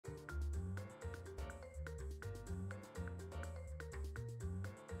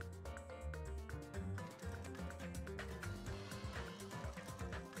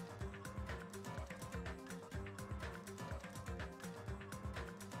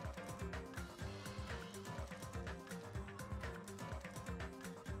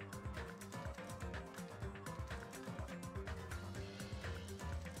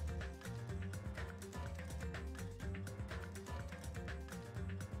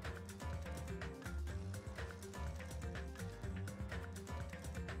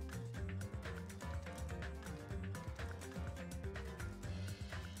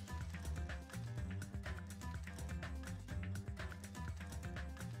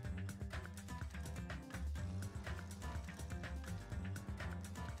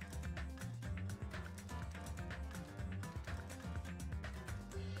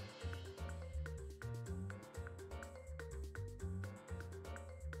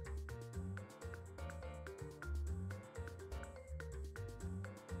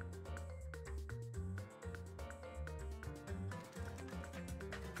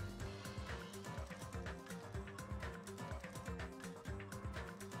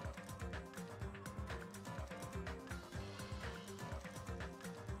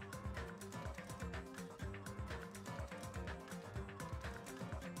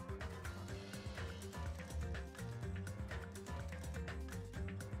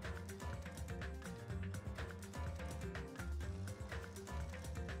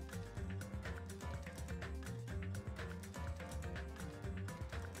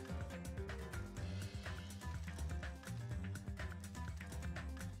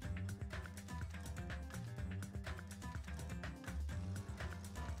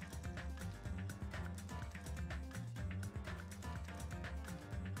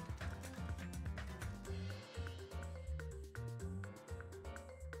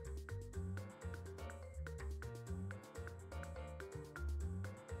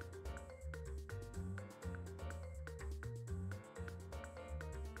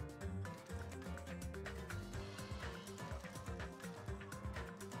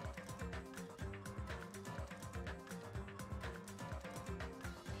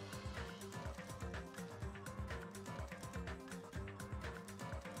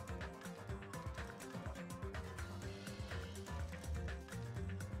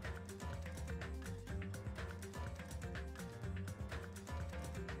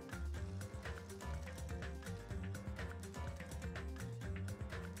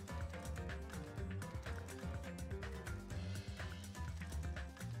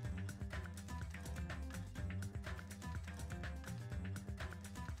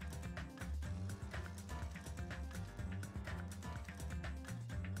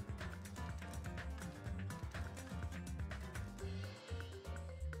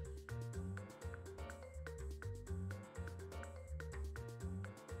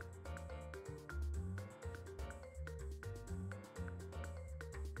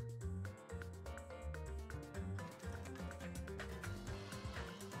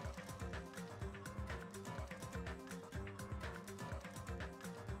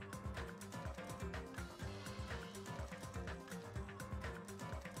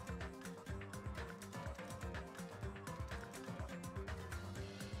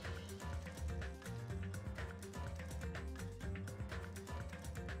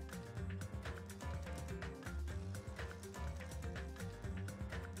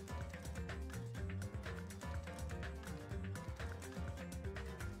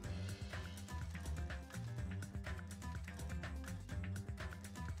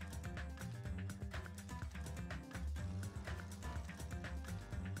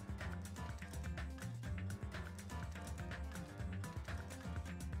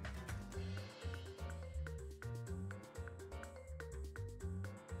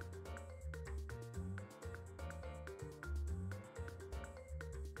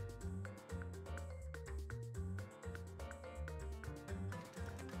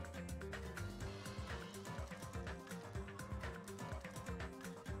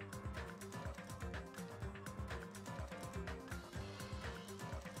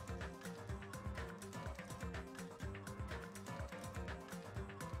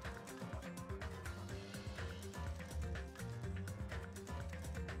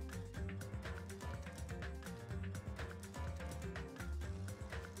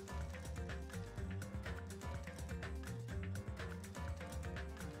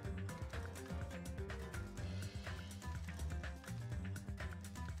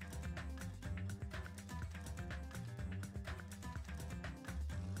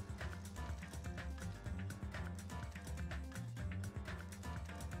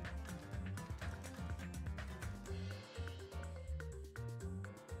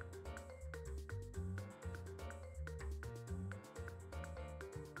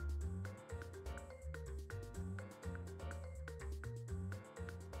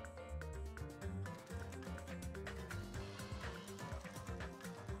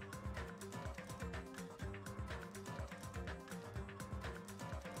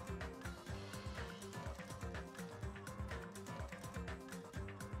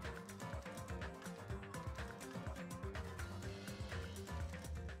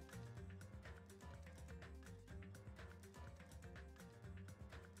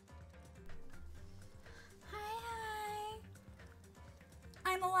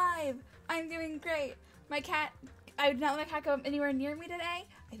alive. I'm doing great. My cat, I would not let my cat go anywhere near me today.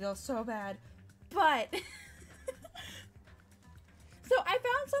 I feel so bad. But, so I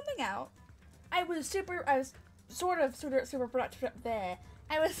found something out. I was sort of super productive there.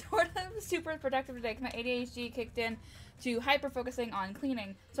 I was sort of super productive today because my ADHD kicked in to hyper focusing on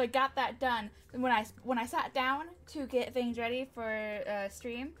cleaning. So I got that done. And when I sat down to get things ready for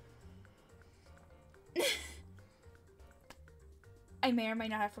stream, I may or may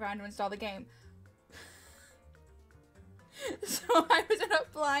not have forgotten to install the game. So I was in a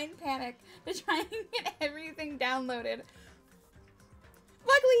blind panic to try and get everything downloaded.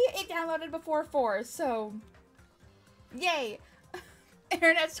 Luckily, it downloaded before 4, so yay!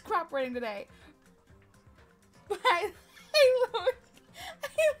 Internet's cooperating today. But I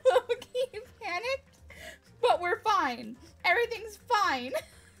low-key panicked, but we're fine. Everything's fine.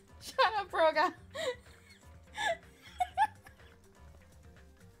 Shut up, Broga.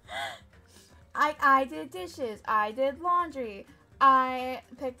 I did dishes. I did laundry. I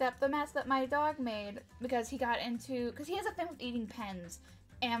picked up the mess that my dog made because he has a thing with eating pens,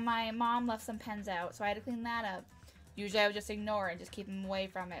 and my mom left some pens out, so I had to clean that up. Usually I would just ignore it and just keep him away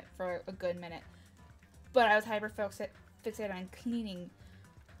from it for a good minute. But I was hyper fixated on cleaning,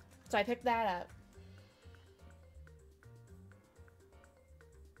 so I picked that up.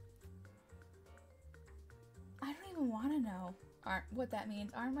 I don't even want to know what that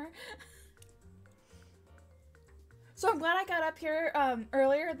means, armor. So I'm glad I got up here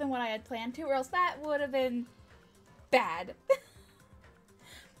earlier than what I had planned to, or else that would have been bad.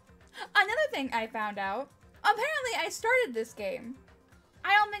 Another thing I found out, apparently I started this game.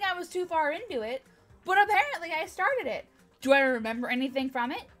 I don't think I was too far into it, but apparently I started it. Do I remember anything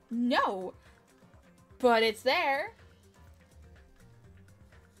from it? No. But it's there.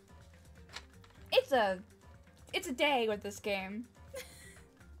 It's a day with this game.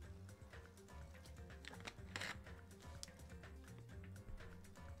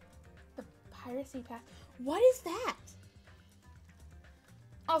 The piracy path. What is that?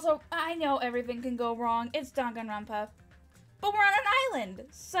 Also, I know everything can go wrong. It's Danganronpa. But we're on an island,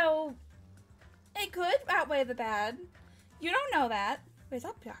 so it could outweigh the bad. You don't know that. Wait, is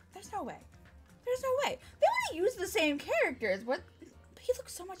that Byakuya? There's no way. There's no way. They want to use the same characters. What? He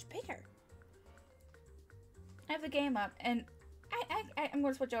looks so much bigger. I have the game up, and I'm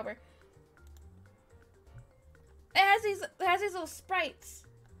going to switch over. It has these little sprites.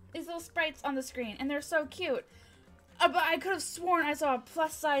 These little sprites on the screen, and they're so cute. But I could have sworn I saw a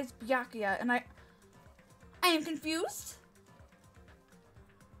plus-size Byakuya, and I am confused.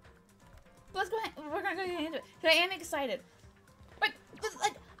 Let's go ahead. We're gonna go into it. I am excited. Like, I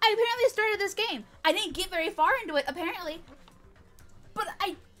apparently started this game. I didn't get very far into it, apparently. But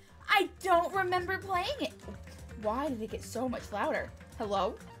I don't remember playing it. Why did it get so much louder?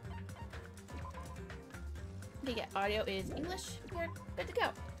 Hello? Okay, yeah, audio is English. We're good to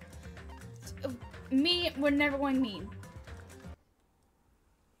go. We're never going mean.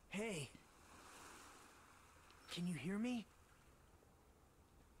 Hey. Can you hear me?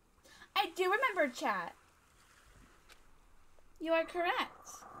 I do remember chat. You are correct.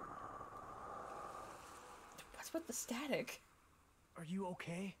 What's with the static? Are you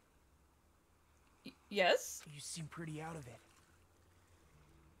okay? Yes? You seem pretty out of it.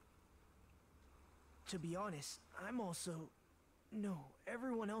 To be honest, I'm also... No,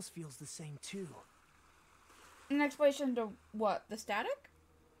 everyone else feels the same too. An explanation to what? The static?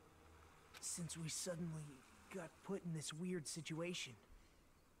 Since we suddenly got put in this weird situation.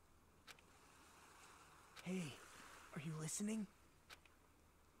 Hey, are you listening?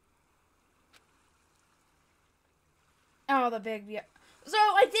 Oh, the big Byakuya. So,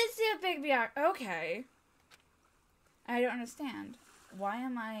 I did see a big Byakuya. Okay. I don't understand. Why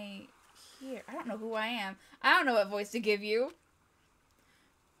am I here? I don't know who I am. I don't know what voice to give you.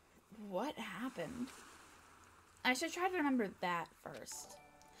 What happened? I should try to remember that first.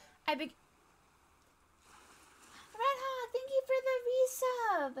 Red Hot, thank you for the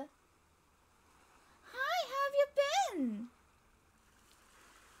resub. Hi, how have you been?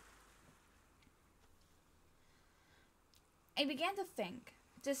 I began to think,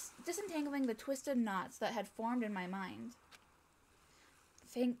 disentangling the twisted knots that had formed in my mind.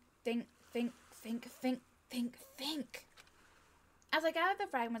 Think. As I gathered the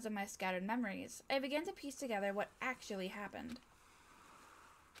fragments of my scattered memories, I began to piece together what actually happened.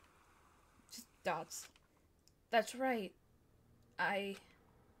 Just dots. That's right.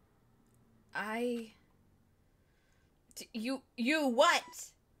 You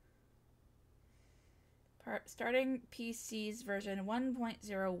what? Starting PC's version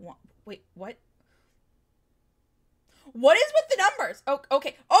 1.01. Wait, what? What is with the numbers? Oh, okay.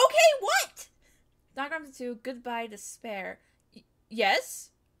 Okay, what? Diagrams 2, goodbye despair.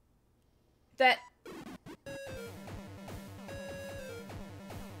 Yes? That...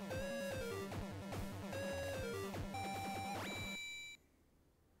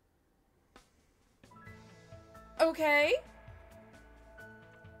 Okay.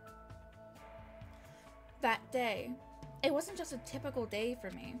 That day, it wasn't just a typical day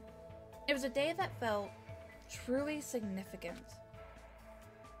for me. It was a day that felt truly significant.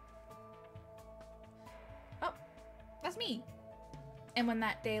 Oh, that's me. And when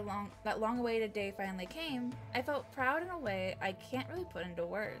that long-awaited day finally came, I felt proud in a way I can't really put into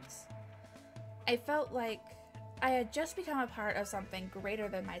words. I felt like I had just become a part of something greater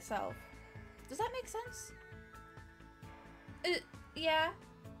than myself. Does that make sense? Yeah,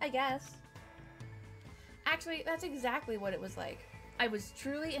 I guess. Actually, that's exactly what it was like. I was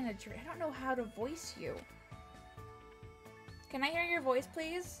truly in a dream. I don't know how to voice you. Can I hear your voice,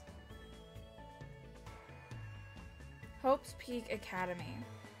 please? Hope's Peak Academy.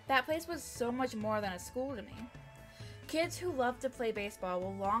 That place was so much more than a school to me. Kids who love to play baseball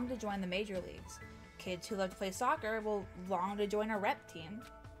will long to join the major leagues. Kids who love to play soccer will long to join a rep team.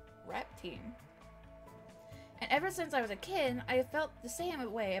 And ever since I was a kid, I have felt the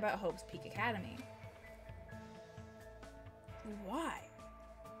same way about Hope's Peak Academy. Why?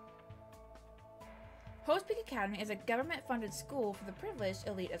 Hope's Peak Academy is a government-funded school for the privileged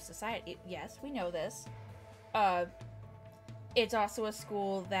elite of society. Yes, we know this. It's also a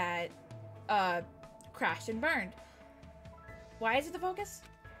school that, crashed and burned. Why is it the focus?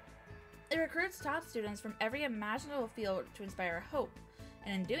 It recruits top students from every imaginable field to inspire hope,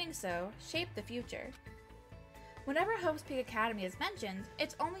 and in doing so, shape the future. Whenever Hope's Peak Academy is mentioned,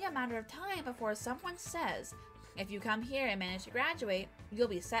 it's only a matter of time before someone says, if you come here and manage to graduate, you'll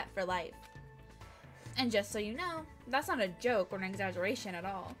be set for life. And just so you know, that's not a joke or an exaggeration at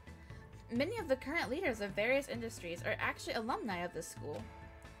all. Many of the current leaders of various industries are actually alumni of this school.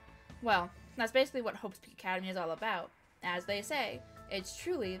 Well, that's basically what Hope's Peak Academy is all about. As they say, it's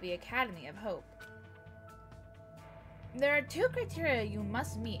truly the Academy of Hope. There are 2 criteria you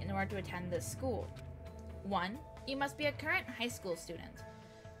must meet in order to attend this school. 1, you must be a current high school student.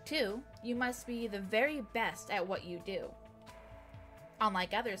 2, you must be the very best at what you do.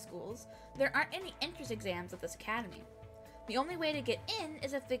 Unlike other schools, there aren't any entrance exams at this academy. The only way to get in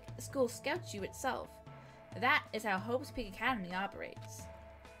is if the school scouts you itself. That is how Hope's Peak Academy operates.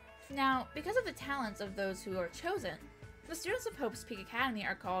 Now, because of the talents of those who are chosen, the students of Hope's Peak Academy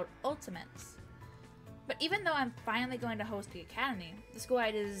are called Ultimates. But even though I'm finally going to Hope's Peak Academy, the school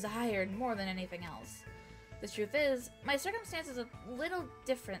I desired more than anything else, the truth is, my circumstances are a little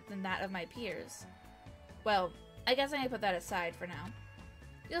different than that of my peers. Well, I guess I may put that aside for now.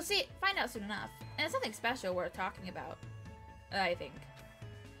 You'll find out soon enough, and it's nothing special worth talking about, I think.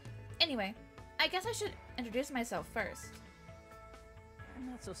 Anyway, I guess I should introduce myself first. I'm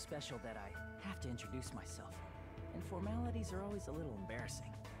not so special that I have to introduce myself, and formalities are always a little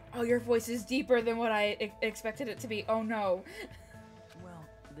embarrassing. Oh, your voice is deeper than what I expected it to be. Oh no. Well,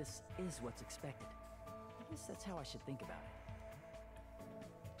 this is what's expected. I guess that's how I should think about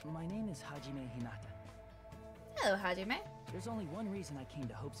it. My name is Hajime Hinata. Hello, Hajime. There's only one reason I came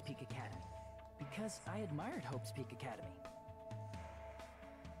to Hope's Peak Academy. Because I admired Hope's Peak Academy.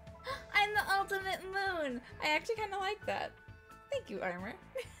 I'm the ultimate moon! I actually kind of like that. Thank you, Armor.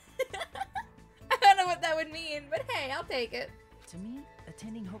 I don't know what that would mean, but hey, I'll take it. To me,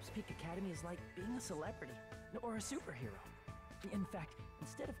 attending Hope's Peak Academy is like being a celebrity, or a superhero. In fact,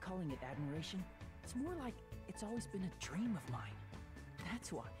 instead of calling it admiration, it's more like it's always been a dream of mine.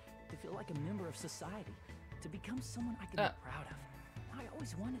 That's why, to feel like a member of society, to become someone I can be proud of. I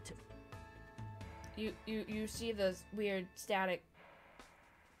always wanted to. You see this weird static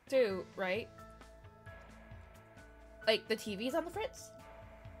too, right? Like the TV's on the fritz?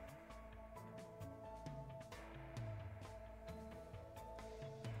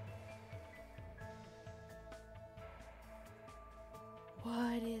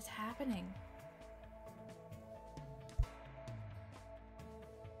 What is happening?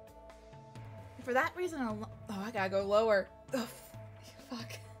 For that reason alone— oh, I gotta go lower. Ugh,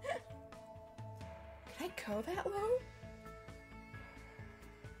 fuck. Can I go that low?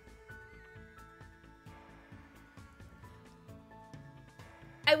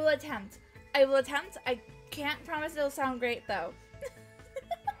 I will attempt. I will attempt. I can't promise it'll sound great though.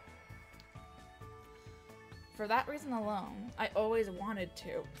 For that reason alone, I always wanted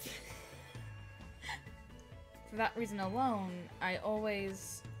to. For that reason alone, I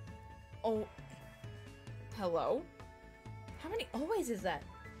always— oh, hello? How many always is that?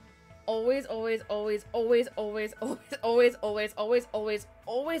 always, always, always, always, always, always, always, always, always,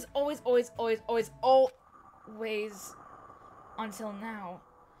 always, always, always, always, always, always, until now.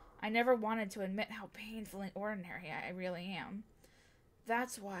 I never wanted to admit how painfully ordinary I really am.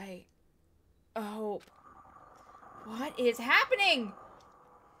 That's why... Oh. What is happening?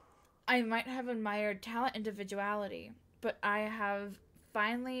 I might have admired talent, individuality, but I have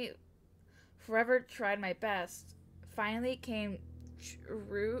finally forever tried my best. Finally came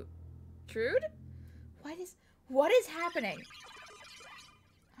Trude? What is happening?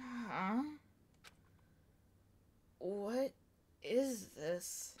 Huh? What is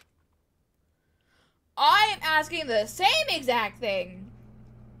this? I am asking the same exact thing.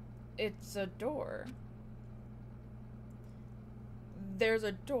 It's a door. There's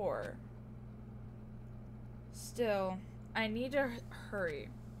a door. Still, I need to hurry.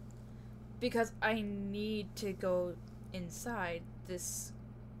 Because I need to go inside this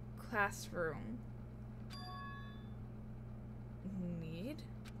classroom. Need?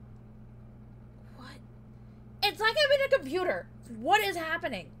 What? It's like I'm in a computer. What is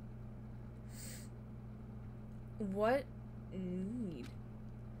happening? What need?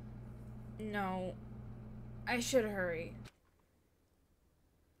 No. I should hurry.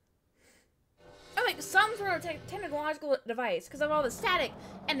 Oh, like some sort of technological device because of all the static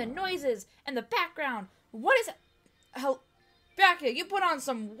and the noises and the background. What is it? Hell, back here, you put on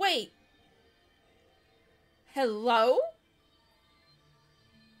some weight. Hello?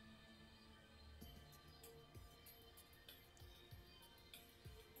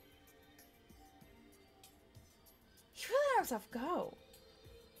 He really let himself go.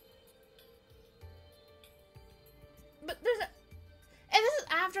 But there's a... If this is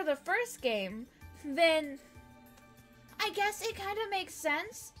after the first game, then I guess it kind of makes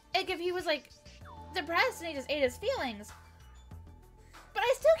sense. Like if he was like depressed and he just ate his feelings. But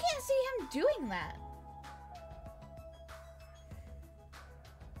I still can't see him doing that.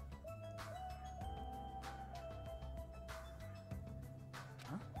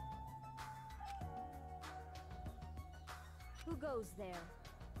 Huh? Who goes there?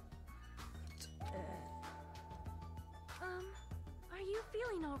 Are you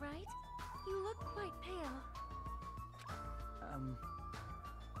feeling all right? You look quite pale.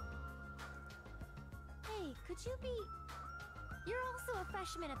 Hey, could you be... You're also a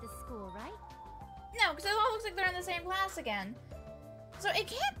freshman at this school, right? No, because it all looks like they're in the same class again. So it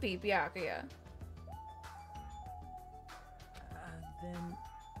can't be Byakuya. Then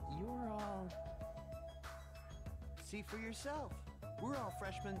you're all... See for yourself. We're all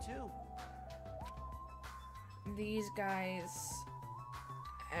freshmen too. These guys...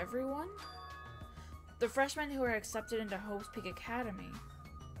 Everyone? The freshmen who are accepted into Hope's Peak Academy.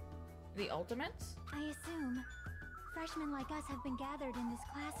 The Ultimates? I assume freshmen like us have been gathered in this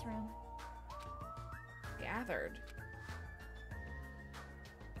classroom. Gathered?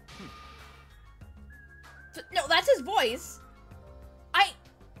 No, that's his voice!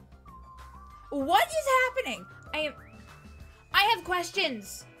 What is happening? I have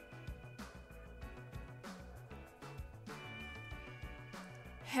questions!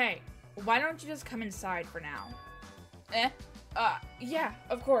 Hey, why don't you just come inside for now? Yeah,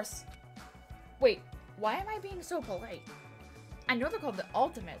 of course. Wait, why am I being so polite? I know they're called the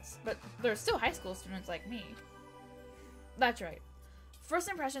Ultimates, but they're still high school students like me. That's right. First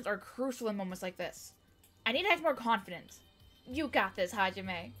impressions are crucial in moments like this. I need to have more confidence. You got this,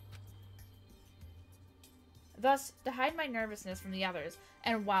 Hajime. Thus, to hide my nervousness from the others,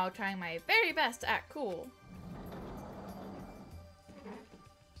 and while trying my very best to act cool,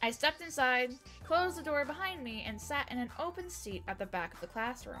 I stepped inside, closed the door behind me, and sat in an open seat at the back of the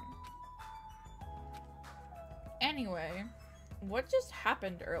classroom. Anyway, what just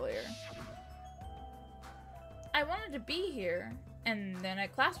happened earlier? I wanted to be here, and then a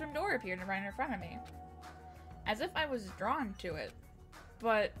classroom door appeared right in front of me. As if I was drawn to it.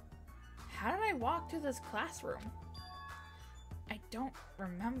 But how did I walk to this classroom? I don't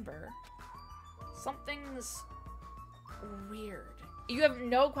remember. Something's weird. You have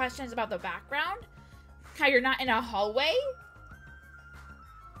no questions about the background? How you're not in a hallway?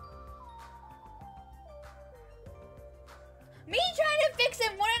 Me trying to fix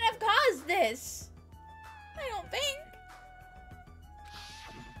him wouldn't have caused this. I don't think.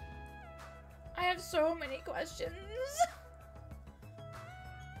 I have so many questions.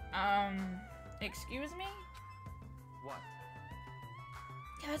 Excuse me? What?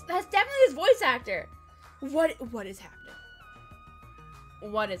 That's definitely his voice actor. What is happening?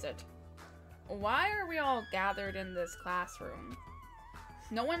 What is it? Why are we all gathered in this classroom?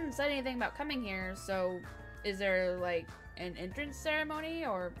 No one said anything about coming here, so Is there, like, an entrance ceremony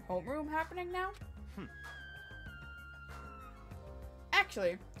or homeroom happening now?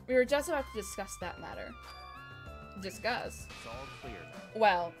 Actually, we were just about to discuss that matter. Discuss? It's all clear then.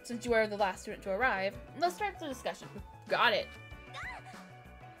 Well, since you are the last student to arrive, let's start the discussion. Got it.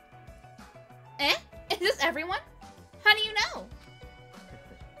 Eh? Is this everyone? How do you know?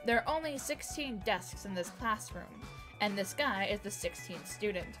 There are only 16 desks in this classroom, and this guy is the 16th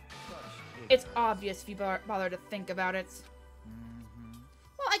student. It's obvious if you bother to think about it.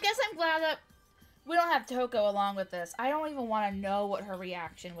 Well, I guess I'm glad that we don't have Toko along with this. I don't even want to know what her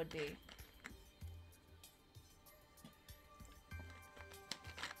reaction would be.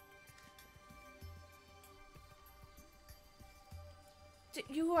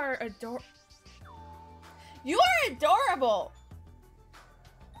 You are adorable. You are adorable!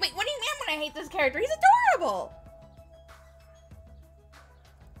 Wait, what do you mean when I hate this character? He's adorable!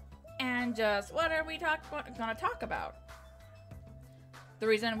 And just what are we gonna talk about? The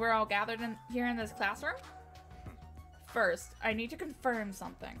reason we're all gathered here in this classroom? First, I need to confirm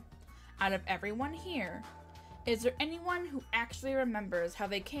something. Out of everyone here, is there anyone who actually remembers how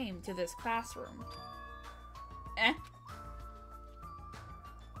they came to this classroom? Eh?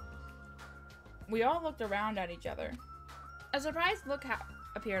 We all looked around at each other. A surprised look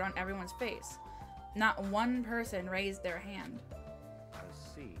appeared on everyone's face. Not one person raised their hand. I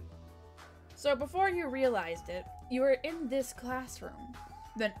see. So before you realized it, you were in this classroom.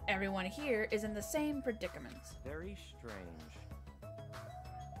 Then everyone here is in the same predicament. Very strange.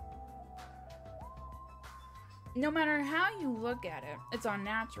 No matter how you look at it, it's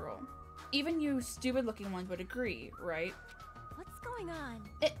unnatural. Even you stupid-looking ones would agree, right? What's going on?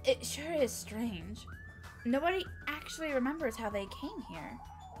 It sure is strange. Nobody actually remembers how they came here.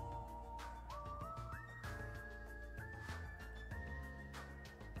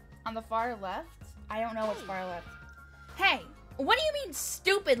 On the far left? I don't know what's far left. Hey, what do you mean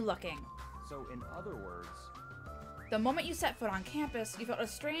stupid looking? So, in other words, The moment you set foot on campus, you felt a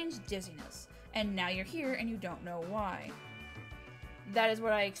strange dizziness, and now you're here and you don't know why. That is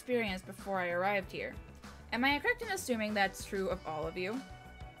what I experienced before I arrived here. Am I correct in assuming that's true of all of you?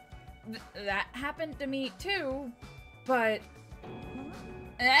 That happened to me too, but...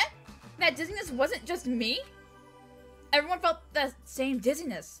 Eh? That dizziness wasn't just me? Everyone felt the same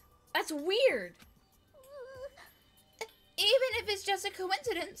dizziness. That's weird. Even if it's just a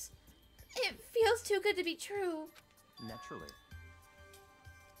coincidence, it feels too good to be true. naturally.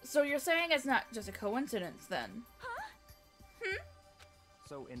 So you're saying it's not just a coincidence then?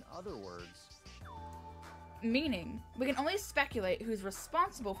 So, in other words, Meaning, we can only speculate who's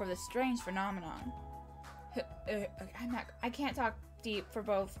responsible for this strange phenomenon. I can't talk deep for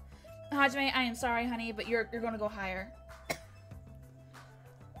both. Hajime, I am sorry, honey, but you're gonna go higher.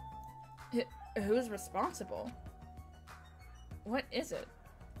 Who's responsible? What is it?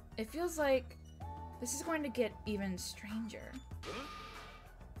 It feels like this is going to get even stranger.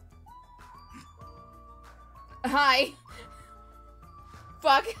 Hi.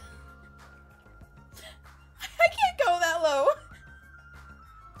 Fuck. I can't go that low.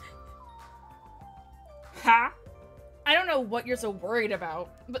 Huh? I don't know what you're so worried about,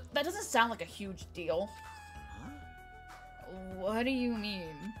 but that doesn't sound like a huge deal. What do you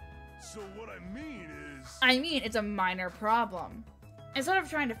mean? So what I mean is... I mean, it's a minor problem. Instead of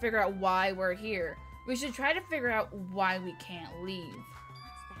trying to figure out why we're here, we should try to figure out why we can't leave.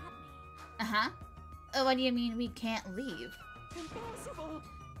 What's that mean? Uh-huh. What do you mean we can't leave? Impossible.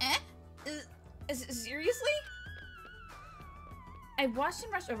 Eh? Seriously? I watched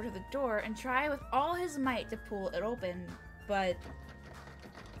him rush over to the door and try with all his might to pull it open, but...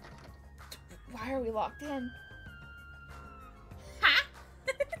 Why are we locked in? Ha!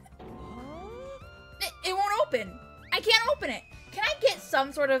 It won't open! I can't open it! Can I get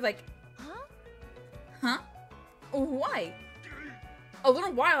some sort of, like... Huh? Huh? Why? A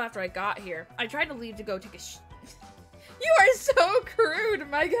little while after I got here, I tried to leave to go take a You are so crude,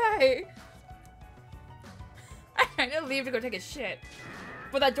 my guy! I tried to leave to go take a shit,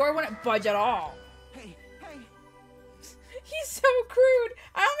 but that door wouldn't budge at all. Hey, hey! He's so crude!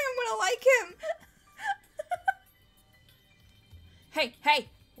 I don't think I'm gonna like him! Hey,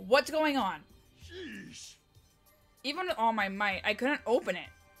 what's going on? Sheesh. Even with all my might, I couldn't open it.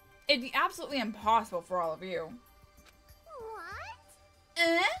 It'd be absolutely impossible for all of you. What?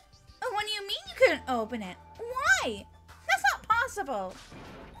 Eh? What do you mean you couldn't open it? Why? That's not possible.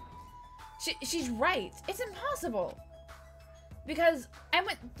 She's right. It's impossible. Because I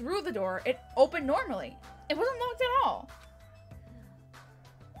went through the door, it opened normally. It wasn't locked at all.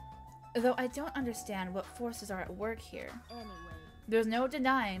 Though I don't understand what forces are at work here. Anyway, There's no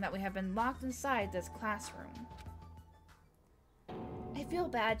denying that we have been locked inside this classroom. I feel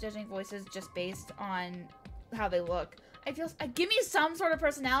bad judging voices just based on how they look. Give me some sort of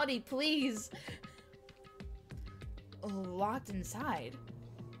personality, please. Locked inside?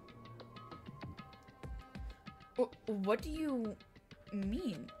 What do you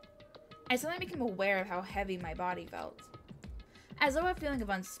mean? I suddenly became aware of how heavy my body felt. As though a feeling of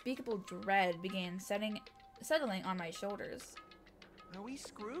unspeakable dread began settling on my shoulders. Are we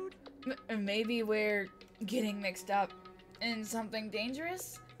screwed? Maybe we're getting mixed up in something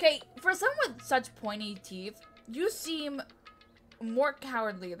dangerous? Okay, for someone with such pointy teeth, you seem more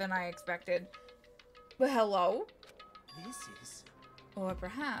cowardly than I expected. But hello? This is... Or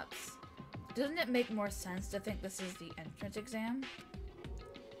perhaps, doesn't it make more sense to think this is the entrance exam?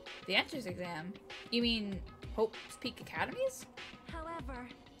 The entrance exam? You mean Hope's Peak Academies? However,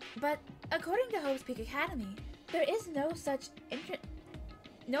 But according to Hope's Peak Academy, there is no such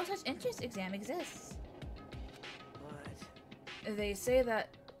entrance exam exists. But...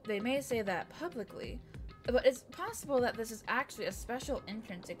 They may say that publicly, but it's possible that this is actually a special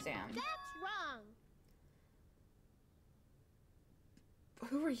entrance exam. that's wrong.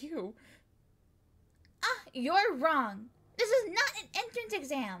 Who are you? Ah, you're wrong. This is not an entrance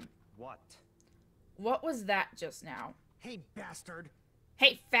exam. What? What was that just now? Hey, bastard!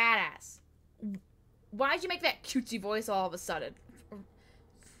 Hey, fat ass. Why'd you make that cutesy voice all of a sudden?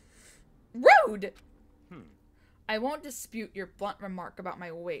 Rude! I won't dispute your blunt remark about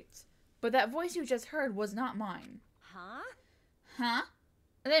my weight, but that voice you just heard was not mine. Huh? Huh?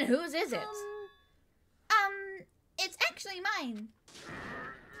 And then whose is it? It's actually mine.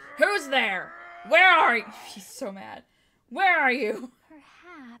 Who's there? Where are you? He's so mad. Where are you?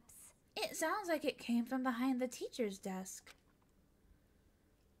 Perhaps. It sounds like it came from behind the teacher's desk.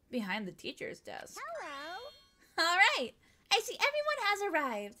 Behind the teacher's desk. Hello. All right. I see everyone has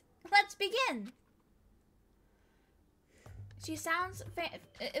arrived. Let's begin. She sounds...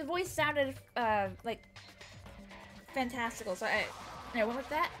 voice sounded, like, fantastical. So I went with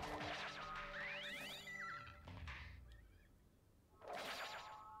that.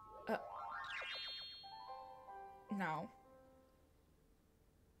 No.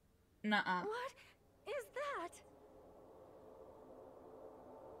 Nuh-uh. What is that?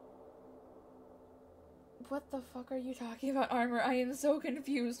 What the fuck are you talking about, Armor? I am so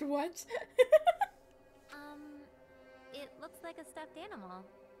confused. What? It looks like a stuffed animal.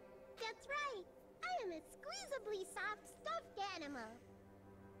 That's right. I am a squeezably soft stuffed animal.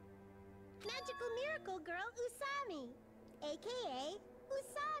 Magical Miracle Girl Usami, aka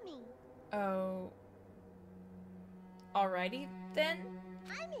Usami. Oh. Alrighty, then.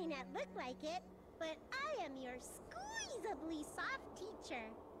 I may not look like it, but I am your squeezably soft teacher.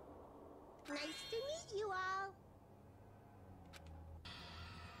 Nice to meet you all.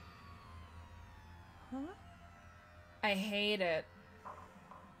 Huh? I hate it.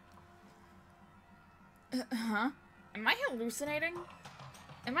 Huh? Am I hallucinating?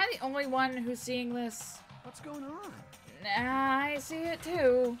 Am I the only one who's seeing this? What's going on? Nah, I see it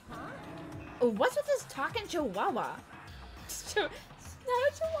too. Huh? Oh, what's with this talking chihuahua? It's not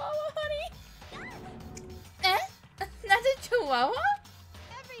a chihuahua, honey. Eh? That's a chihuahua?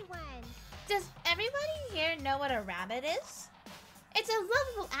 Everyone. Does everybody here know what a rabbit is? It's a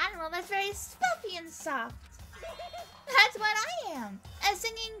lovable animal that's very fluffy and soft. That's what I am. A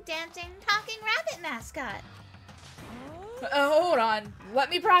singing, dancing, talking rabbit mascot. Hold on. Let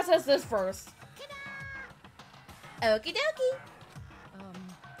me process this first. Okie dokie.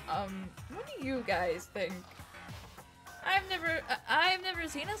 What do you guys think? I've never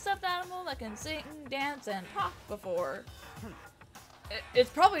seen a stuffed animal that can sing, dance, and talk before. It's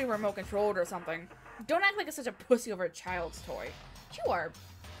probably remote controlled or something. Don't act like it's such a pussy over a child's toy.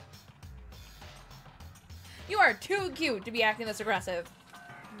 You are too cute to be acting this aggressive.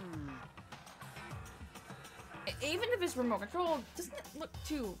 Even if it's remote controlled, doesn't it look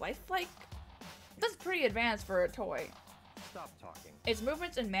too lifelike? That's pretty advanced for a toy. Stop talking. Its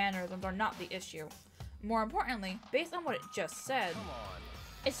movements and mannerisms are not the issue. More importantly, based on what it just said, Come on.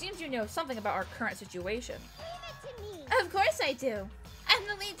 it seems you know something about our current situation. Leave it to me. Of course I do. I'm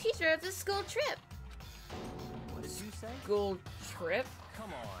the lead teacher of this school trip. What did you say? School trip?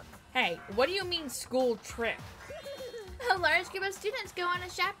 Come on. Hey, what do you mean school trip? A large group of students go on a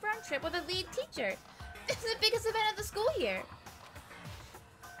chaperone trip with a lead teacher. It's the biggest event of the school year.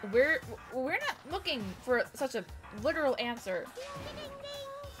 We're not looking for such a literal answer. Ding, ding, ding.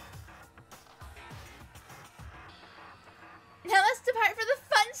 Now let's depart for the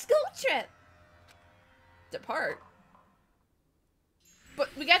fun school trip. Depart? But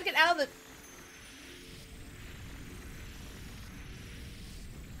we gotta get out of the...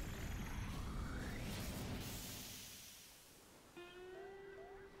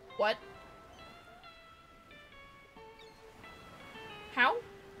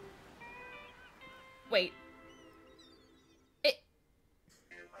 Wait. It.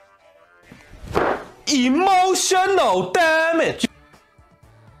 Emotional damage.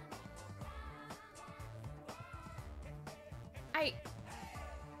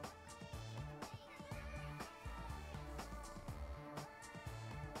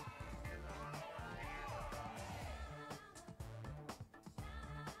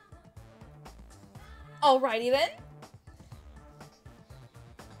 Alrighty then.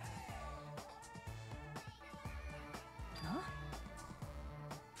 Huh?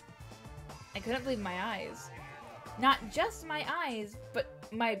 I couldn't believe my eyes. Not just my eyes, but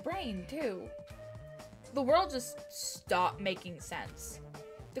my brain too. The world just stopped making sense.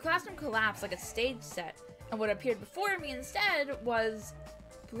 The classroom collapsed like a stage set, and what appeared before me instead was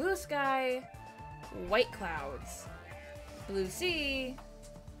blue sky, white clouds, blue sea,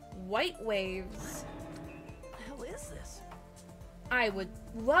 white waves. What the hell is this? I would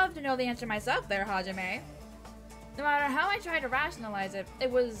love to know the answer myself there, Hajime. No matter how I tried to rationalize it,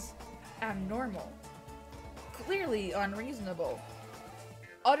 it was abnormal. Clearly unreasonable.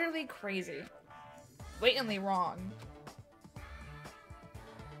 Utterly crazy. Blatantly wrong.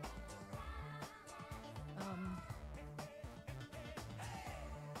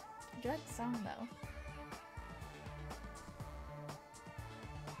 Good song though.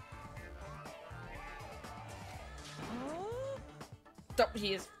 Oh,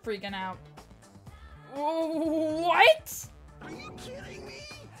 he is freaking out. What? Are you kidding me?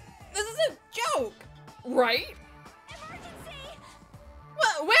 This is a joke, right? Emergency!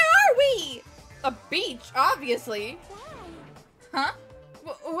 Where are we? A beach, obviously. Why? Huh?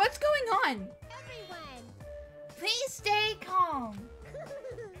 What's going on? Everyone! Please stay calm.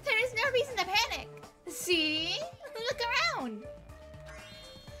 There is no reason to panic. See? Look around.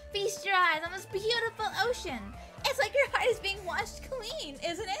 Feast your eyes on this beautiful ocean. It's like your heart is being washed clean,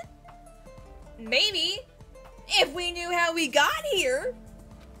 isn't it? Maybe. If we knew how we got here.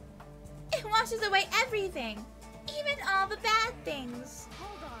 It washes away everything. Even all the bad things.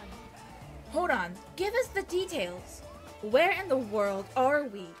 Hold on. Give us the details. Where in the world are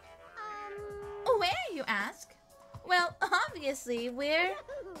we? Where, you ask? Well, obviously, we're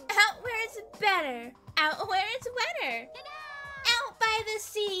out where it's better. Out where it's wetter. Out by the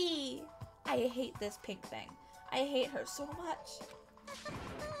sea. I hate this pink thing. I hate her so much.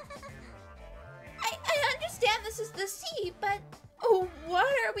 I understand this is the sea, but what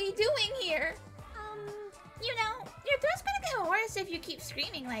are we doing here? You know, your throat's gonna get worse if you keep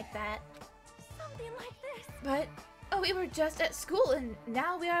screaming like that. Something like this. But we were just at school and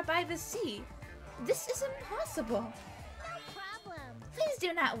now we are by the sea. This is impossible. No problem. Please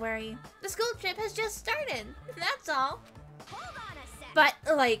do not worry. The school trip has just started. That's all. Hold on a sec. But,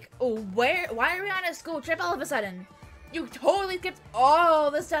 like, why are we on a school trip all of a sudden? You totally skipped all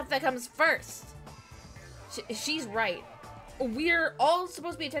the stuff that comes first. She's right. We're all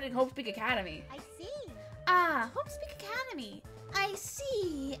supposed to be attending Hope's Peak Academy. I see. Ah, Hope's Peak Academy. I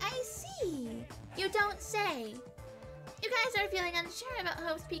see. You don't say. You guys are feeling unsure about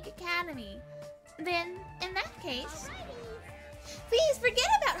Hope's Peak Academy. Then, in that case, Alrighty. please forget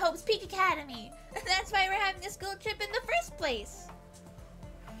about Hope's Peak Academy. That's why we're having a school trip in the first place.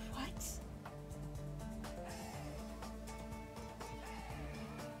 What?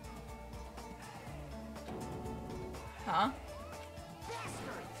 Huh?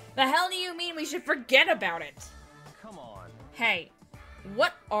 The hell do you mean we should forget about it? Come on. Hey,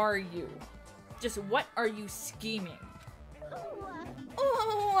 what are you? Just what are you scheming?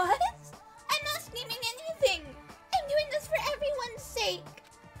 What? I'm not scheming anything. I'm doing this for everyone's sake.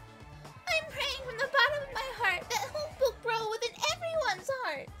 I'm praying from the bottom of my heart that hope will grow within everyone's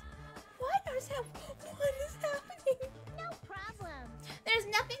heart. What is happening? No problem. There's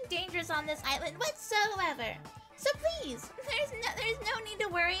nothing dangerous on this island whatsoever. So please, there's no need to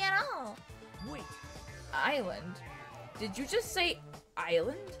worry at all. Wait. Island? Did you just say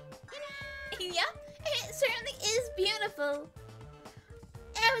island? Yep, it certainly is beautiful.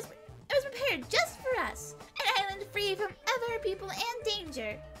 It was prepared just for us. An island free from other people and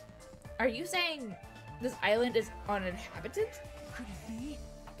danger. Are you saying this island is uninhabited? Could it be?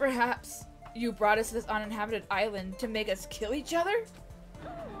 Perhaps you brought us to this uninhabited island to make us kill each other?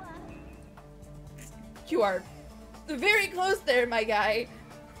 You are very close there, my guy.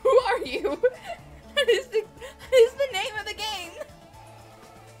 Who are you? That is the name of the game.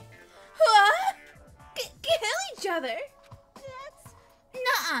 What? Kill each other? That's...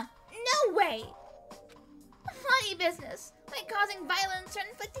 Nuh-uh. No way. Funny business. Like causing violence or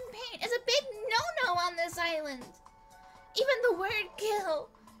inflicting pain is a big no-no on this island. Even the word kill.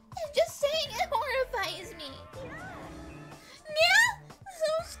 Just saying it horrifies me. Yeah? So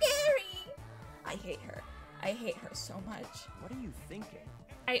scary. I hate her. I hate her so much. What are you thinking?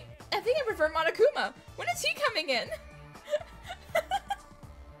 I think I prefer Monokuma. When is he coming in?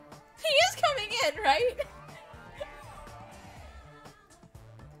 He is coming in, right?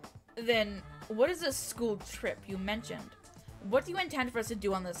 Then, what is this school trip you mentioned? What do you intend for us to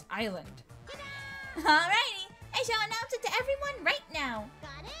do on this island? Alrighty, I shall announce it to everyone right now.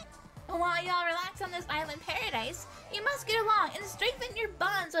 Got it? While y'all relax on this island paradise, you must get along and strengthen your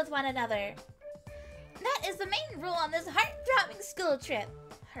bonds with one another. That is the main rule on this heart-throbbing school trip.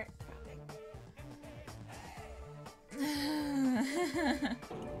 Heart-throbbing.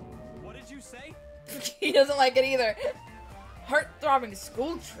 What did you say? He doesn't like it either. Heart-throbbing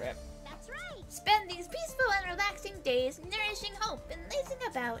school trip. That's right. Spend these peaceful and relaxing days nourishing hope and lazing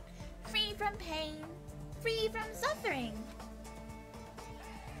about, free from pain, free from suffering.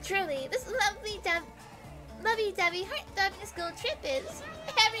 Truly, this lovey-dovey, heart-throbbing school trip is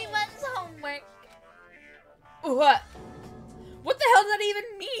everyone's homework. What? What the hell does that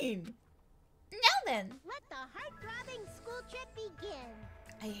even mean? Now then, Let the heart-throbbing school trip begin.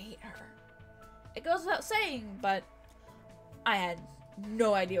 I hate her. It goes without saying, but I had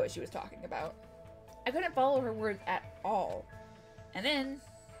no idea what she was talking about. I couldn't follow her words at all. And then,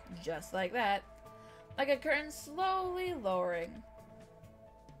 just like that, like a curtain slowly lowering,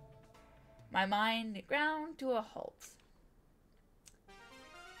 my mind ground to a halt.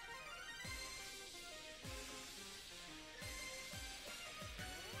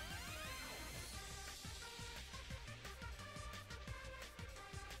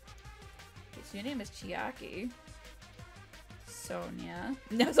 Okay, so your name is Chiaki. Sonia.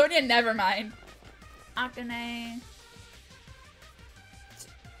 No, Sonia, never mind. Akane.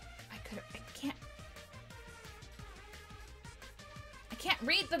 I can't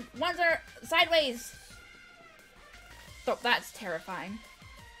read the ones that are sideways. Oh, that's terrifying.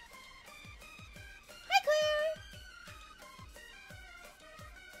 hi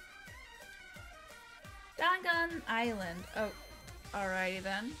Claire. Dangan Island. Oh, alrighty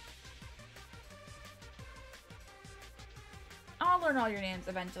then. I'll learn all your names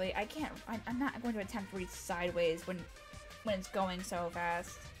eventually. I'm not going to attempt to read sideways when it's going so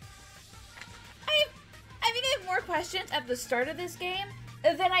fast. I think I have more questions at the start of this game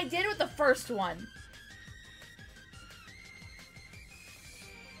than I did with the first one.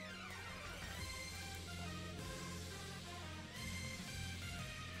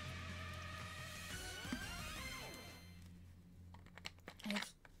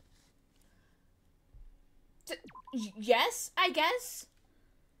 Yes, I guess.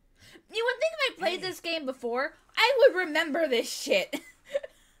 You would think if I played this game before, I would remember this shit.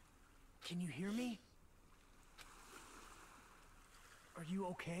 Can you hear me? Are you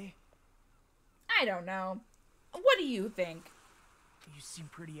okay? I don't know. What do you think? You seem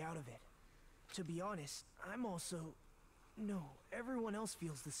pretty out of it. To be honest, I'm also... No, everyone else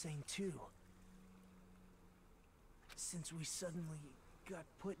feels the same too. Since we suddenly got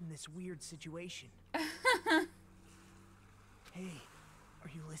put in this weird situation. Hey, are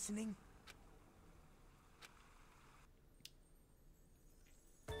you listening?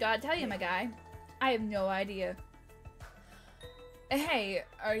 Gotta tell you, my guy, I have no idea. Hey,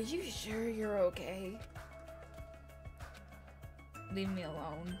 are you sure you're okay? Leave me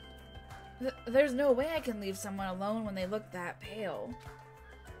alone. There's no way I can leave someone alone when they look that pale.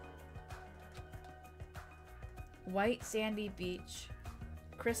 White sandy beach.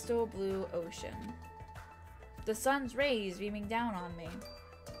 Crystal blue ocean. The sun's rays beaming down on me.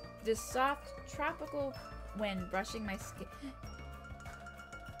 This soft tropical wind brushing my skin.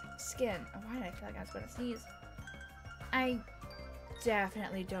 Oh, why did I feel like I was going to sneeze? I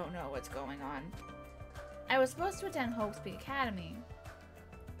definitely don't know what's going on. I was supposed to attend Hope's Peak Academy.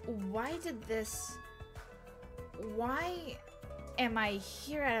 Why am I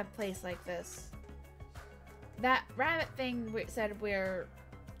here at a place like this? That rabbit thing said we're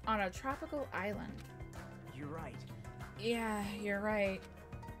on a tropical island. You're right. Yeah, you're right.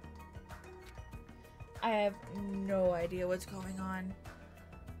 I have no idea what's going on.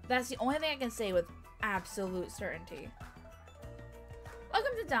 That's the only thing I can say with absolute certainty.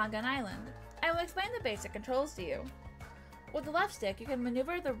 Welcome to Dangan Island. I will explain the basic controls to you. With the left stick, you can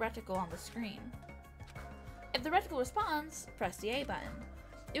maneuver the reticle on the screen. If the reticle responds, press the A button.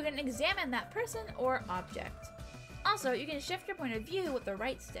 You can examine that person or object. Also, you can shift your point of view with the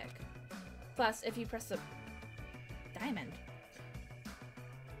right stick. Plus, if you press the diamond.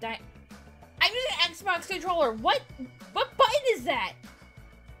 I'm using an Xbox controller. What button is that?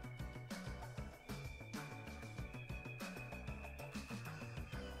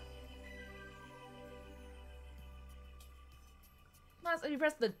 Plus, if you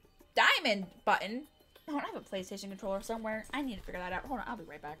press the diamond button. Oh, I have a PlayStation controller somewhere. I need to figure that out. Hold on, I'll be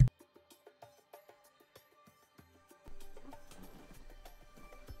right back.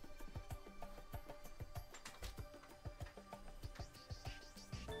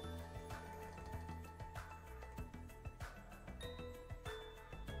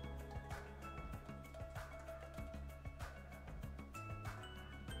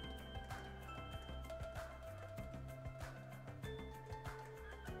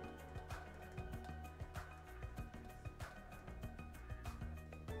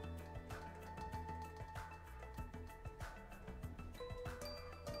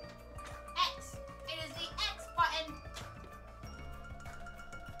 X. It is the X button.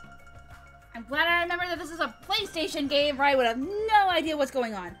 I'm glad I remember that this is a PlayStation game, or I would have no idea what's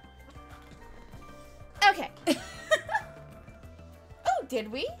going on. Okay. Oh,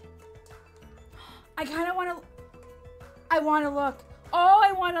 did we? I kind of want to... I want to look. Oh,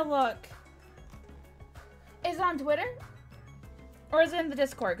 I want to look. Is it on Twitter? Or is it in the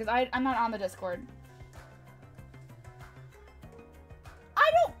Discord? Because I'm not on the Discord.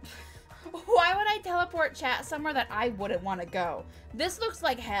 I don't... Why would I teleport chat somewhere that I wouldn't want to go? This looks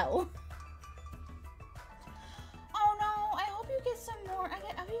like hell. Oh no, I hope you get some more. I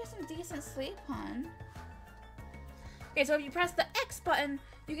hope you get some decent sleep, hon. Okay, so if you press the X button,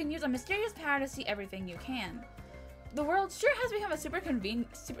 you can use a mysterious power to see everything you can. The world sure has become a super convenient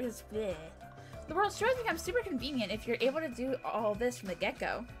if you're able to do all this from the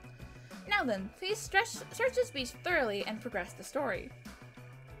get-go. Now then, please search this beach thoroughly and progress the story.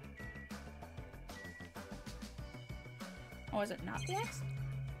 Oh, is it not the X?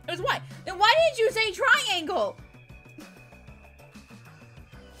 It was Y. Then why did you say triangle?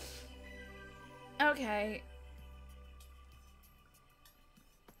 Okay.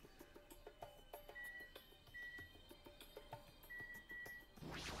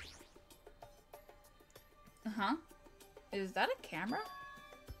 Uh-huh. Is that a camera?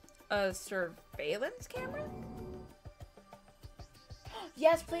 A surveillance camera?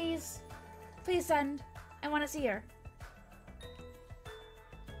 Yes, please. Please send. I want to see her.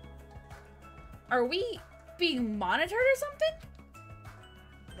 Are we being monitored or something?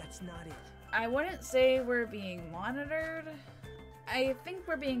 That's not it. I wouldn't say we're being monitored. I think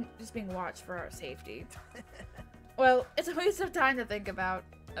we're just being watched for our safety. Well, it's a waste of time to think about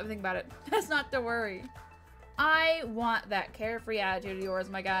it. That's not to worry. I want that carefree attitude of yours,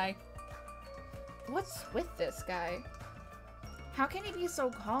 my guy. What's with this guy? How can he be so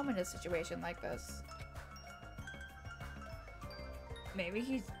calm in a situation like this? Maybe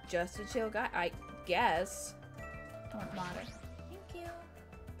he's just a chill guy, I guess. Don't monitor. Thank you.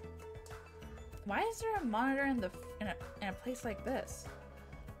 Why is there a monitor in a place like this?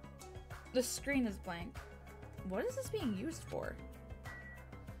 The screen is blank. What is this being used for?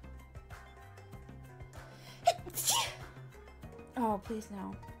 Oh, please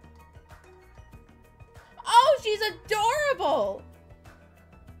no. Oh, she's adorable!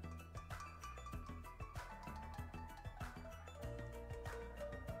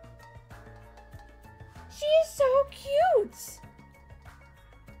 She is so cute!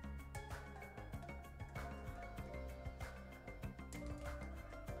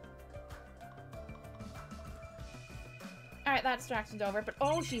 Alright, that distraction's over, but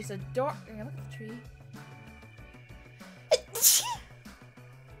oh, she's adorable. Look at the tree.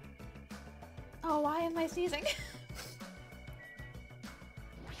 Oh, why am I sneezing?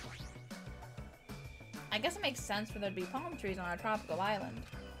 I guess it makes sense for there to be palm trees on a tropical island.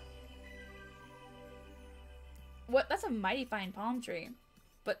 What? That's a mighty fine palm tree.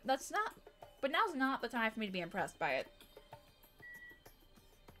 But now's not the time for me to be impressed by it.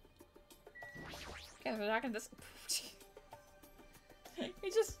 Okay, we're talking this. He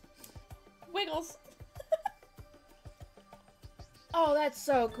just wiggles. Oh, that's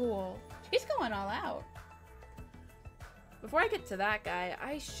so cool. He's going all out. Before I get to that guy,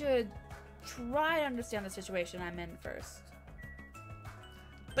 I should try to understand the situation I'm in first.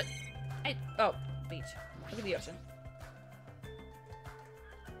 But oh, beach. Look at the ocean.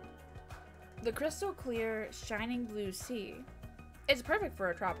 The crystal clear, shining blue sea. It's perfect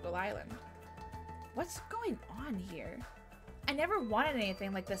for a tropical island. What's going on here? I never wanted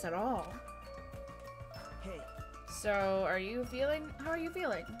anything like this at all. Hey. So, how are you feeling?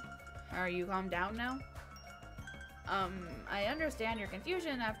 Are you calmed down now? I understand your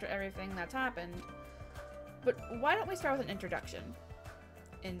confusion after everything that's happened, but why don't we start with an introduction?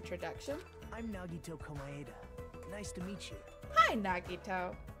 Introduction? I'm Nagito Komaeda. Nice to meet you. Hi,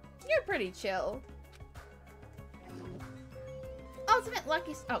 Nagito. You're pretty chill. Ultimate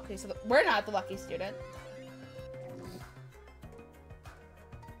lucky... Okay, so we're not the lucky student.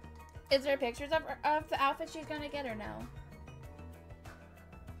 Is there pictures of the outfit she's gonna get or no?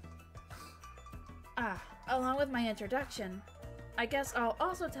 Along with my introduction, I guess I'll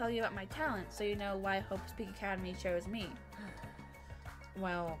also tell you about my talent so you know why Hope's Peak Academy chose me.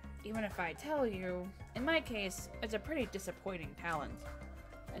 Well, even if I tell you, in my case, it's a pretty disappointing talent.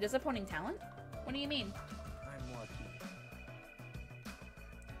 A disappointing talent? What do you mean? I'm lucky.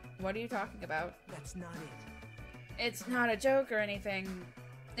 What are you talking about? That's not it. It's not a joke or anything.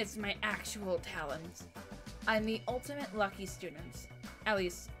 It's my actual talent. I'm the ultimate lucky student. At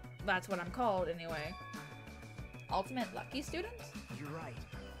least, that's what I'm called anyway. Ultimate lucky student? You're right.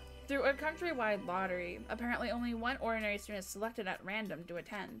 Through a countrywide lottery, apparently only one ordinary student is selected at random to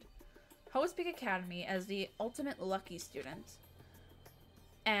attend Hope's Peak Academy as the ultimate lucky student.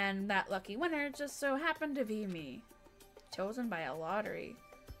 And that lucky winner just so happened to be me. Chosen by a lottery.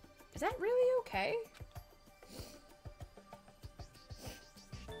 Is that really okay?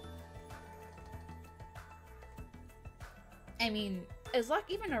 I mean, is luck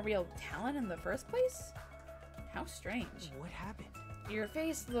even a real talent in the first place? How strange. What happened? Your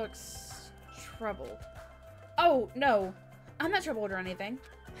face looks troubled. Oh, no. I'm not troubled or anything.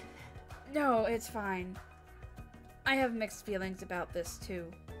 No, it's fine. I have mixed feelings about this, too.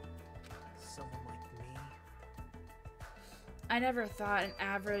 Someone like me? I never thought an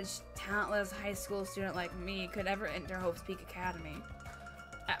average, talentless high school student like me could ever enter Hope's Peak Academy.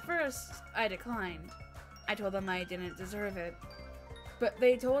 At first, I declined. I told them I didn't deserve it. But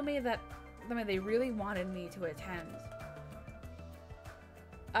they told me that they really wanted me to attend.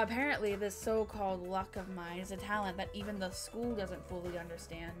 Apparently, this so-called luck of mine is a talent that even the school doesn't fully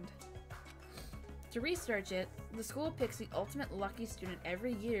understand. To research it, the school picks the ultimate lucky student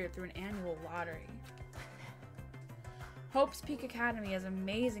every year through an annual lottery. Hope's Peak Academy is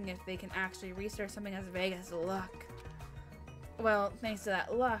amazing if they can actually research something as vague as luck. Well, thanks to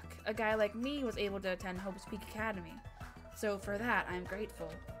that luck, a guy like me was able to attend Hope's Peak Academy. So for that, I'm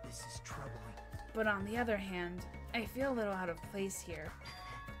grateful. This is troubling. But on the other hand, I feel a little out of place here.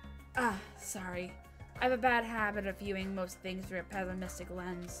 Sorry. I have a bad habit of viewing most things through a pessimistic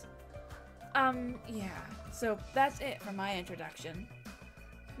lens. Yeah. So that's it for my introduction.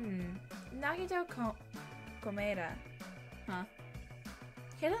 Nagito Komeda. Huh?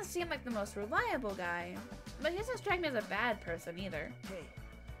 He doesn't seem like the most reliable guy, but he doesn't strike me as a bad person either. Hey.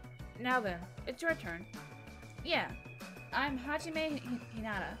 Now then, it's your turn. Yeah, I'm Hajime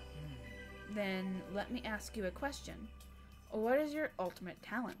Hinata. Then let me ask you a question. What is your ultimate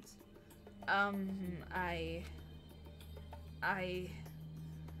talent? I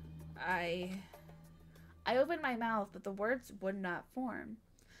opened my mouth, but the words would not form.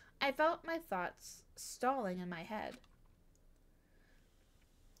 I felt my thoughts stalling in my head.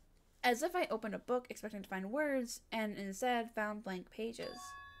 As if I opened a book expecting to find words, and instead found blank pages.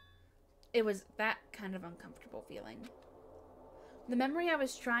 It was that kind of uncomfortable feeling. The memory I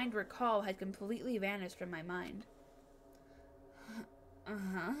was trying to recall had completely vanished from my mind.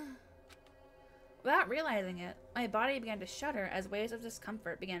 Without realizing it, my body began to shudder as waves of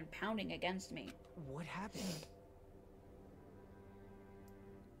discomfort began pounding against me. What happened?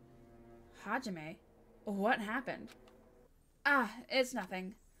 Hajime? What happened? It's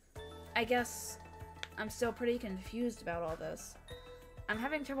nothing. I guess I'm still pretty confused about all this. I'm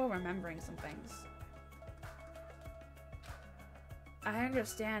having trouble remembering some things. I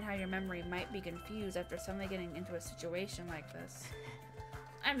understand how your memory might be confused after suddenly getting into a situation like this.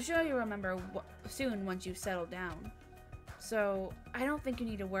 I'm sure you'll remember soon once you've settled down. So, I don't think you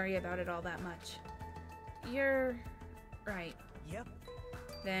need to worry about it all that much. You're right. Yep.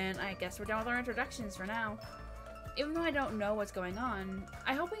 Then I guess we're done with our introductions for now. Even though I don't know what's going on,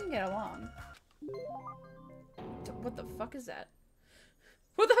 I hope we can get along. What the fuck is that?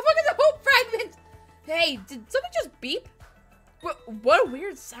 What the fuck is a hope fragment? Hey, did something just beep? What a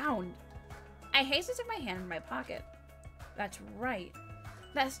weird sound. I hastily took my hand in my pocket. That's right.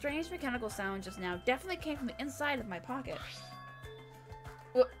 That strange mechanical sound just now definitely came from the inside of my pocket.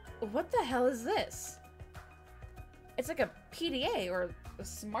 What the hell is this? It's like a PDA or a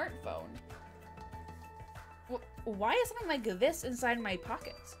smartphone. Why is something like this inside my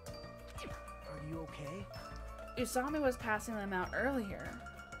pocket? Are you okay? Usami was passing them out earlier,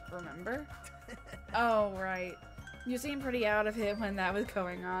 remember? Oh, right. You seemed pretty out of it when that was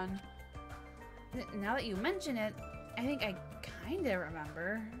going on. Now that you mention it, I think I kinda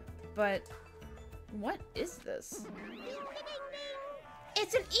remember. But what is this?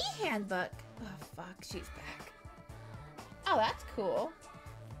 It's an e-handbook! Oh, fuck, she's back. Oh, that's cool.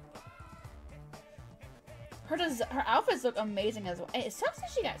 Her outfits look amazing as well. It sucks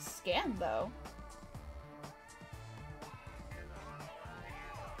that she got scammed, though.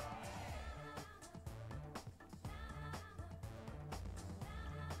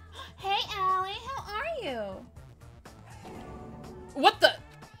 you? What the?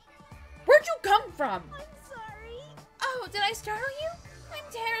 Where'd you come from? I'm sorry. Oh, did I startle you?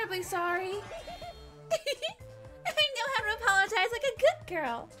 I'm terribly sorry. I know how to apologize like a good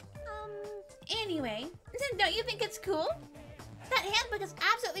girl. Anyway, don't you think it's cool? That handbook is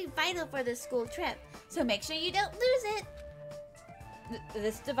absolutely vital for this school trip, so make sure you don't lose it.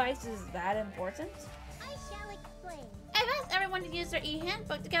 This device is that important? I shall explain. I've asked everyone to use their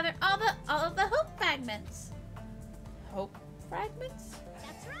e-handbook to gather all of the hope fragments. Hope fragments?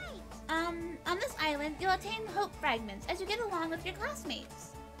 That's right. On this island, you'll attain hope fragments as you get along with your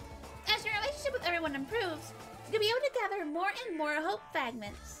classmates. As your relationship with everyone improves, you'll be able to gather more and more hope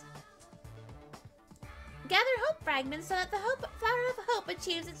fragments. Gather hope fragments so that the flower of hope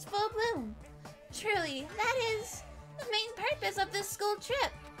achieves its full bloom. Truly, that is the main purpose of this school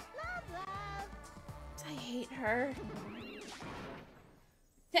trip. Love, love. I hate her.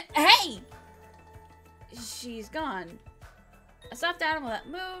 Hey! She's gone. A stuffed animal that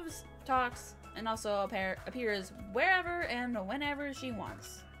moves, talks, and also appears wherever and whenever she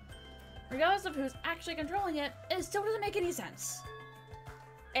wants. Regardless of who's actually controlling it, it still doesn't make any sense.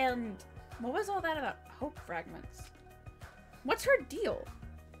 And what was all that about hope fragments? What's her deal?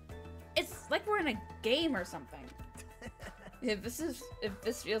 It's like we're in a game or something. If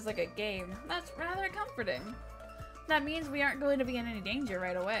this feels like a game, that's rather comforting. That means we aren't going to be in any danger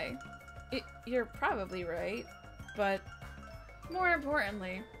right away. You're probably right, but more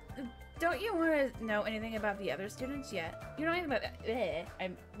importantly, don't you want to know anything about the other students yet? You don't know anything about I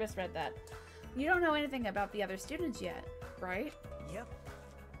misread that. You don't know anything about the other students yet, right? Yep.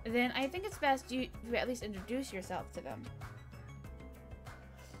 Then I think it's best you at least introduce yourself to them.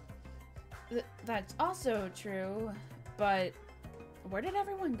 That's also true, but where did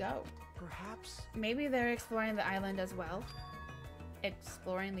everyone go? Perhaps. Maybe they're exploring the island as well?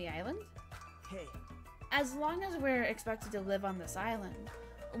 Exploring the island? Hey, As long as we're expected to live on this island,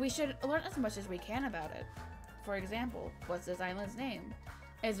 we should learn as much as we can about it. For example, what's this island's name?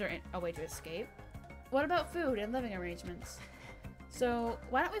 Is there a way to escape? What about food and living arrangements? So,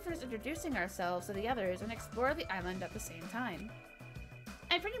 why don't we finish introducing ourselves to the others and explore the island at the same time?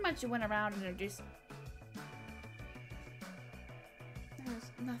 I pretty much went around and introduced...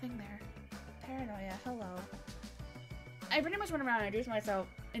 There's nothing there. Paranoia, hello. I pretty much went around and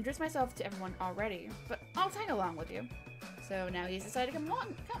introduced myself to everyone already, but I'll tag along with you. So now he's decided to come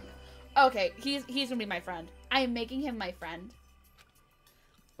along. Come. Okay, he's gonna be my friend. I am making him my friend.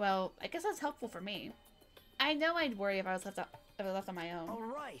 Well, I guess that's helpful for me. I know I'd worry if I was left on my own. all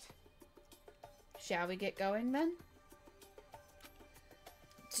right. Shall we get going then?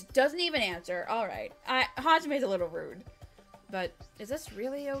 Doesn't even answer. All right. Hajime's a little rude, but is this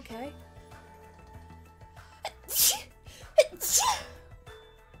really okay?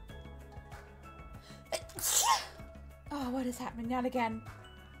 Oh, what is happening now again?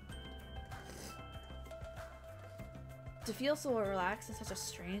 To feel so relaxed in such a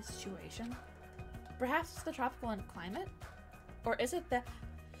strange situation? Perhaps it's the tropical climate? Or is it that...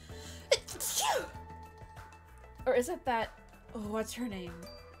 Or is it that... Oh, what's her name?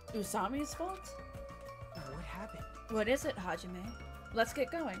 Usami's fault? What happened? What is it, Hajime? Let's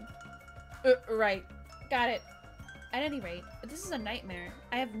get going. Right. Got it. At any rate, this is a nightmare.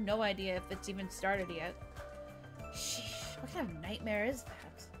 I have no idea if it's even started yet. Sheesh, what kind of nightmare is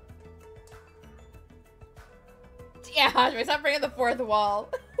that? Yeah, Hajime, stop breaking the fourth wall.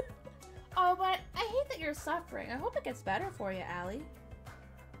 Oh, but I hate that you're suffering. I hope it gets better for you, Allie.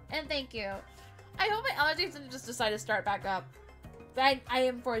 And thank you. I hope my allergies didn't just decide to start back up. I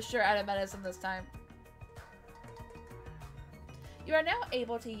am for sure out of medicine this time. You are now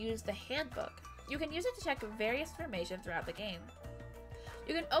able to use the handbook. You can use it to check various information throughout the game.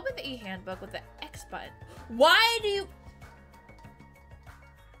 You can open the e-handbook with the X button. Why do you...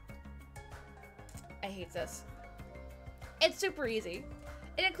 I hate this. It's super easy.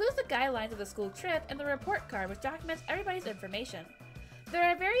 It includes the guidelines of the school trip and the report card, which documents everybody's information. There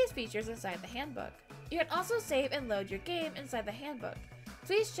are various features inside the handbook. You can also save and load your game inside the handbook.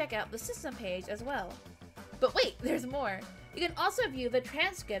 Please check out the system page as well. But wait, there's more. You can also view the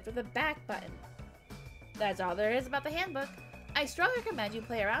transcript with the back button. That's all there is about the handbook. I strongly recommend you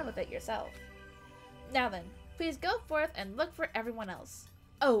play around with it yourself. Now then, please go forth and look for everyone else.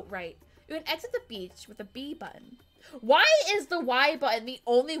 Oh, right. You can exit the beach with the B button. Why is the Y button the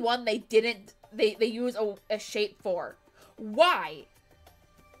only one they use a shape for? Why?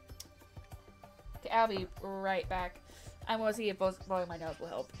 Okay, I'll be right back. I'm gonna see if blowing my nose will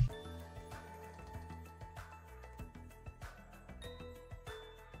help.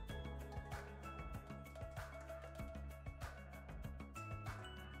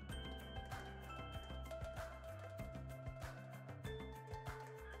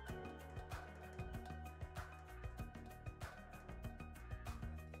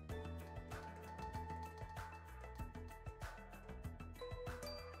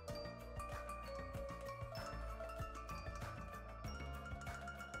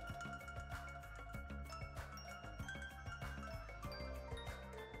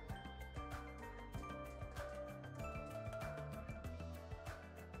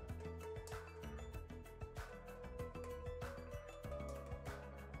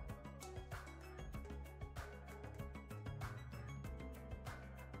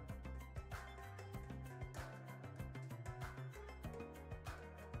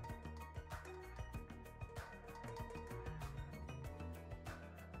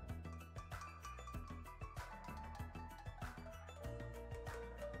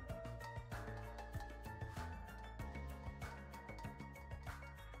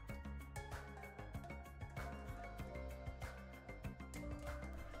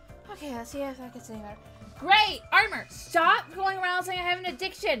 Okay, let's see if I can say better. Great! Armor! Stop going around saying I have an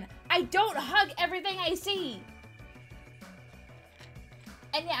addiction! I don't hug everything I see!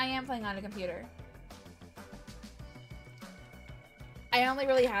 And yeah, I am playing on a computer. I only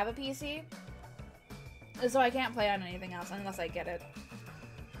really have a PC, so I can't play on anything else unless I get it.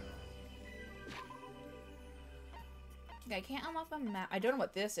 Okay, I can't unlock the map. I don't know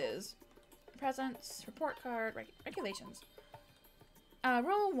what this is. Presents, report card, regulations.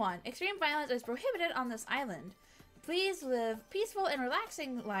 Rule 1. Extreme violence is prohibited on this island. Please live peaceful and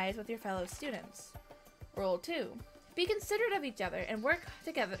relaxing lives with your fellow students. Rule 2. Be considerate of each other and work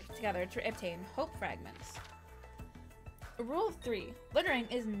together to obtain hope fragments. Rule 3. Littering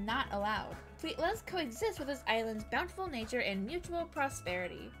is not allowed. Please, let's coexist with this island's bountiful nature and mutual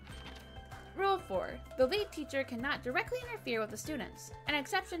prosperity. Rule 4. The lead teacher cannot directly interfere with the students. An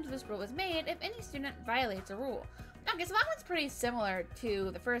exception to this rule is made if any student violates a rule. Okay, so that one's pretty similar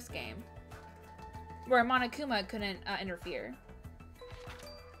to the first game, where Monokuma couldn't interfere.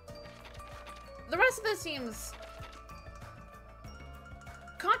 The rest of this seems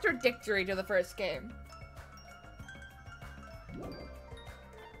contradictory to the first game.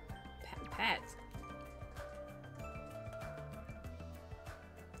 Pets.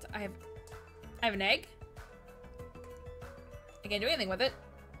 So I have an egg. I can't do anything with it.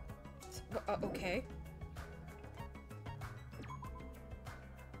 Okay.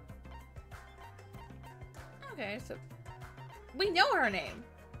 Okay, so we know her name.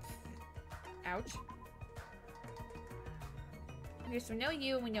 Ouch. Okay, so we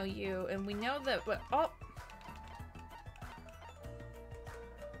know you, and we know that. Oh,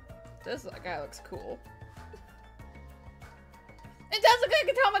 this guy looks cool. It does look like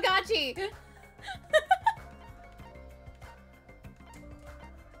a Tamagotchi.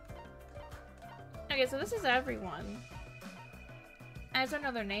 Okay, so this is everyone. I just don't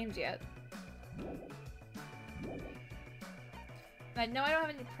know their names yet. I know I don't have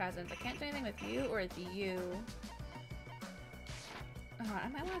any presents. I can't do anything with you or with you. Oh, I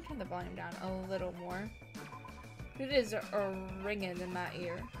might want to turn the volume down a little more. It is ringing in my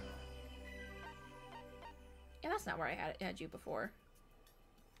ear. Yeah, that's not where I had you before.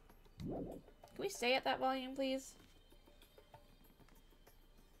 Can we stay at that volume, please?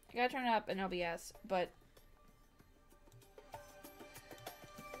 I gotta turn it up in OBS, but...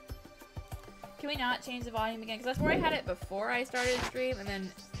 Can we not change the volume again? Because that's where I had it before I started the stream, and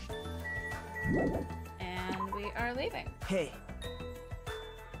then... And we are leaving. Hey.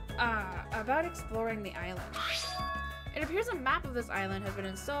 About exploring the island. It appears a map of this island has been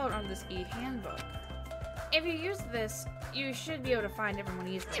installed on this e-handbook. If you use this, you should be able to find everyone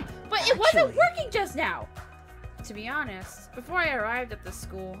easily. But it wasn't working just now! To be honest, before I arrived at the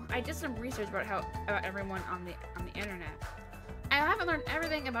school, I did some research about everyone on the internet. I haven't learned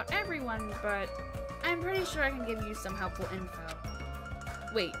everything about everyone, but I'm pretty sure I can give you some helpful info.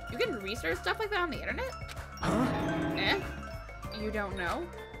 Wait, you can research stuff like that on the internet? Huh? Eh? You don't know?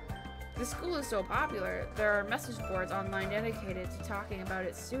 The school is so popular, there are message boards online dedicated to talking about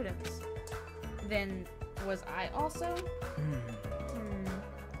its students. Then, was I also?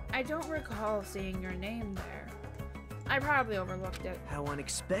 I don't recall seeing your name there. I probably overlooked it. How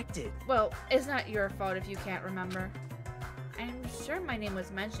unexpected. Well, it's not your fault if you can't remember. I'm sure my name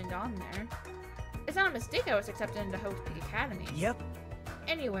was mentioned on there. It's not a mistake I was accepted into Hope's Peak Academy. Yep.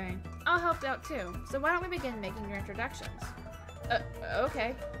 Anyway, I'll help out too, so why don't we begin making your introductions?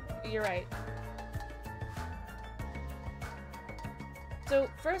 Okay. You're right. So,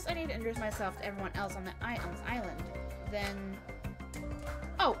 first I need to introduce myself to everyone else on the island. Then...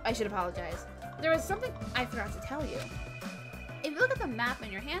 Oh, I should apologize. There was something I forgot to tell you. If you look at the map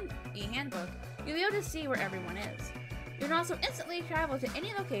in your e-handbook, you'll be able to see where everyone is. You can also instantly travel to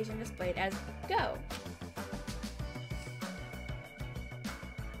any location displayed as Go.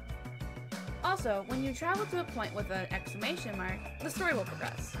 Also, when you travel to a point with an exclamation mark, the story will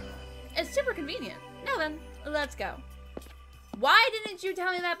progress. It's super convenient. Now then, let's go. Why didn't you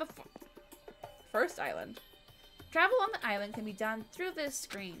tell me that before? First island. Travel on the island can be done through this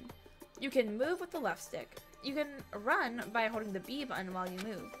screen. You can move with the left stick. You can run by holding the B button while you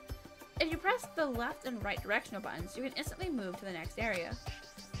move. If you press the left and right directional buttons, you can instantly move to the next area.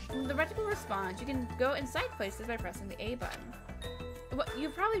 When the reticle responds, you can go inside places by pressing the A button. Well,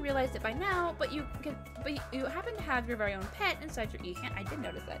 you've probably realized it by now, but you happen to have your very own pet inside your e-hand. I did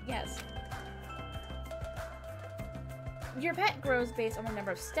notice that, yes. Your pet grows based on the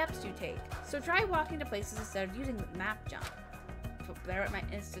number of steps you take, so try walking to places instead of using the map jump. There at my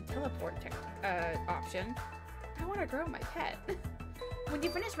instant teleport option. I want to grow my pet. When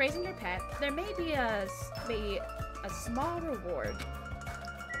you finish raising your pet, there may be a small reward.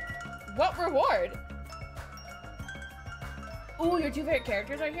 What reward? Ooh, your 2 favorite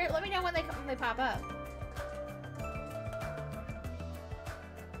characters are here? Let me know when they pop up.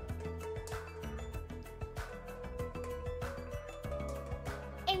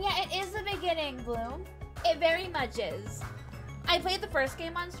 And yeah, it is the beginning, Bloom. It very much is. I played the first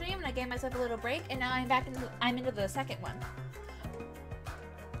game on stream and I gave myself a little break, and now I'm into the second one.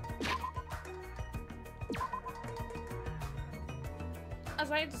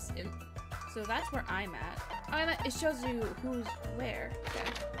 That's why I just. So that's where I'm at. Oh, it shows you who's where. Okay.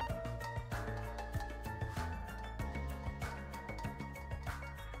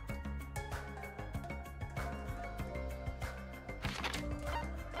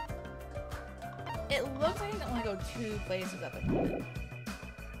 It looks like I can only go 2 places at the moment.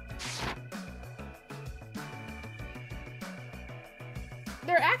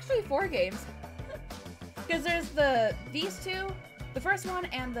 There are actually 4 games. Because there's these 2, the first one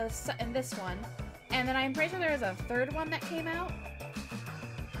and this one. And then I'm pretty sure there was a 3rd one that came out.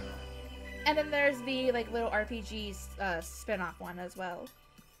 And then there's the like little RPG spin-off one as well.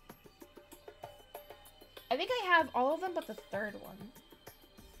 I think I have all of them but the 3rd one.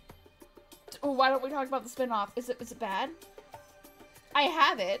 Oh, why don't we talk about the spin-off? Is it bad? I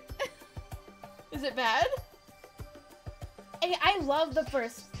have it. Is it bad? Hey, I loved the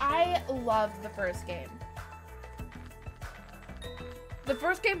first game. The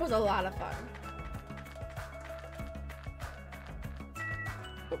first game was a lot of fun.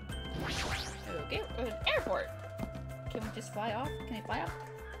 Okay, we're at an airport. Can we just fly off? Can we fly off?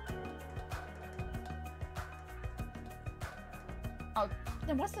 Oh,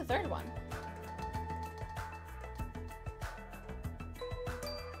 then what's the 3rd one?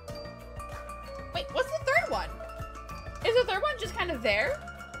 Wait, what's the 3rd one? Is the 3rd one just kind of there?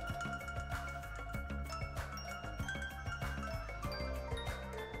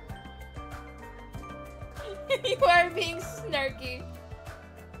 You are being snarky.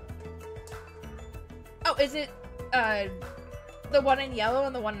 Oh, is it, the one in yellow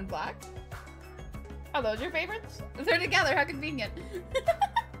and the one in black? Are those your favorites? They're together, how convenient.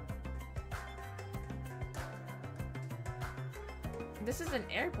 This is an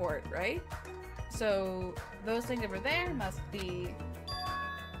airport, right? So, those things over there must be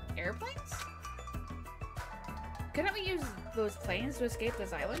airplanes? Couldn't we use those planes to escape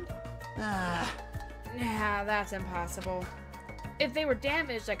this island? Nah, that's impossible. If they were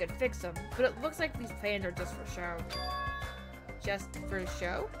damaged, I could fix them, but it looks like these planes are just for show. Just for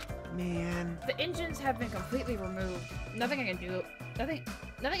show? Man. The engines have been completely removed. Nothing I can do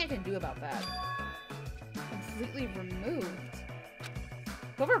about that. Completely removed.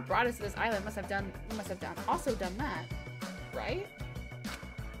 Whoever brought us to this island must have also done that, right?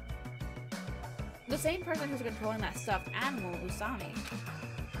 The same person who's controlling that stuffed animal, Usami.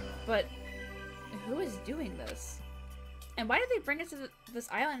 But who is doing this? And why did they bring us to this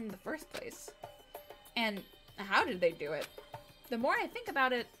island in the first place? And how did they do it? The more I think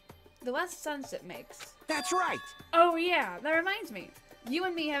about it, the less sense it makes. That's right! Oh yeah, that reminds me. You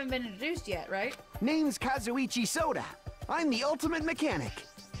and me haven't been introduced yet, right? Name's Kazuichi Soda. I'm the ultimate mechanic.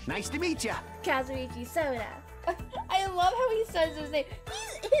 Nice to meet ya. Kazuichi Soda. I love how he says his name.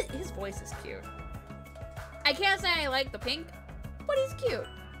 His voice is cute. I can't say I like the pink, but he's cute.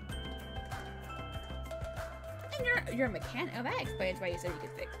 And you're a mechanic. Oh, that explains why you said you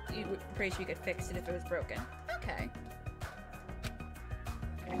could fix. You were pretty sure you could fix it if it was broken. Okay.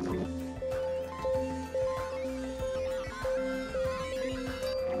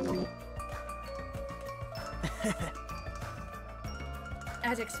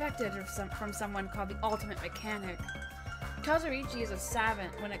 As expected from someone called the Ultimate Mechanic, Kazuichi is a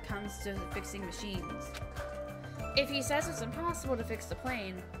savant when it comes to fixing machines. If he says it's impossible to fix the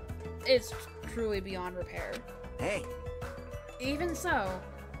plane, it's truly beyond repair. Hey. Even so,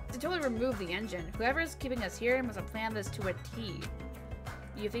 to totally remove the engine, whoever's keeping us here must have planned this to a T.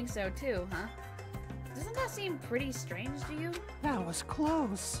 You think so too, huh? Doesn't that seem pretty strange to you? That was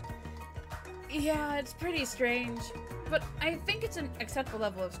close. Yeah, it's pretty strange. But I think it's an acceptable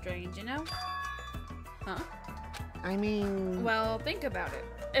level of strange, you know? Huh? I mean... Well, think about it.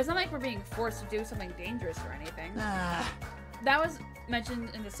 It's not like we're being forced to do something dangerous or anything. That was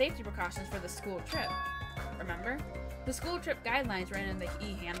mentioned in the safety precautions for the school trip. Remember? The school trip guidelines ran in the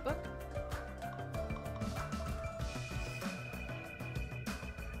e-handbook.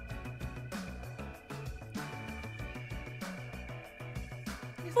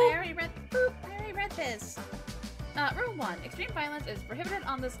 I already read this. Rule 1. Extreme violence is prohibited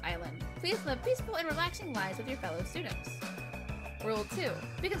on this island. Please live peaceful and relaxing lives with your fellow students. Rule 2.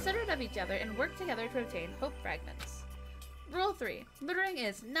 Be considerate of each other and work together to obtain hope fragments. Rule 3. Littering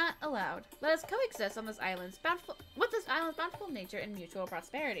is not allowed. Let us coexist on this island's bountiful nature and mutual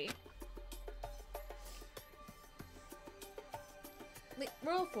prosperity.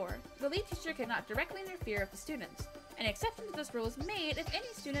 Rule 4. The lead teacher cannot directly interfere with the students. An exception to this rule is made if any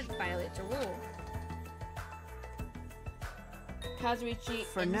student violates a rule. Kazuichi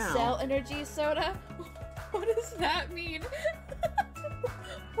For Incel now. Energy Soda? What does that mean?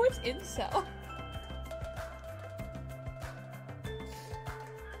 What's incel?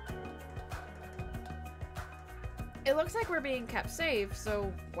 It looks like we're being kept safe,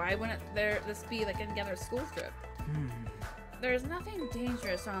 so why wouldn't this be like any other school trip? There's nothing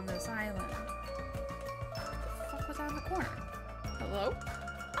dangerous on this island. What the fuck was that in the corner? Hello?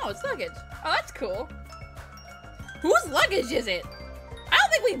 Oh, it's luggage. Oh, that's cool. Whose luggage is it? I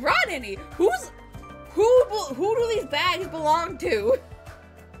don't think we brought any. Who do these bags belong to?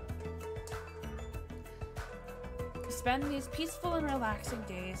 Spend these peaceful and relaxing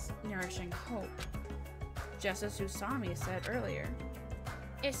days nourishing hope. Just as Usami said earlier.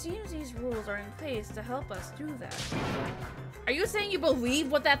 It seems these rules are in place to help us do that. Are you saying you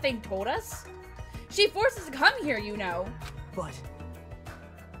believe what that thing told us? She forced us to come here, you know. But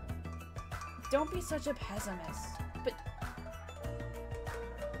Don't be such a pessimist. But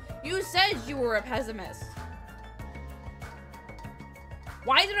you said you were a pessimist.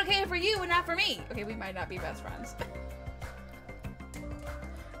 Why is it okay for you and not for me? Okay, we might not be best friends.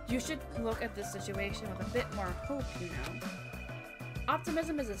 You should look at this situation with a bit more hope, you know.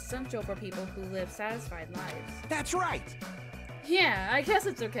 Optimism is essential for people who live satisfied lives. That's right. Yeah, I guess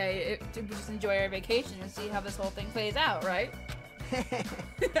it's okay to just enjoy our vacation and see how this whole thing plays out, right?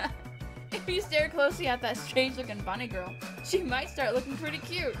 If you stare closely at that strange-looking bunny girl, she might start looking pretty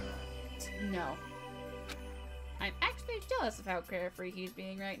cute. No. I'm actually jealous of how carefree he's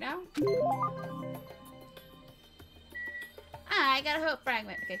being right now. I got a hope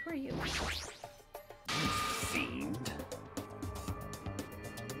fragment. Okay, who are you? Fiend.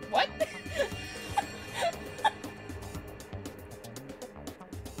 What?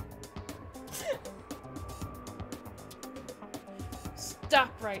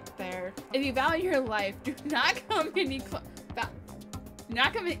 Stop right there. If you value your life, do not come any close.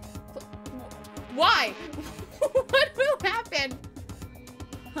 Not come any. Why? What will happen?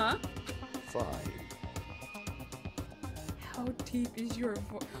 Huh? Fine. How deep is your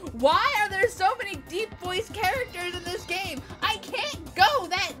voice? Why are there so many deep voice characters in this game? I can't go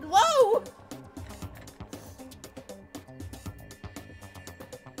that low!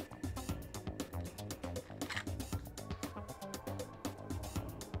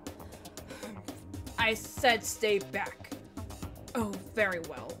 I said stay back. Oh, very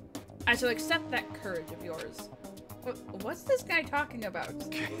well. I shall accept that courage of yours. What's this guy talking about?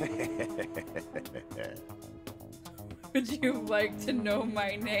 Would you like to know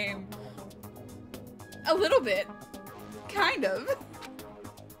my name? A little bit. Kind of.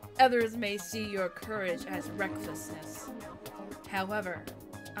 Others may see your courage as recklessness. However,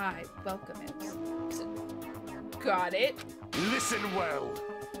 I welcome it. Got it? Listen well.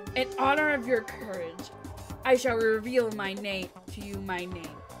 In honor of your courage, I shall reveal my name to you my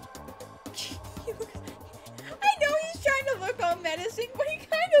name. I know he's trying to look all menacing, but he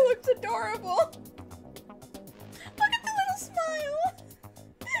kind of looks adorable. Look at the little smile.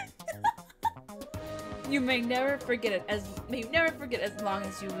 You may never forget it as long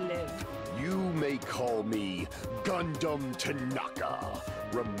as you live. You may call me Gundam Tanaka.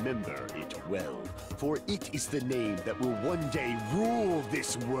 Remember it well, for it is the name that will one day rule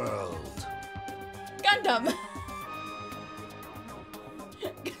this world. Gundam.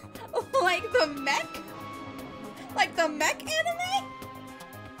 Like the mech? Like the mech anime?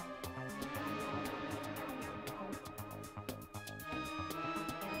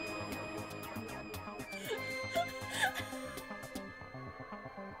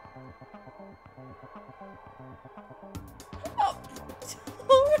 Oh,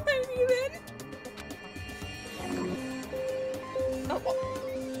 alrighty then. Oh.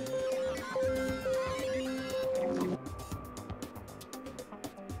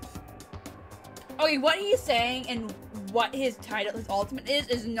 Okay, what he's saying and what his title, his ultimate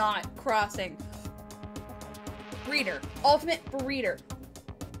is not crossing. Breeder. Ultimate breeder.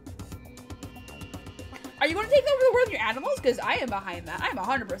 Are you going to take over the world of your animals? Because I am behind that. I'm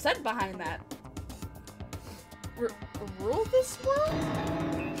 100% behind that. Rule this world?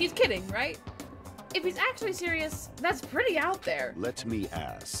 He's kidding, right? If he's actually serious, that's pretty out there. Let me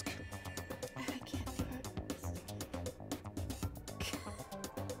ask.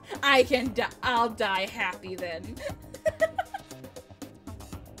 I can die. I'll die happy then.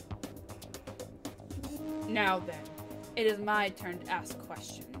 Now then, It is my turn to ask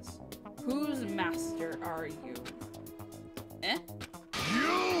questions. Whose master are you? Eh?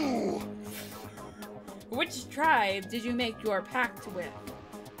 You! Which tribe did you make your pact with?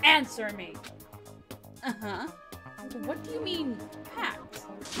 Answer me. Uh-huh. What do you mean, pact?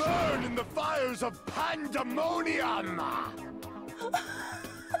 Burn in the fires of pandemonium!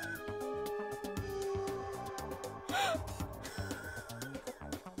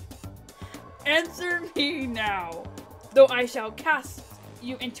 Answer me now, though I shall cast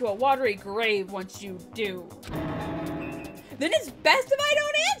you into a watery grave once you do. Then it's best if I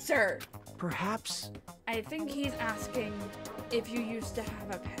don't answer! Perhaps. I think he's asking if you used to have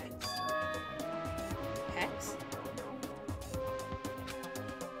a pet. Pet?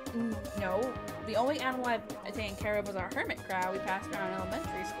 No. The only animal I've taken care of was our hermit crab we passed around in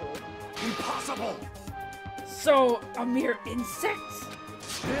elementary school. Impossible! So, a mere insect?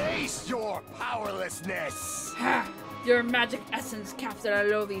 Taste your powerlessness! Ha! Your magic essence caps at a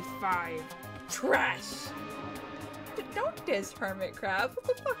lowly 5. Trash! Don't diss hermit crab. What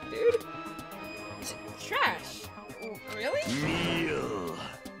the fuck, dude? Trash. Really? Meal.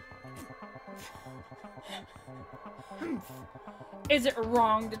 Is it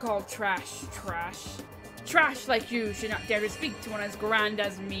wrong to call trash trash? Trash like you should not dare to speak to one as grand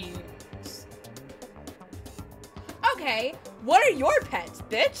as me. Okay, what are your pets,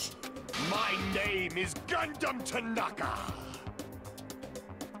 bitch? My name is Gundam Tanaka.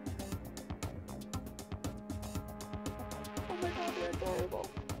 Oh my god, they're adorable.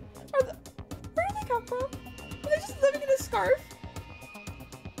 Where do they come from? Are they just living in a scarf?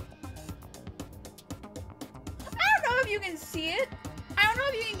 I don't know if you can see it. I don't know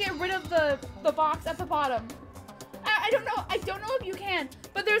if you can get rid of the box at the bottom. I don't know. I don't know if you can.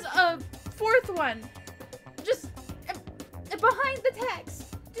 But there's a 4th one. Just behind the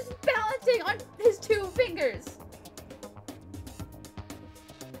text. Just balancing on his 2 fingers.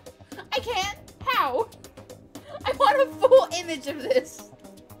 I can't. How? I want a full image of this.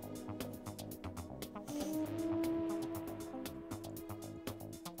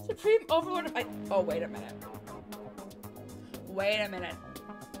 Supreme Overlord of Ice. Oh, wait a minute. Wait a minute.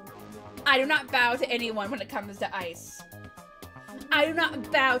 I do not bow to anyone when it comes to ice. I do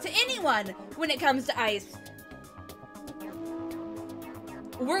not bow to anyone when it comes to ice.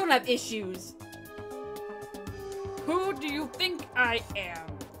 We're gonna have issues. Who do you think I am?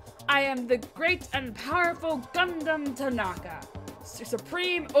 I am the great and powerful Gundam Tanaka,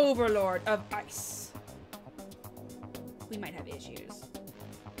 Supreme Overlord of Ice. We might have issues.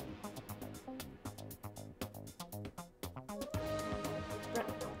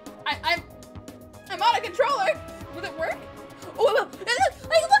 I'm on a controller. Will it work? Oh, look at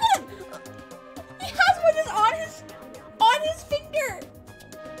him. He has one just on his finger.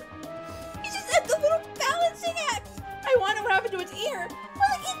 He's just at the little balancing act. I wonder what happened to its ear.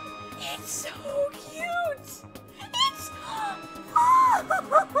 Well, it's so cute. It's.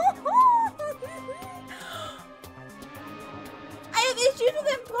 I have issues with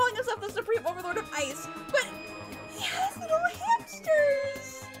him calling himself the Supreme Overlord of Ice, but he has little hamsters.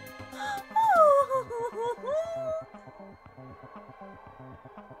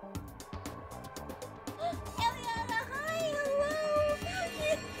 Eliana, hi, hello.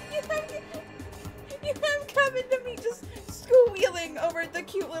 You have coming to me just squealing over the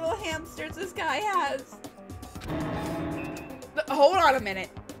cute little hamsters this guy has. But hold on a minute.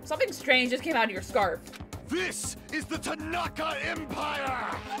 Something strange just came out of your scarf. This is the Tanaka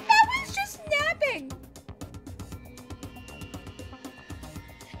Empire! That was just napping.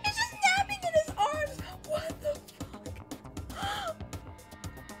 It's just napping in his arms. What the fuck?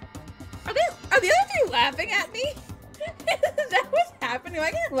 Are the other 2 laughing at me? Is that what's happening? Am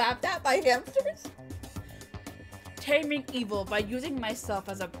I getting laughed at by hamsters? Taming evil by using myself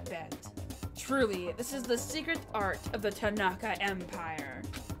as a pet. Truly, this is the secret art of the Tanaka Empire.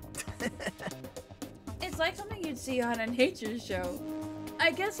 It's like something you'd see on a nature show.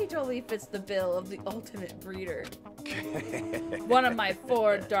 I guess he totally fits the bill of the ultimate breeder. One of my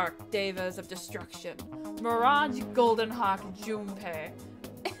 4 dark devas of destruction, Mirage Goldenhawk Junpei,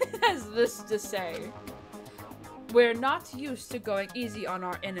 has this to say. We're not used to going easy on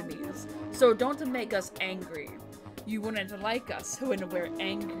our enemies, so don't make us angry. You wouldn't like us when we're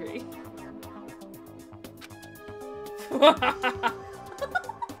angry. Oh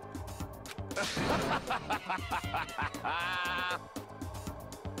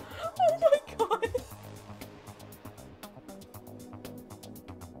my god.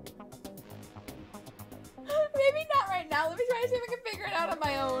 Maybe not right now. Let me try to see if I can figure it out on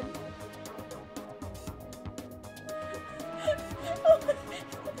my own.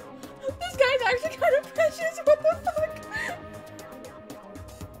 This guy's actually kind of precious. What the fuck?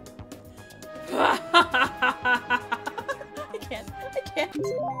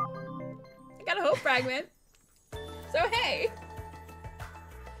 got a hope fragment. So hey.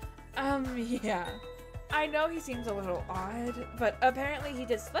 Yeah. I know he seems a little odd, but apparently he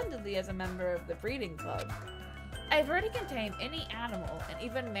did splendidly as a member of the breeding club. I've already contained any animal and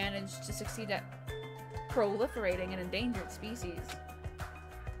even managed to succeed at proliferating an endangered species.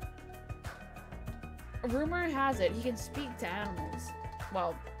 Rumor has it he can speak to animals.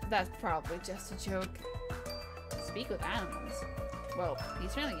 Well, that's probably just a joke. Speak with animals? Well,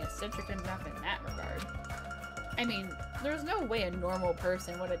 he's certainly eccentric enough in that regard. I mean, there's no way a normal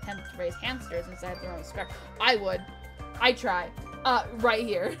person would attempt to raise hamsters inside their own scrap. I would. I'd try. Right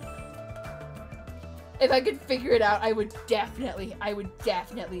here. If I could figure it out, I would definitely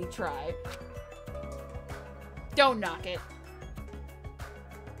try. Don't knock it.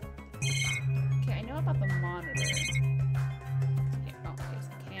 Okay, I know about the monitor. Oh, here's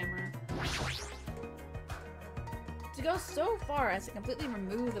the camera. To go so far as to completely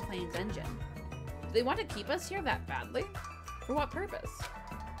remove the plane's engine. Do they want to keep us here that badly? For what purpose?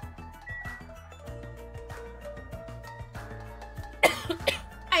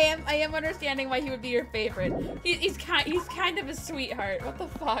 I am understanding why he would be your favorite. He's kind of a sweetheart. What the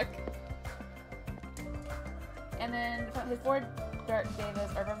fuck? And then his 4 Dark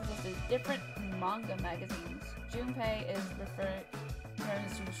Davis are references to different manga magazines. Junpei is referred to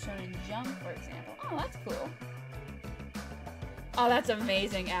Shonen Jump, for example. Oh, that's cool. Oh, that's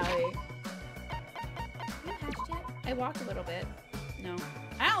amazing, Allie. You hatched yet? I walked a little bit. No.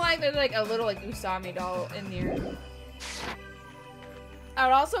 I don't like there's like a little like Usami doll in here. I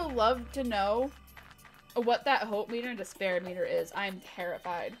would also love to know what that hope meter and despair meter is. I'm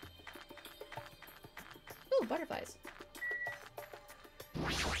terrified. Ooh, butterflies.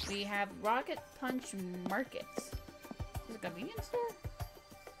 We have Rocket Punch Market. Is it a convenience store?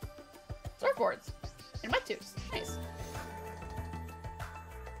 Surfboards. And wetsuits. Nice.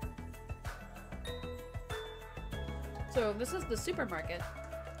 So this is the supermarket.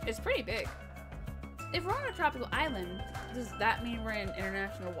 It's pretty big. If we're on a tropical island, does that mean we're in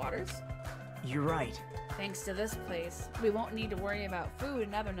international waters? You're right. Thanks to this place, we won't need to worry about food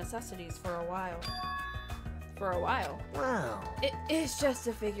and other necessities for a while. For a while. Wow. It is just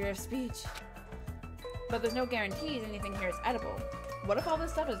a figure of speech. But there's no guarantees anything here is edible. What if all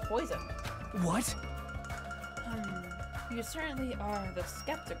this stuff is poison? What? You certainly are the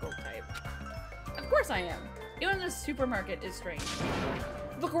skeptical type. Of course I am. Even the supermarket is strange.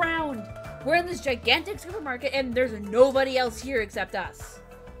 Look around! We're in this gigantic supermarket and there's nobody else here except us.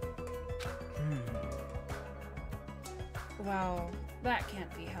 Wow, that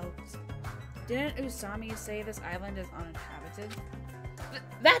can't be helped. Didn't Usami say this island is uninhabited?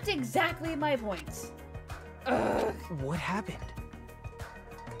 That's exactly my point. Ugh. What happened?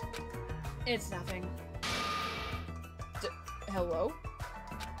 It's nothing. Hello?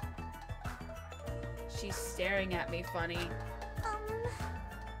 She's staring at me funny.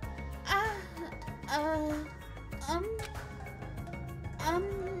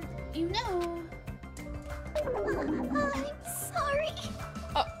 You know. I'm sorry.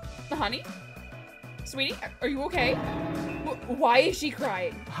 Honey? Sweetie, are you okay? Why is she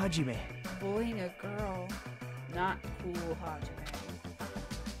crying? Hajime. Bullying a girl. Not cool, Hajime.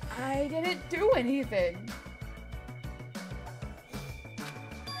 I didn't do anything.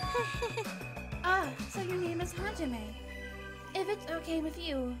 So your name is Hajime. If it's okay with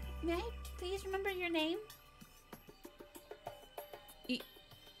you, may I please remember your name?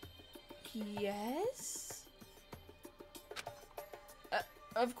 Yes?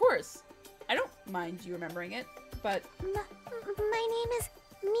 Of course. I don't mind you remembering it, but... My name is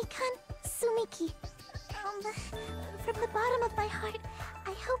Mikan Sumiki. From the bottom of my heart,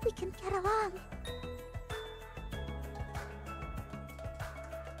 I hope we can get along.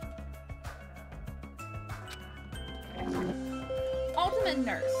 Ultimate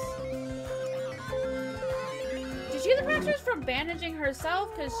Nurse. Did she get the fractures from bandaging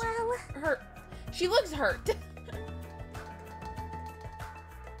herself? Because she looks hurt.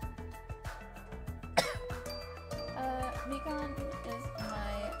 Mikan is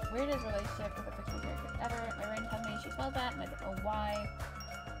my weirdest relationship with a fictional character ever. My brain tells me she spelled that, and I don't know why.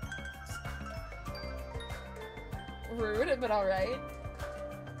 Rude, but alright.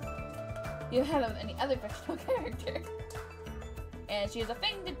 You had any other fictional character. And she has a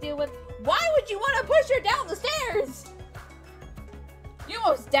thing to deal with. Why would you want to push her down the stairs? You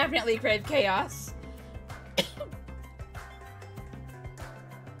most definitely crave chaos.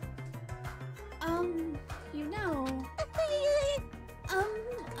 You know.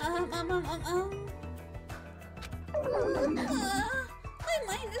 My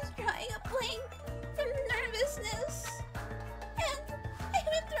mind is drying up blank from nervousness. And I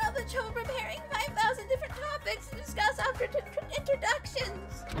went through all the trouble preparing topics to discuss after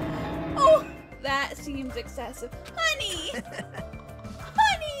introductions. Oh, that seems excessive. Honey!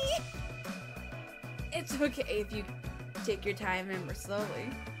 Honey! It's okay if you take your time and more slowly.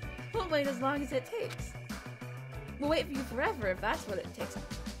 We'll wait as long as it takes. We'll wait for you forever if that's what it takes.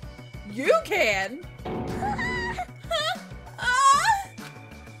 You can!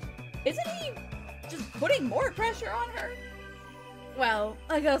 Isn't he just putting more pressure on her? Well,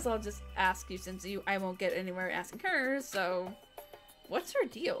 I guess I'll just ask you since I won't get anywhere asking her, so... What's her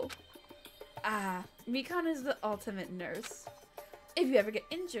deal? Mikan is the ultimate nurse. If you ever get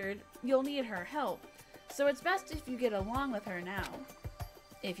injured, you'll need her help, so it's best if you get along with her now.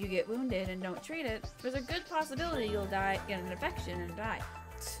 If you get wounded and don't treat it, there's a good possibility you'll get an infection and die.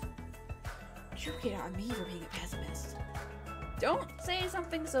 You get on me for being a pessimist. Don't say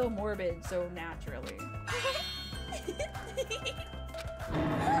something so morbid so naturally.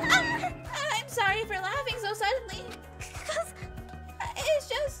 I'm sorry for laughing so suddenly. It's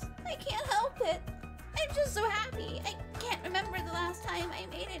just, I can't help it. I'm just so happy. I can't remember the last time I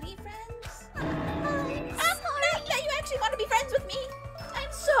made any friends. That you actually want to be friends with me.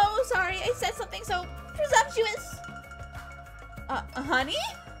 I'm so sorry I said something so presumptuous. Honey?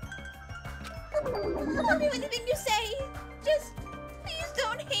 I'll do anything you say. Just, please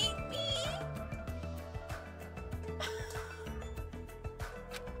don't hate me.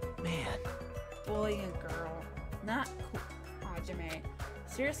 Man. Bullying a girl. Not cool. Hajime.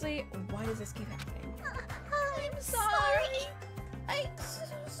 Seriously, why does this keep happening? I'm sorry. I'm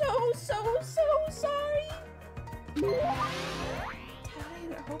so sorry.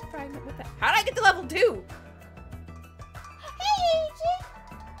 How did I get to level 2? Hey, Agent.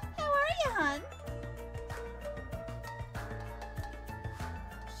 How are you, hon?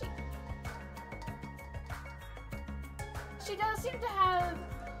 She does seem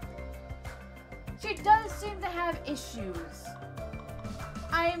to have issues.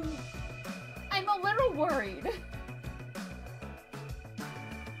 I'm a little worried.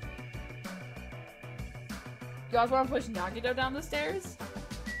 You guys want to push Nagito down the stairs?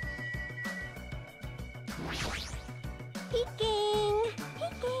 Peeking.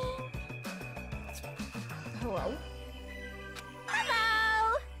 Hello?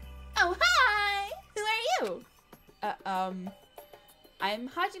 Hello. Oh, hi! Who are you? I'm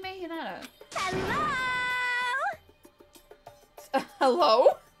Hajime Hinata. Hello.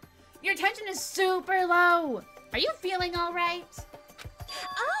 Hello? Your tension is super low. Are you feeling all right?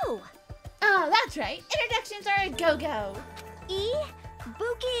 Oh. Oh, that's right. Introductions are a go-go.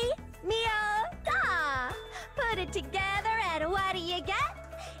 Ibuki Mio Da. Put it together and what do you get?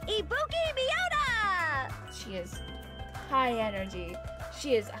 Ibuki Miyota. She is high energy.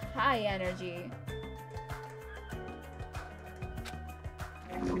 She is high energy.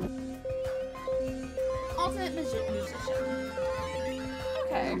 Ultimate musician.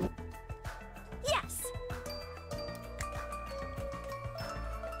 Okay. Yes.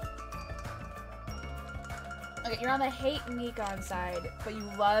 Okay, you're on the hate Nikon side, but you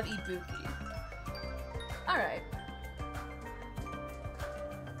love Ibuki. Alright.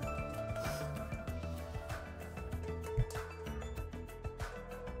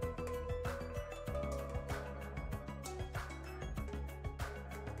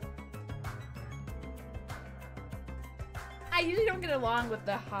 I usually don't get along with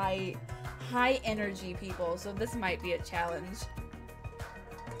the high energy people, so this might be a challenge.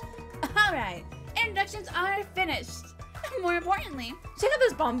 Alright, introductions are finished. More importantly, check out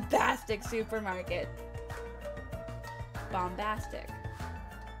this bombastic supermarket. Bombastic,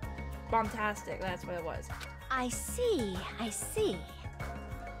 that's what it was. I see.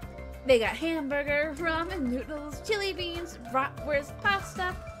 They got hamburger, ramen noodles, chili beans, bratwurst,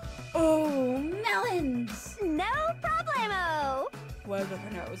 pasta. Oh, melons! No problemo. What up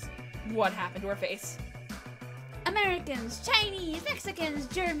her nose? What happened to her face? Americans, Chinese, Mexicans,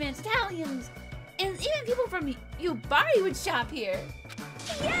 Germans, Italians, and even people from Yubari would shop here.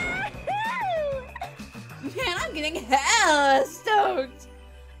 Yahoo! Man, I'm getting hella stoked!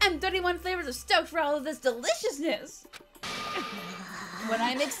 I'm 31 flavors of stoked for all of this deliciousness! When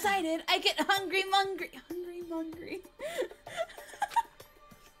I'm excited, I get hungry mungry.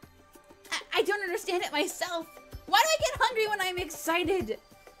 I don't understand it myself. Why do I get hungry when I'm excited?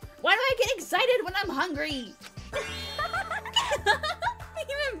 Why do I get excited when I'm hungry? The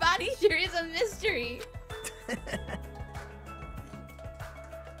human body sure is a mystery.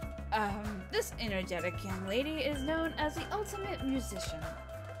 This energetic young lady is known as the ultimate musician.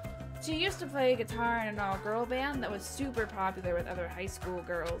 She used to play guitar in an all-girl band that was super popular with other high school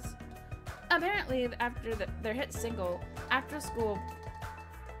girls. Apparently, after their hit single, After School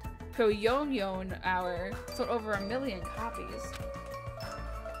Koyonyon Hour sold over 1 million copies.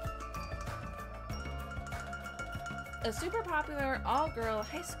 A super popular all-girl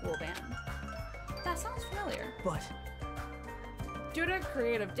high school band. That sounds familiar. But Due to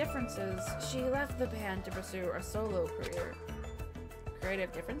creative differences, she left the band to pursue a solo career.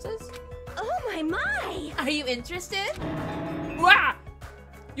 Creative differences? Oh my! Are you interested? Wah!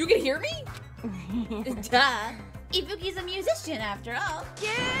 You can hear me? Duh. Ibuki's a musician after all.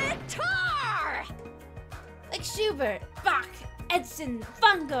 Guitar! Like Schubert, Bach, Edson,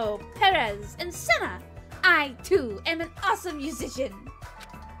 Fungo, Perez, and Senna. I, too, am an awesome musician.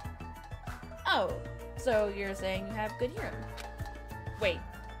 Oh, so you're saying you have good hearing. Wait,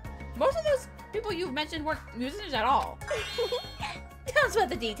 most of those people you've mentioned weren't musicians at all. Tell us about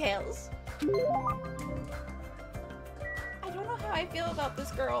the details. I don't know how I feel about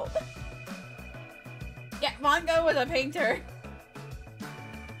this girl. Yeah, Mongo was a painter.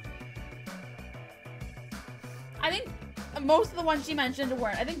 I think most of the ones she mentioned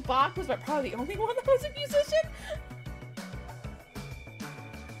weren't. I think Bach was probably the only one that was a musician.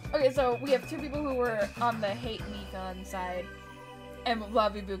 Okay, so we have two people who were on the hate Mikan side and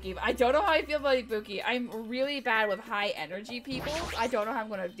love Ibuki. I don't know how I feel about Ibuki. I'm really bad with high energy people. I don't know how I'm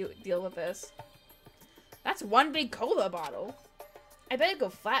gonna deal with this. That's one big cola bottle. I bet it'd go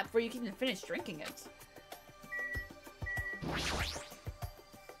flat before you can even finish drinking it.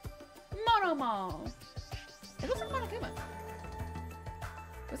 Monomo. It looks like Monokuma.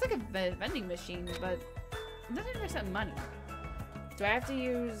 Looks like a vending machine, but it doesn't accept money. Do I have to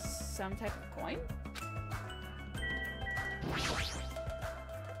use some type of coin?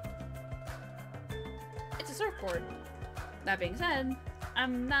 It's a surfboard. That being said,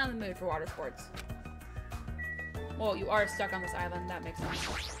 I'm not in the mood for water sports. Well, you are stuck on this island, that makes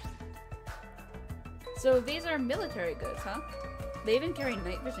sense. So these are military goods, huh? They even carry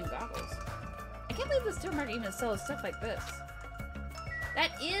night vision goggles. I can't believe the supermarket even sells stuff like this.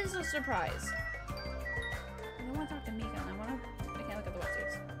 That is a surprise. I don't want to talk to Mikan. I can't look at the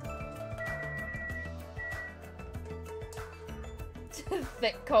wetsuits.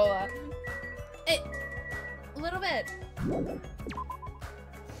 Thick cola. A little bit.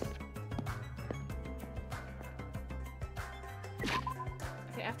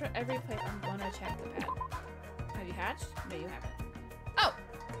 Okay, after every plate, I'm gonna check the pet. Have you hatched? No, you haven't. Oh!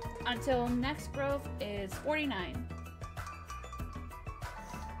 Until next growth is 49.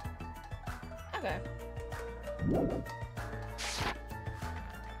 Okay.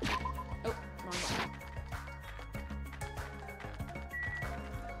 Oh, wrong one.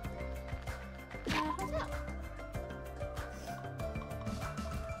 Hotel.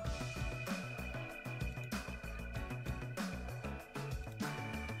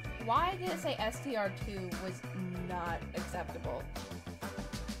 Why did it say STR2 was not acceptable?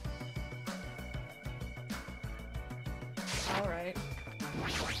 Alright.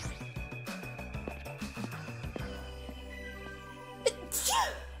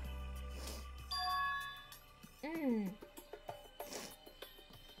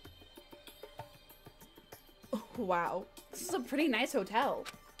 Wow, this is a pretty nice hotel.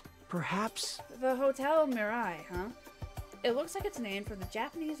 Perhaps... The Hotel Mirai, huh? It looks like it's named for the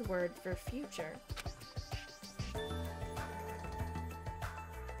Japanese word for future.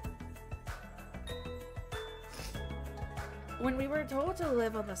 When we were told to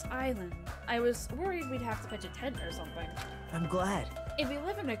live on this island, I was worried we'd have to pitch a tent or something. I'm glad. If we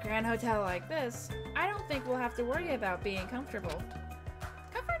live in a grand hotel like this, I don't think we'll have to worry about being comfortable.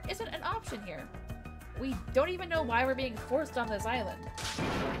 Comfort isn't an option here. We don't even know why we're being forced on this island.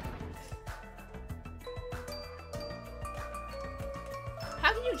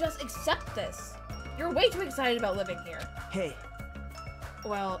 How can you just accept this? You're way too excited about living here. Hey.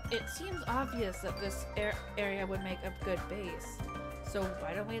 Well, it seems obvious that this area would make a good base. So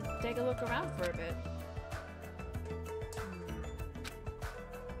why don't we take a look around for a bit?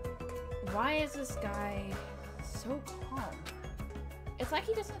 Why is this guy so calm? It's like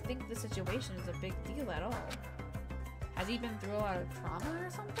he doesn't think the situation is a big deal at all. Has he been through a lot of trauma or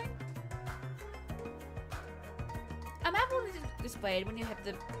something? A map will be displayed when you hit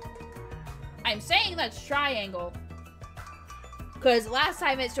the... I'm saying that's triangle. Because last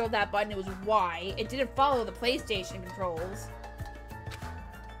time it showed that button, it was Y. It didn't follow the PlayStation controls.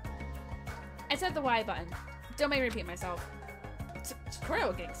 I said the Y button. Don't make me repeat myself.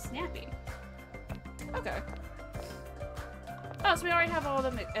 Tutorial getting snappy. Okay. Oh, so we already have all of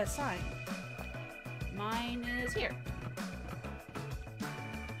them assigned. Mine is here.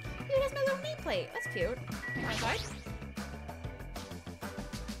 Dude, that's my little meat plate. That's cute. Inside.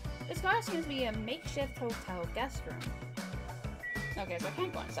 This car seems to be a makeshift hotel guest room. Okay, so I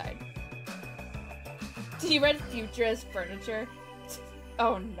can't go inside. Did you read futurist furniture?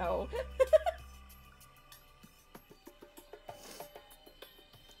 Oh no.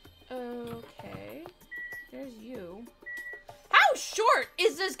 Okay. There's you. How short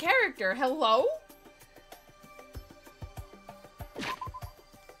is this character? Hello?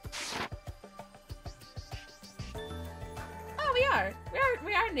 Oh, we are.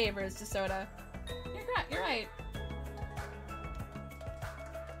 We are neighbors to Soda. You're right.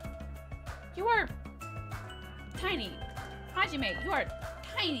 You are tiny. Hajime, you are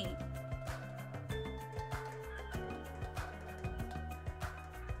tiny.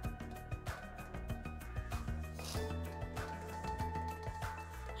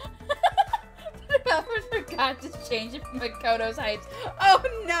 Developers forgot to change it from Makoto's heights. Oh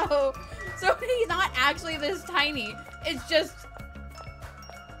no! So he's not actually this tiny. It's just...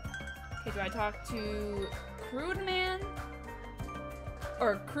 Okay, do I talk to Crude Man?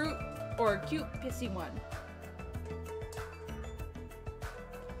 Or Cute Pissy One?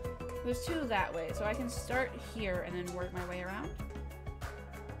 There's two that way, so I can start here and then work my way around.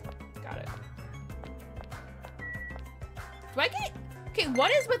 Got it. Do I get... Okay,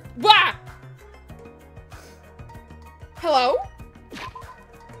 what is with... Wah! Hello?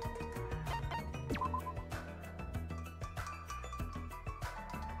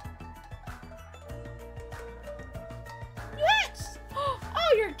 Yes!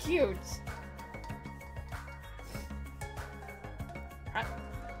 Oh, you're cute. I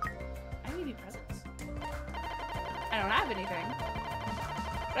can give you presents. I don't have anything,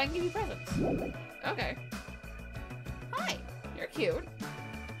 but I can give you presents. Okay. Hi, you're cute.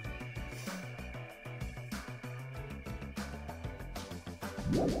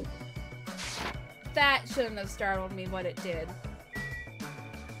 That shouldn't have startled me what it did.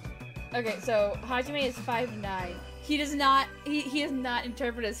 Okay, so Hajime is 5'9". He does not he is not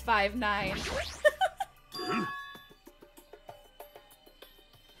interpreted as 5'9".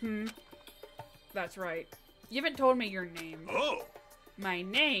 That's right. You haven't told me your name. Oh! My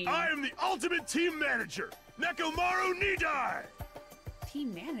name? I am the ultimate team manager, Nekomaru Nidai!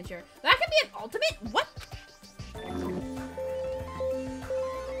 Team manager? That could be an ultimate? What?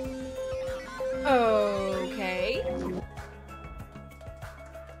 Okay.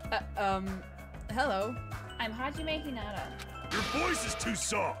 Hello. I'm Hajime Hinata. Your voice is too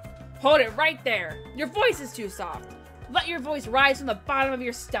soft! Hold it right there. Your voice is too soft. Let your voice rise from the bottom of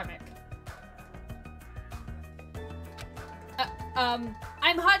your stomach. I'm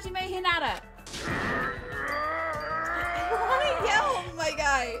Hajime Hinata. I don't want to yell, my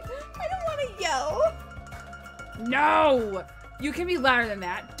guy. I don't want to yell. No! You can be louder than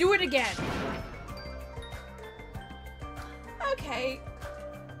that. Do it again. Okay.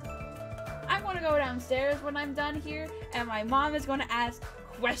 I'm gonna go downstairs when I'm done here, and my mom is gonna ask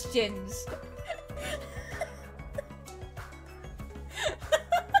questions.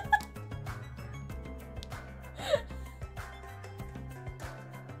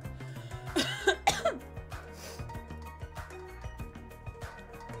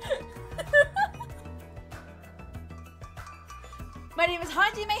 My name is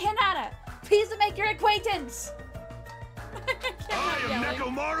Hajime Hinata. Pleased to make your acquaintance. I am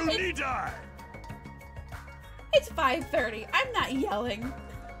Nekomaru Nidai! It's 5:30. I'm not yelling.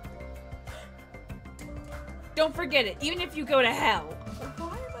 Don't forget it, even if you go to hell.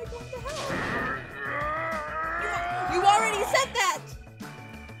 Why am I going to hell? You already said that!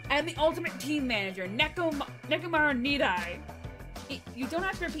 I am the ultimate team manager, Nekomaru Nidai. You don't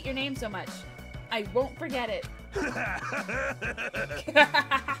have to repeat your name so much. I won't forget it.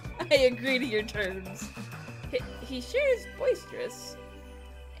 I agree to your terms. He sure is boisterous.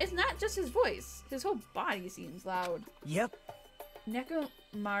 It's not just his voice. His whole body seems loud. Yep.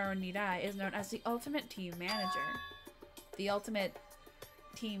 Nekomaru Nidai is known as the ultimate team manager. The ultimate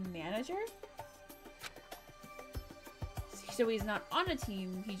team manager? So he's not on a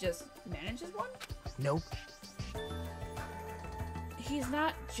team, he just manages one? Nope. He's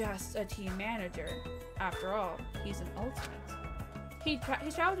not just a team manager. After all, he's an ultimate. He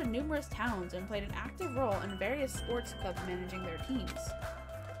traveled to numerous towns and played an active role in various sports clubs managing their teams.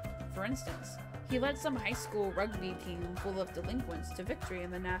 For instance, he led some high school rugby team full of delinquents to victory in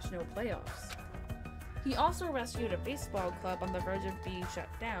the national playoffs. He also rescued a baseball club on the verge of being shut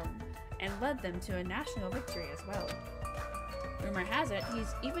down and led them to a national victory as well. Rumor has it,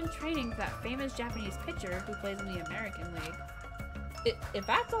 he's even training that famous Japanese pitcher who plays in the American League. If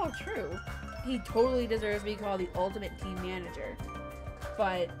that's all true, he totally deserves to be called the ultimate team manager.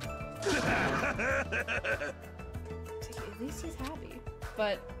 But at least he's happy.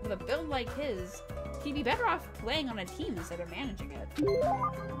 But with a build like his, He'd be better off playing on a team instead of managing it.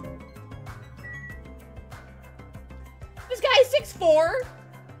 This guy's 6'4".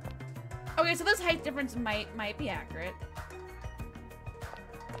 Okay, so this height difference might be accurate.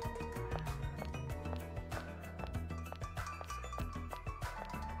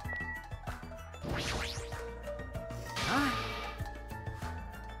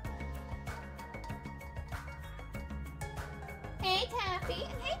 Hey, Taffy.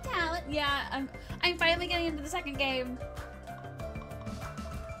 Hey, Talent. Yeah, I'm finally getting into the second game.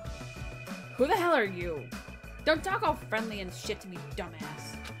 Who the hell are you? Don't talk all friendly and shit to me,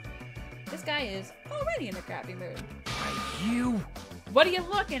 dumbass. This guy is already in a crappy mood. You. What are you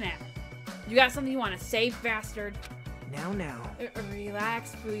looking at? You got something you want to say, bastard? Now.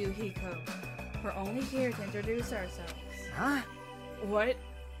 Relax, Fuyuhiko. We're only here to introduce ourselves. Huh? What?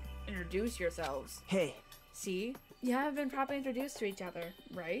 Introduce yourselves. Hey. See? You haven't been properly introduced to each other,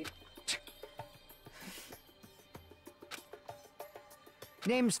 right?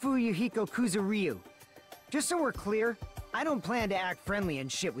 Name's Fuyuhiko Kuzuryu. Just so we're clear, I don't plan to act friendly and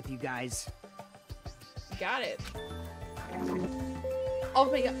shit with you guys. Got it.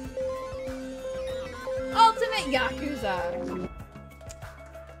 Ultimate Yakuza.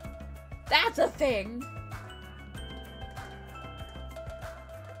 That's a thing.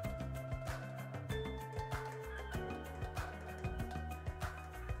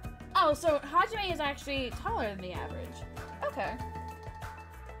 Oh, so Hajime is actually taller than the average. Okay.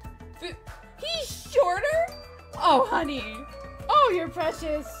 He's shorter? Oh, honey. Oh, you're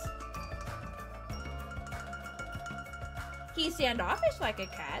precious. He's standoffish like a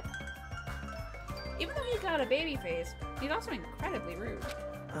cat. Even though he's got a baby face, he's also incredibly rude.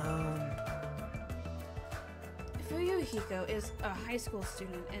 Fuyuhiko is a high school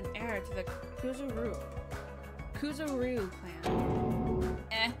student and heir to the Kuzuryu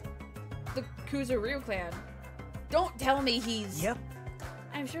clan. The Kuzuryu clan. Don't tell me he's... Yep.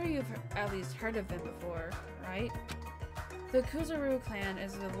 I'm sure you've at least heard of him before, right? The Kuzuryu clan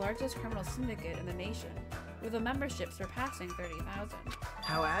is the largest criminal syndicate in the nation, with a membership surpassing 30,000.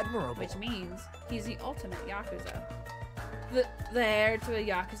 How admirable. Which means he's the ultimate Yakuza. The heir to a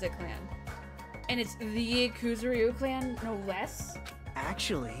Yakuza clan. And it's the Kuzuryu clan, no less.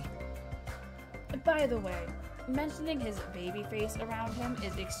 Actually... By the way, mentioning his baby face around him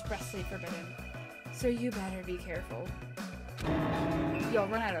is expressly forbidden. So you better be careful. You'll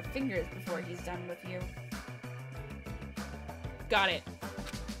run out of fingers before he's done with you. Got it.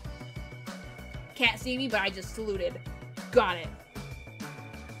 Can't see me, but I just saluted. Got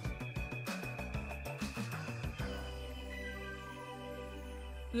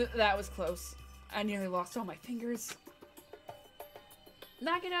it. That was close. I nearly lost all my fingers.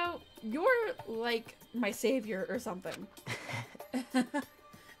 Nagano, you're like my savior or something.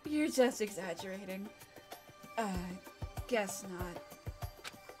 You're just exaggerating. Guess not.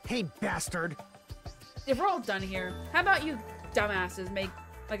 Hey, bastard! If we're all done here, how about you dumbasses make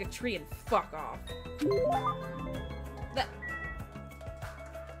like a tree and fuck off? That...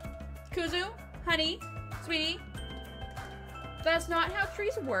 Kuzu? Honey? Sweetie? That's not how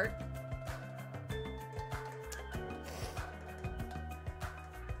trees work.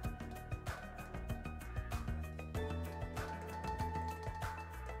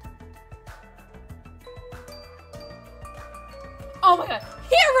 Oh my god.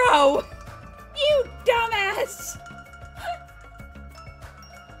 Hero! You dumbass!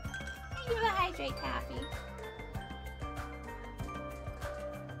 You gotta hydrate, Taffy.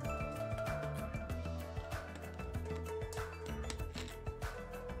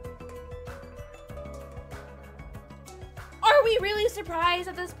 Are we really surprised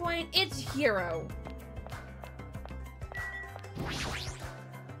at this point? It's Hero.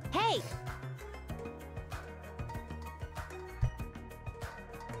 Hey!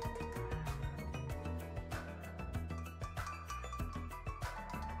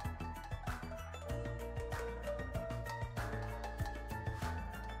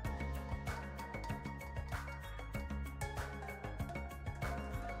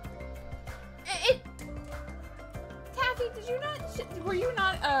 Taffy, did you not? Were you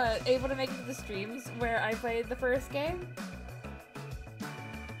not able to make it to the streams where I played the first game?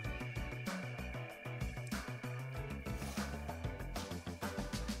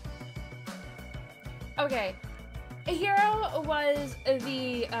 Okay, Hero was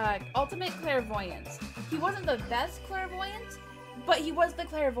the ultimate clairvoyant. He wasn't the best clairvoyant, but he was the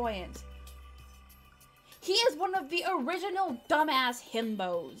clairvoyant. He is one of the original dumbass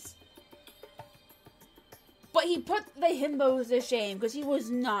himbos. But he put the himbos to shame because he was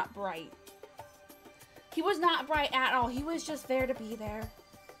not bright. He was not bright at all. He was just there to be there.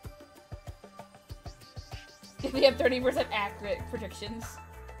 If we have 30% accurate predictions.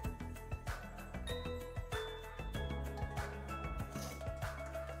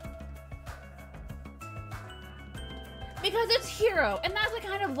 Because it's Hero, and that's the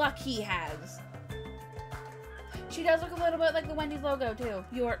kind of luck he has. She does look a little bit like the Wendy's logo too.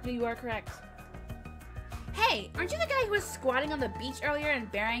 You are correct. Hey, aren't you the guy who was squatting on the beach earlier and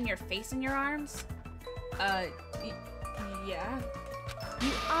burying your face in your arms? Yeah.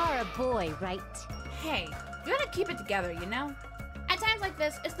 You are a boy, right? Hey, you gotta keep it together, you know? At times like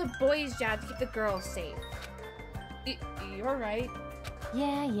this, it's the boys' job to keep the girls safe. You're right.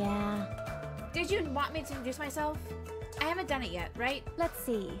 Yeah. Did you want me to introduce myself? I haven't done it yet, right? Let's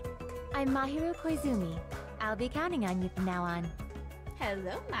see. I'm Mahiru Koizumi. I'll be counting on you from now on.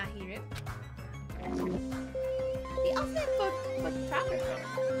 Hello, Mahiru. The ultimate photographer.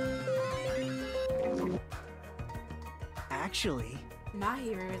 Actually,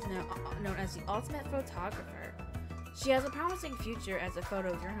 Mahiru is known as the ultimate photographer. She has a promising future as a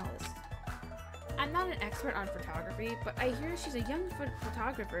photojournalist. I'm not an expert on photography, but I hear she's a young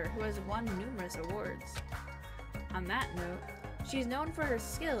photographer who has won numerous awards. On that note, she's known for her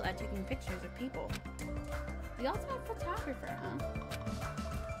skill at taking pictures of people. The ultimate photographer, huh?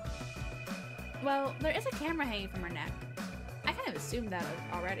 Well, there is a camera hanging from her neck. I kind of assumed that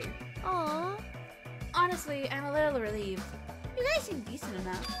already. Aww. Honestly, I'm a little relieved. You guys seem decent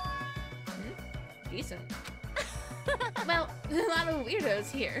enough. Decent? Well, there's a lot of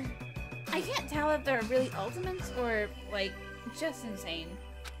weirdos here. I can't tell if they're really ultimates or, like, just insane.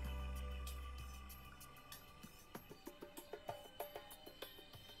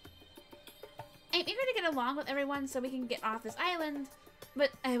 I'm eager to get along with everyone so we can get off this island, but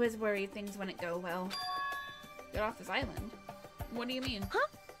I was worried things wouldn't go well. Get off this island? What do you mean? Huh?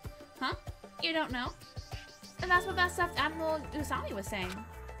 Huh? You don't know? And that's what that stuffed animal Usami was saying.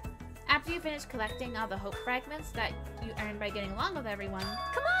 After you finish collecting all the hope fragments that you earned by getting along with everyone,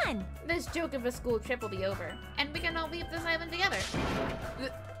 Come on! this joke of a school trip will be over, and we can all leave this island together.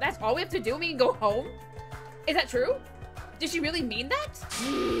 That's all we have to do? We can go home? Is that true? Did she really mean that?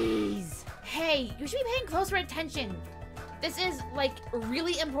 Jeez. Hey, you should be paying closer attention. This is, like,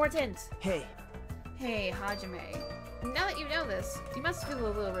 really important. hey, Hey, Hajime. Now that you know this, you must feel a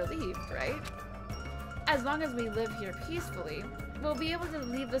little relieved, right? As long as we live here peacefully, we'll be able to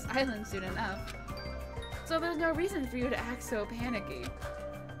leave this island soon enough. So there's no reason for you to act so panicky.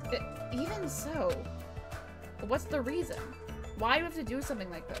 Even so, what's the reason? Why do you have to do something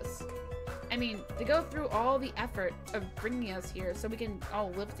like this? I mean, to go through all the effort of bringing us here so we can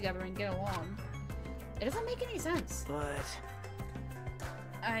all live together and get along. It doesn't make any sense. but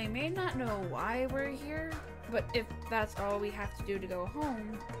I may not know why we're here, but if that's all we have to do to go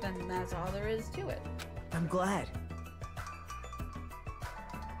home, then that's all there is to it. I'm glad.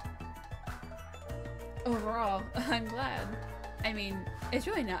 Overall, I'm glad. I mean, it's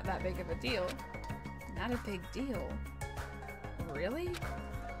really not that big of a deal. Not a big deal. Really?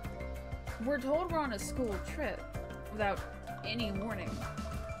 We're told we're on a school trip without any warning.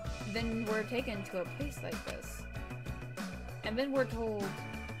 Then we're taken to a place like this. And then we're told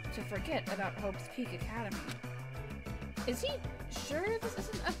to forget about Hope's Peak Academy. Is he sure this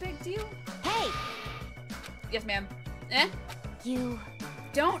isn't a big deal? Hey! Yes, ma'am. You...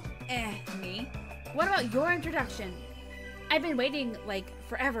 Don't me. What about your introduction? I've been waiting, like,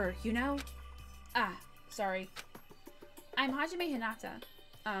 forever, you know? Ah, sorry. I'm Hajime Hinata.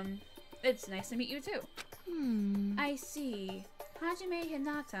 It's nice to meet you too. I see. Hajime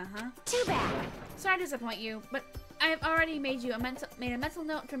Hinata, huh? Too bad. Sorry to disappoint you, but I've already made a mental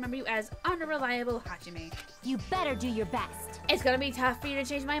note to remember you as unreliable Hajime. You better do your best. It's gonna be tough for you to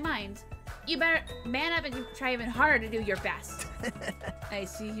change my mind. You better man up and try even harder to do your best. I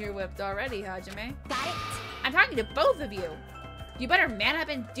see you're whipped already, Hajime. Got it? I'm talking to both of you. You better man up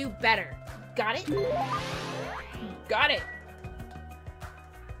and do better. Got it? Got it.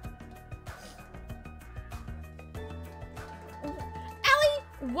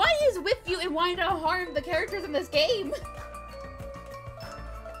 Allie, what is with you and wanting to harm the characters in this game?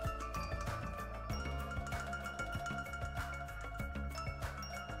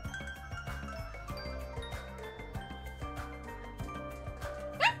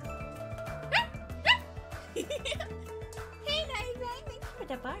 Hey, Nightbag, thank you for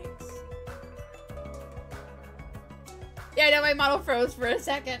the barks. Yeah, I know my model froze for a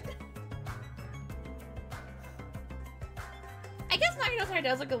second. I guess Naruto's hair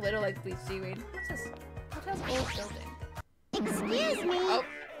does look a little like bleached seaweed. What's this? Hotel's old building. Excuse me. Oh,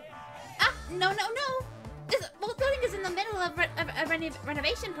 No. This old building is in the middle of a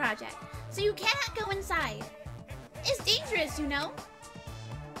renovation project, so you cannot go inside. It's dangerous, you know.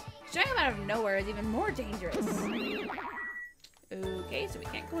 Showing up out of nowhere is even more dangerous. Okay, so we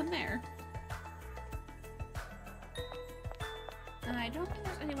can't go in there. And I don't think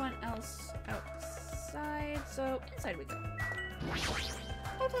there's anyone else outside, so inside we go.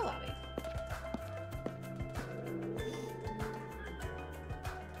 Hotel lobby.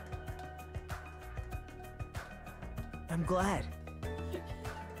 I'm glad.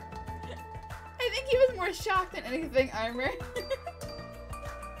 I think he was more shocked than anything, Armor.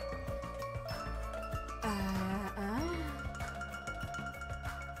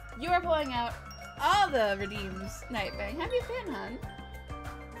 You are pulling out all the redeems, Nightbang. Have you been, hun?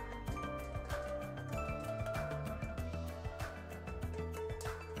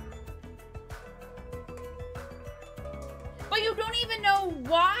 But you don't even know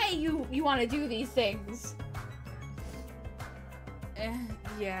why you want to do these things.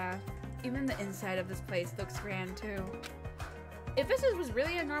 Yeah. Even the inside of this place looks grand, too. If this was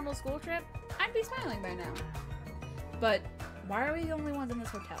really a normal school trip, I'd be smiling by now. But why are we the only ones in this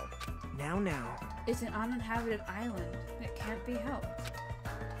hotel? Now. It's an uninhabited island. It can't be helped.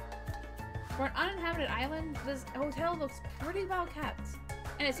 For an uninhabited island, this hotel looks pretty well kept.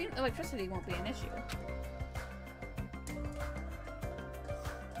 And it seems electricity won't be an issue.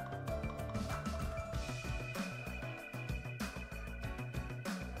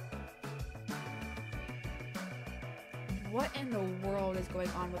 What in the world is going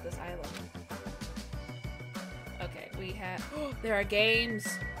on with this island? Okay, we have... there are games!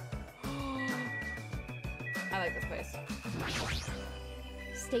 I like this place.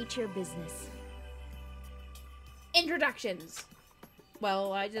 State your business. Introductions!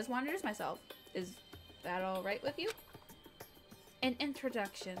 Well, I just want to introduce myself. Is that alright with you? An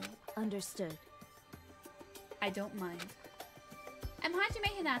introduction. Understood. I don't mind. I'm Hajime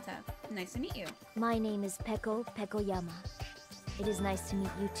Hinata. Nice to meet you. My name is Peko Pekoyama. It is nice to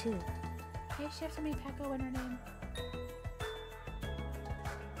meet you too. Hey, she has so many Peko in her name.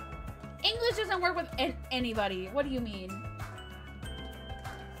 English doesn't work with anybody. What do you mean?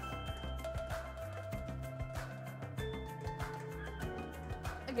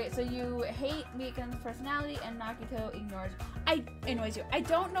 Okay, so you hate Mika's personality and Nakito annoys you. I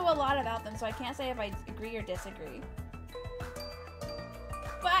don't know a lot about them, so I can't say if I agree or disagree.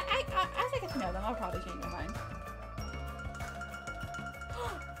 But as I get to know them, I'll probably change my mind.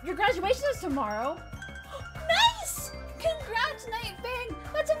 Your graduation is tomorrow. Nice! Congrats, Nightbang!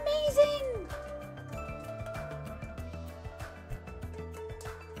 That's amazing!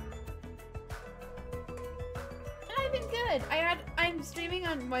 I've been good. I'm streaming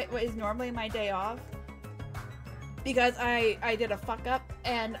on what is normally my day off because I did a fuck up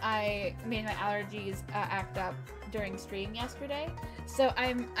and I made my allergies act up during stream yesterday. So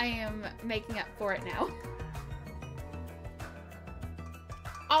I am making up for it now.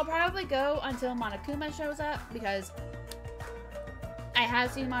 I'll probably go until Monokuma shows up because I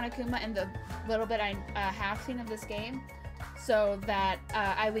have seen Monokuma in the little bit I have seen of this game, so that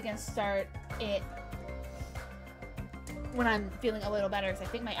we can start it when I'm feeling a little better, because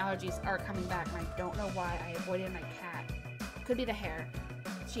I think my allergies are coming back and I don't know why I avoided my cat. Could be the hair.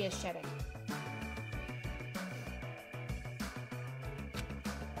 She is shedding.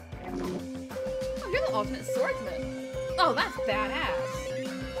 Oh, you're the ultimate swordsman. Oh, that's badass.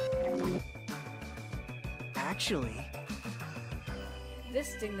 Actually...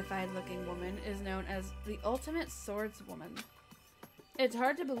 This dignified-looking woman is known as the ultimate swordswoman. It's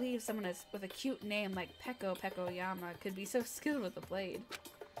hard to believe someone with a cute name like Peko Pekoyama could be so skilled with the blade.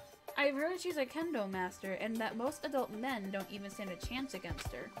 I've heard she's a kendo master and that most adult men don't even stand a chance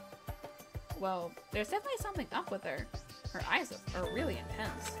against her. Well, there's definitely something up with her. Her eyes are really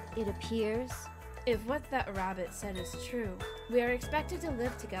intense. It appears... If what that rabbit said is true, we are expected to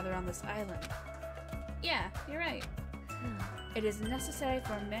live together on this island. Yeah, you're right. It is necessary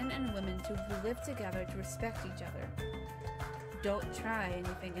for men and women to live together to respect each other. Don't try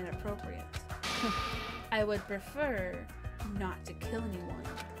anything inappropriate. I would prefer not to kill anyone.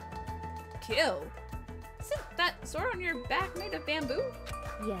 Kill? Isn't that sword on your back made of bamboo?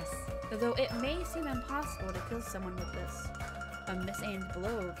 Yes. Though it may seem impossible to kill someone with this. A misaimed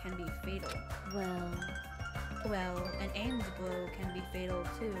blow can be fatal. Well, an aimed blow can be fatal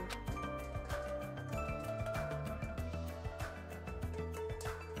too.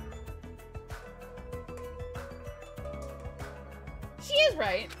 She is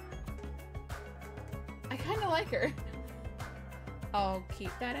right. I kind of like her. I'll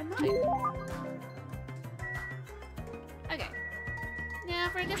keep that in mind. Okay. Now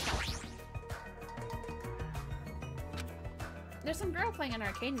for a discount. There's some girl playing an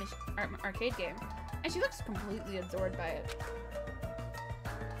arcade game, and she looks completely absorbed by it.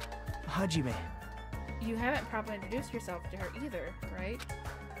 Hajime. You haven't properly introduced yourself to her either, right?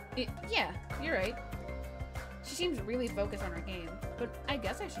 Yeah, you're right. She seems really focused on her game, but I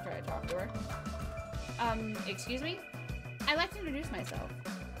guess I should try to talk to her. Excuse me? I'd like to introduce myself.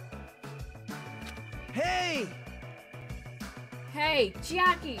 Hey! Hey,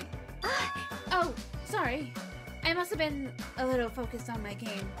 Chiaki! Oh, sorry. I must have been a little focused on my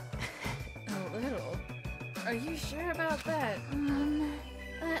game. A little? Are you sure about that?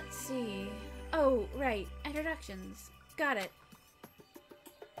 Let's see. Oh, right. Introductions. Got it.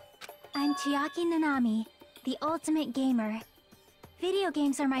 I'm Chiaki Nanami, the ultimate gamer. Video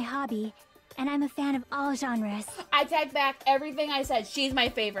games are my hobby, and I'm a fan of all genres. I take back everything I said. She's my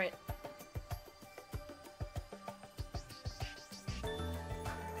favorite.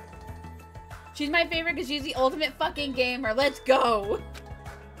 She's my favorite because she's the ultimate fucking gamer. Let's go!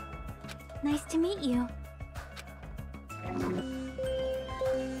 Nice to meet you.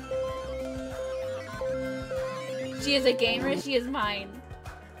 She is a gamer, she is mine.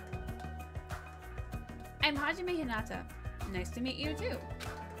 I'm Hajime Hinata. Nice to meet you too.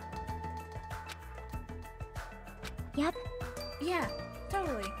 Yep. Yeah,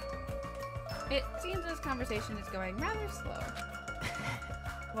 totally. It seems this conversation is going rather slow.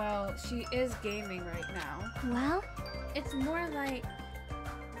 Well, she is gaming right now. Well? It's more like...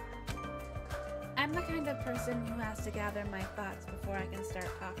 I'm the kind of person who has to gather my thoughts before I can start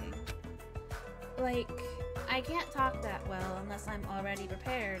talking. Like, I can't talk that well unless I'm already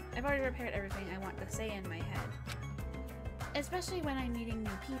prepared. I've already prepared everything I want to say in my head. Especially when I'm meeting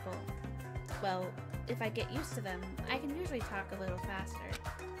new people. Well, if I get used to them, I can usually talk a little faster.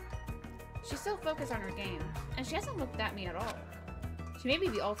 She's so focused on her game, and she hasn't looked at me at all. She may be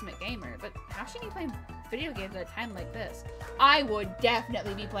the ultimate gamer, but how's she be playing video games at a time like this? I would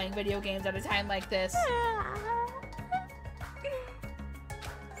definitely be playing video games at a time like this.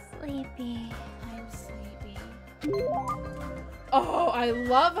 Sleepy. I'm sleepy. Oh, I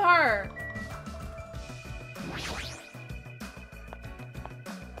love her!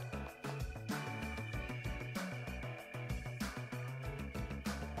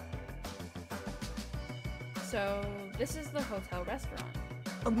 So, this is the hotel restaurant.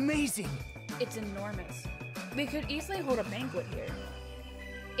 Amazing! It's enormous. We could easily hold a banquet here.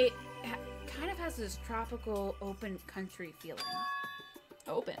 It kind of has this tropical, open country feeling.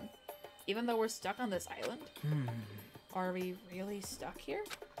 Open? Even though we're stuck on this island? Are we really stuck here?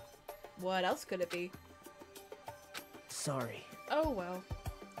 What else could it be? Sorry. Oh well.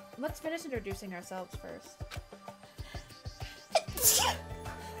 Let's finish introducing ourselves first.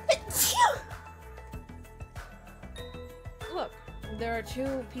 Look, there are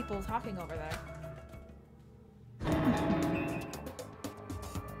two people talking over there.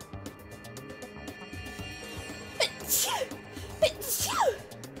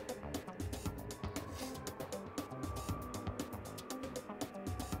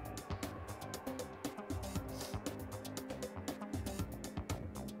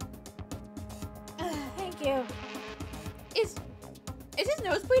 Thank you. Is his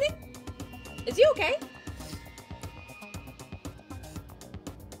nose bleeding? Is he okay?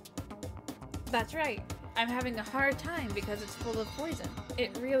 That's right. I'm having a hard time because it's full of poison.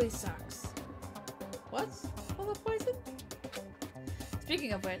 It really sucks. What's full of poison?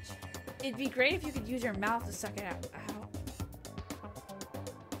 Speaking of which, it'd be great if you could use your mouth to suck it out. Ow.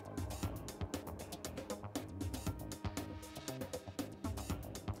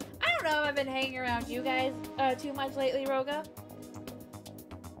 I don't know if I've been hanging around you guys too much lately, Roga.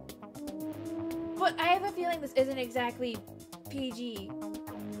 But I have a feeling this isn't exactly PG.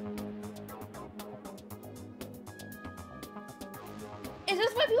 Is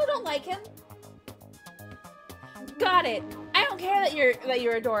this why people don't like him? Got it. I don't care that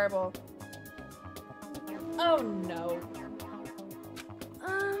you're adorable. Oh no.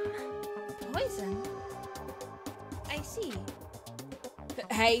 Poison. I see.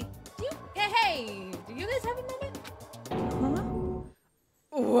 Hey, do you guys have a moment? Huh?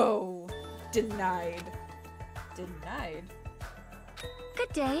 Whoa. Denied. Denied.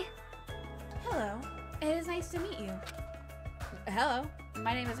 Good day. Hello. It is nice to meet you. Hello.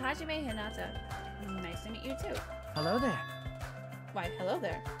 My name is Hajime Hinata. Nice to meet you too. Hello there. Why, hello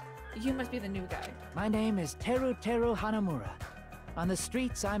there. You must be the new guy. My name is Teru Hanamura. On the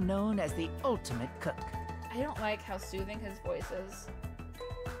streets, I'm known as the ultimate cook. I don't like how soothing his voice is.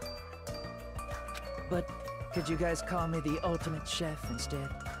 But could you guys call me the ultimate chef instead?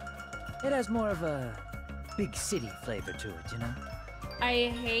 It has more of a big city flavor to it, you know?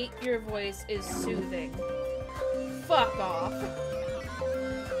 I hate your voice is soothing. Fuck off.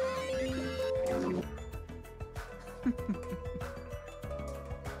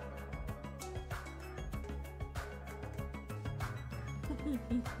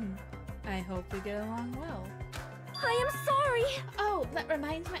 I hope we get along well. I am sorry! Oh, that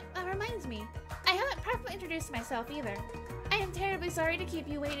reminds me. I haven't properly introduced myself either. I am terribly sorry to keep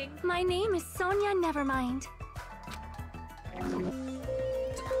you waiting. My name is Sonia Nevermind.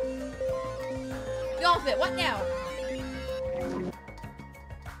 Golfit, what now?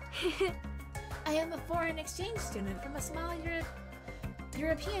 I am a foreign exchange student from a small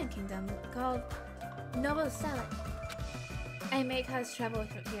European kingdom called Novoselic. I may cause trouble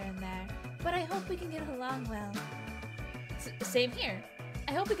here and there, but I hope we can get along well. Same here.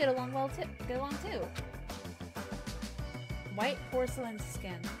 I hope we get along too. White porcelain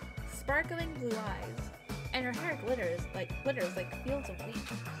skin, sparkling blue eyes, and her hair glitters like fields of wheat.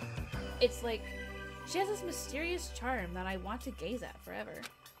 It's like she has this mysterious charm that I want to gaze at forever.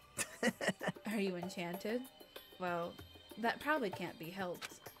 Are you enchanted? Well, that probably can't be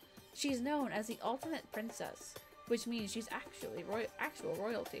helped. She's known as the ultimate princess, which means she's actually actual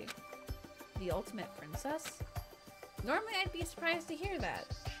royalty. The ultimate princess? Normally I'd be surprised to hear that,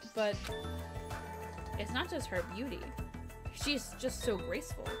 but it's not just her beauty. She's just so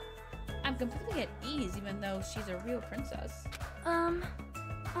graceful. I'm completely at ease even though she's a real princess.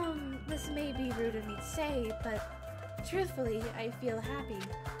 This may be rude of me to say, but truthfully, I feel happy.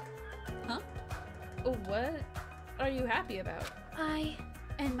 Huh? What are you happy about?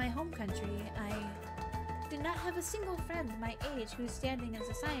 In my home country, I did not have a single friend my age whose standing in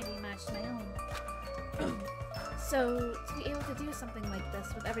society matched my own. So, to be able to do something like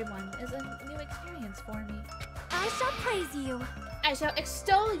this with everyone is a new experience for me. I shall praise you. I shall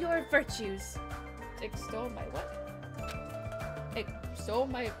extol your virtues. Extol my what? Extol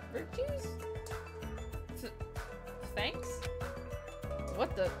my virtues? Thanks?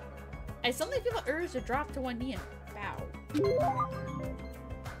 What the? I suddenly feel the urge to drop to one knee and bow.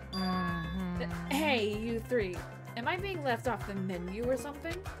 Hey, you three. Am I being left off the menu or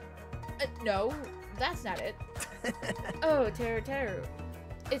something? No, that's not it. Oh, Teru.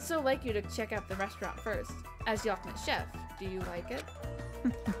 It's so like you to check out the restaurant first. As the ultimate chef, do you like it?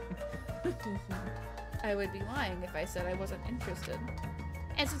 I would be lying if I said I wasn't interested.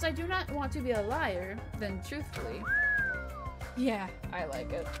 And since I do not want to be a liar, then truthfully, yeah, I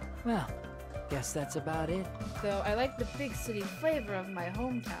like it. Well, guess that's about it. Though I like the big city flavor of my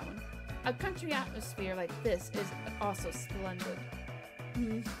hometown. A country atmosphere like this is also splendid.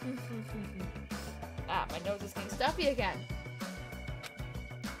 Ah, my nose is getting stuffy again.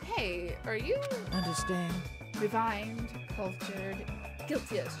 Hey, are you... Understand? Refined, cultured,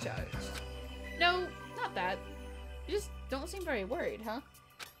 guilty as charged. No, not that. You just don't seem very worried, huh?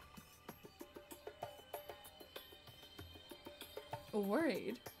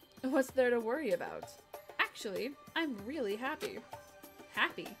 Worried? What's there to worry about? Actually, I'm really happy.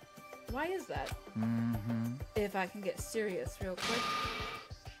 Happy? Why is that? If I can get serious real quick.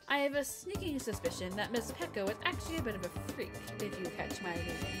 I have a sneaking suspicion that Miss Peko is actually a bit of a freak, if you catch my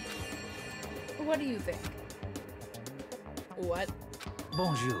meaning. What do you think? What?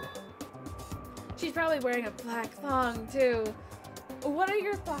 Bonjour. She's probably wearing a black thong, too. What are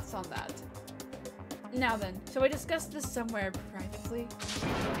your thoughts on that? Now then, shall we discuss this somewhere privately?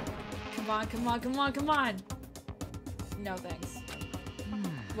 Come on. No thanks.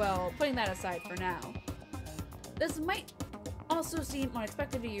 Well, putting that aside for now. This might also seem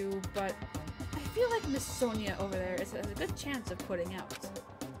unexpected to you, but I feel like Miss Sonia over there has a good chance of putting out.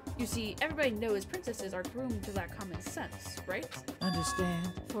 You see, everybody knows princesses are groomed to lack common sense, right?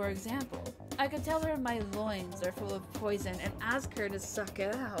 Understand? For example, I could tell her my loins are full of poison and ask her to suck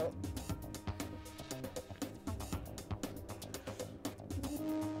it out.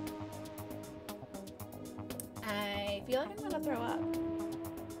 I feel like I'm gonna throw up.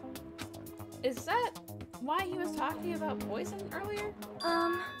 Is that why he was talking about poison earlier?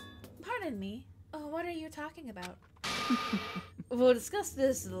 Pardon me. What are you talking about? We'll discuss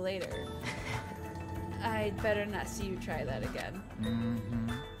this later. I'd better not see you try that again.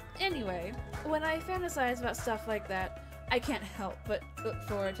 Anyway, when I fantasize about stuff like that, I can't help but look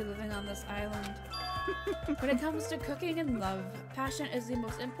forward to living on this island. When it comes to cooking and love, passion is the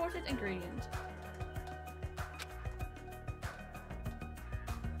most important ingredient.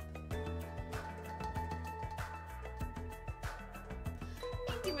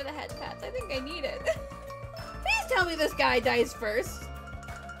 Thank you for the head pats. I think I need it. Please tell me this guy dies first.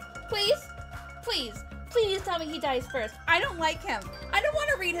 Please tell me he dies first. I don't like him. I don't want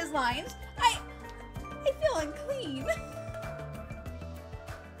to read his lines. I feel unclean.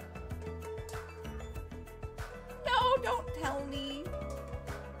 No, don't tell me.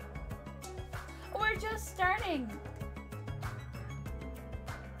 We're just starting.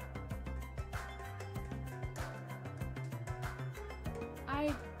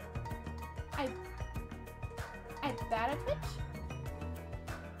 that a Twitch?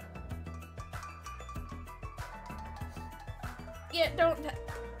 Yeah, don't.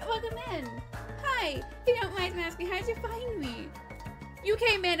 Welcome in. Hi. If you don't mind asking, how did you find me? You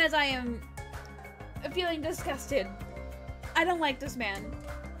came in as I am feeling disgusted. I don't like this man.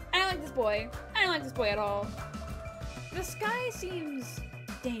 I don't like this boy. I don't like this boy at all. This guy seems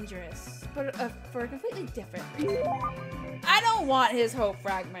dangerous, but for a completely different reason. I don't want his hope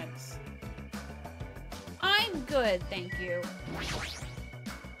fragments. I'm good, thank you.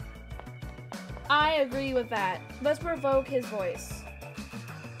 I agree with that. Let's provoke his voice.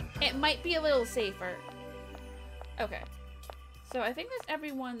 It might be a little safer. Okay. So I think that's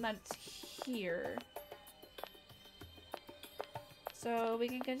everyone that's here. So we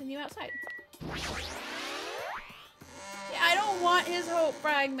can continue outside. Yeah, I don't want his hope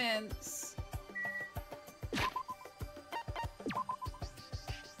fragments.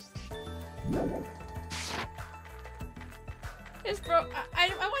 His bro, I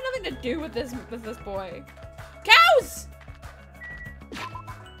want nothing to do with this boy. Cows!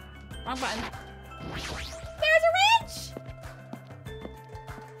 Wrong button. There's a wrench!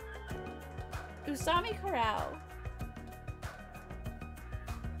 Usami Corral.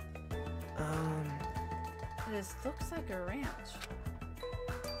 This looks like a ranch.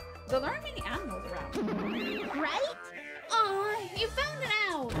 There aren't many animals around. Right? Aw, you found it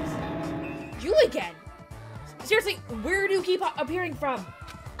out! You again! Seriously, where do you keep appearing from?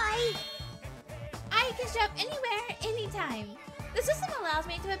 I can show up anywhere, anytime. The system allows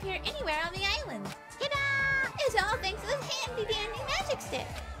me to appear anywhere on the island. Ta-da! It's all thanks to this handy-dandy magic stick.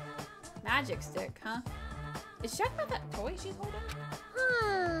 Magic stick, huh? Is she talking about that toy she's holding?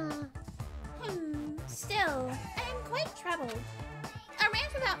 Still, I am quite troubled. A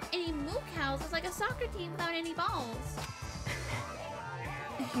ranch without any moo cows is like a soccer team without any balls.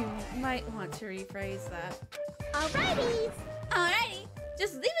 You might want to rephrase that. Alrighty!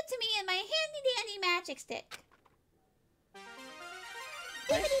 Just leave it to me and my handy-dandy magic stick.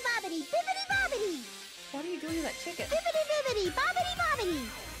 Bibbidi-bobbidi, bibbidi-bobbidi! What are you doing to that chicken? Bibbidi-bibbidi, bobbidi-bobbidi!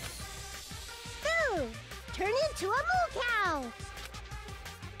 Go! Turn into a moo cow!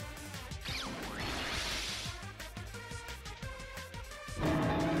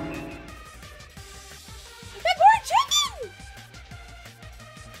 That poor chicken!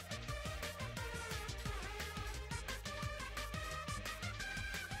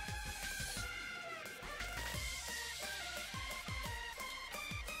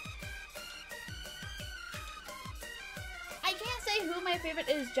 I can't say who my favorite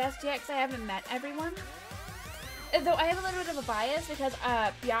is just yet because I haven't met everyone. Though I have a little bit of a bias because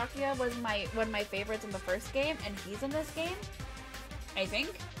Byakuya was one of my favorites in the first game, and he's in this game, I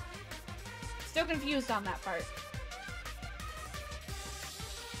think. Still confused on that part.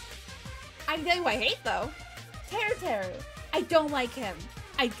 I can tell you who I hate though. Teru. I don't like him.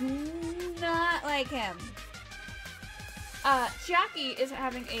 I do not like him. Chiaki is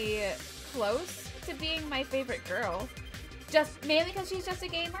having a close to being my favorite girl. Just mainly because she's just a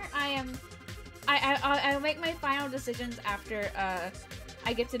gamer. I'll make my final decisions after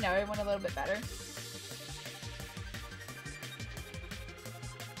I get to know everyone a little bit better.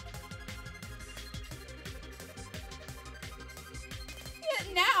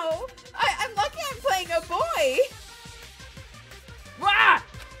 Yeah, now I'm lucky I'm playing a boy. Rah!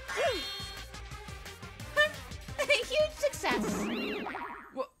 A huge success.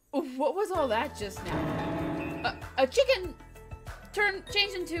 What was all that just now? A chicken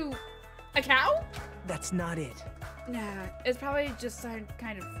changed into a cow? That's not it. Nah, it's probably just some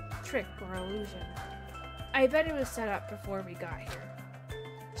kind of trick or illusion. I bet it was set up before we got here.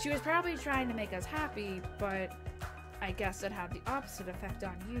 She was probably trying to make us happy, but I guess it had the opposite effect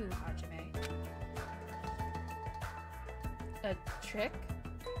on you, Hajime. A trick?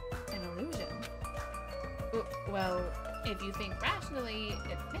 An illusion? Well, if you think rationally,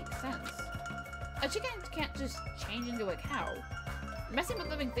 it makes sense. A chicken can't just change into a cow. Messing with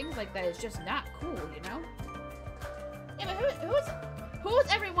living things like that is just not cool, you know? Yeah, but who's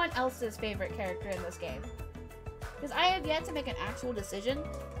everyone else's favorite character in this game? Because I have yet to make an actual decision.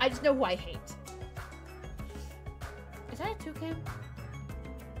 I just know who I hate. Is that a toucan?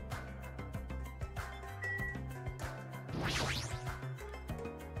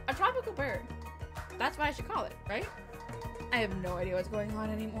 A tropical bird. That's what I should call it, right? I have no idea what's going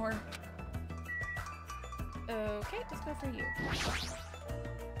on anymore. Okay, let's go for you.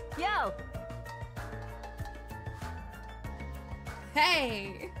 Yo!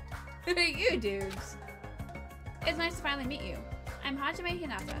 Hey! Who are you dudes? It's nice to finally meet you. I'm Hajime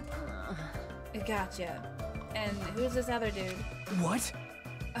Hinata. Gotcha. And who's this other dude? What?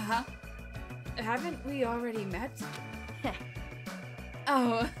 Uh-huh. Haven't we already met?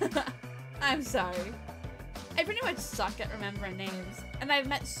 Oh, I'm sorry. I pretty much suck at remembering names, and I've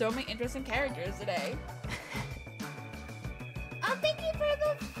met so many interesting characters today. Oh, thank you for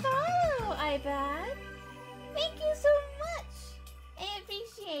the follow, iPad. Thank you so much. I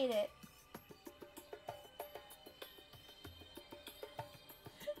appreciate it.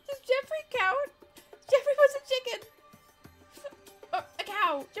 Does Jeffrey count? Jeffrey was a chicken. Oh, a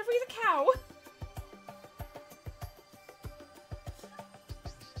cow. Jeffrey's a cow.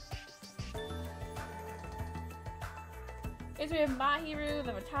 Here's we have Mahiru,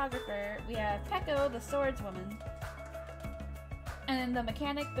 the photographer. We have Peko, the swordswoman. And then the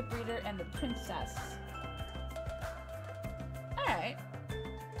mechanic, the breeder, and the princess. Alright.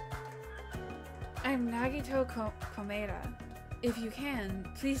 I'm Nagito Komeda. If you can,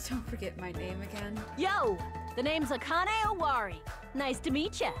 please don't forget my name again. Yo! The name's Akane Owari. Nice to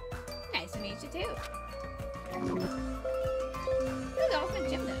meet ya. Nice to meet you too. You're the ultimate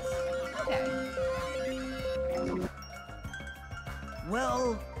gymnast. Okay.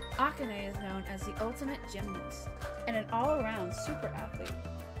 Well... Akane is known as the ultimate gymnast and an all-around super athlete.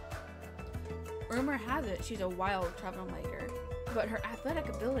 Rumor has it she's a wild troublemaker, but her athletic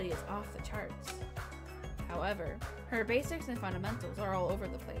ability is off the charts. However, her basics and fundamentals are all over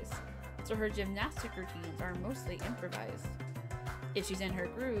the place, so her gymnastic routines are mostly improvised. If she's in her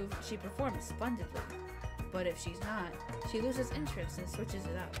groove, she performs splendidly, but if she's not, she loses interest and switches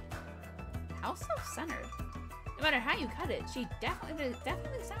it up. How self-centered. No matter how you cut it, she definitely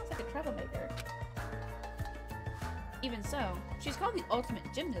sounds like a troublemaker. Even so, she's called the ultimate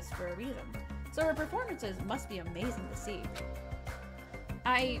gymnast for a reason, so her performances must be amazing to see.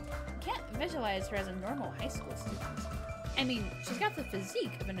 I can't visualize her as a normal high school student. I mean, she's got the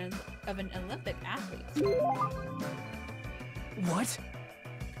physique of an Olympic athlete. What?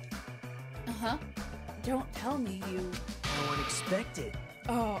 Uh-huh. Don't tell me you... No one expected.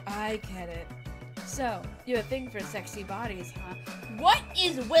 Oh, I get it. So, you have a thing for sexy bodies, huh? What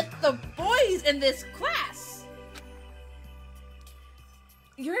is with the boys in this class?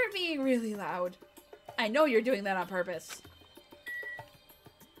 You're being really loud. I know you're doing that on purpose.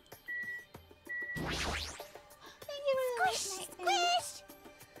 Thank you for the Squish! Squish!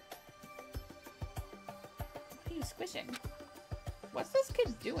 What are you squishing? What's this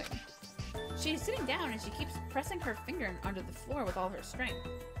kid doing? She's sitting down and she keeps pressing her finger onto the floor with all her strength.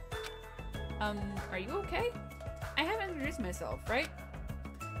 Are you okay? I haven't introduced myself, right?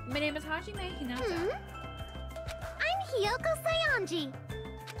 My name is Hajime Hinata. I'm Hiyoko Saionji.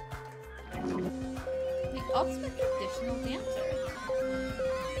 The ultimate traditional dancer.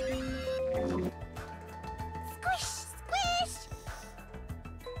 Squish! Squish!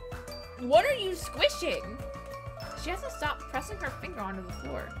 What are you squishing? She has to stop pressing her finger onto the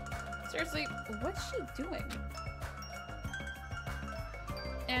floor. Seriously, what's she doing?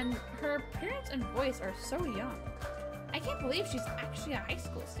 And her appearance and voice are so young. I can't believe she's actually a high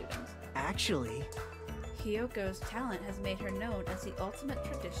school student. Actually... Hiyoko's talent has made her known as the ultimate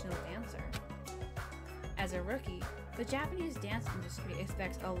traditional dancer. As a rookie, the Japanese dance industry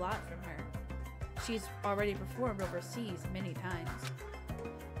expects a lot from her. She's already performed overseas many times.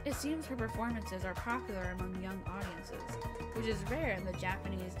 It seems her performances are popular among young audiences, which is rare in the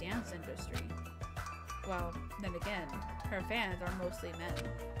Japanese dance industry. Well, then again, her fans are mostly men.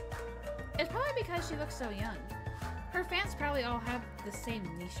 It's probably because she looks so young. Her fans probably all have the same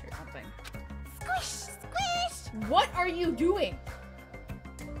niche or something. Squish! Squish! What are you doing?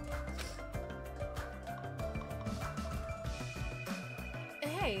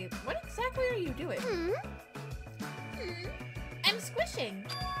 Hey, what exactly are you doing? I'm squishing.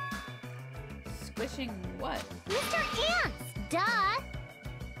 Squishing what? Mr. Ants! Duh!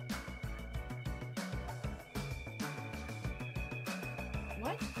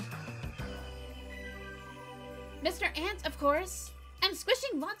 What? Mr. Ant, of course. I'm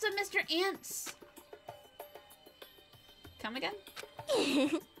squishing lots of Mr. Ants. Come again?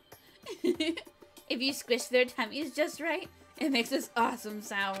 If you squish their tummies just right, it makes this awesome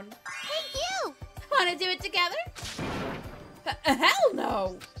sound. Hey, you! Want to do it together? Hell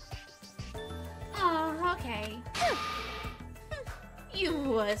no! Oh, okay. You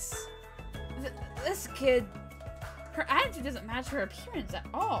wuss. This kid... Her attitude doesn't match her appearance at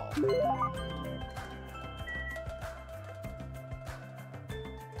all.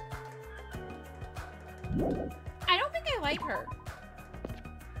 I don't think I like her.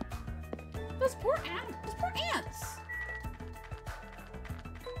 Those poor ants.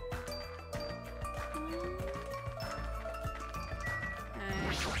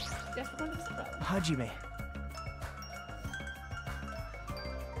 Hajime.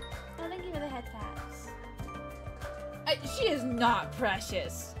 Oh, thank I'll give her the head pass. She is not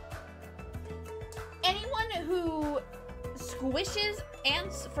precious. Anyone who squishes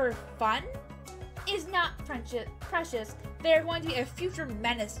ants for fun is not precious. They're going to be a future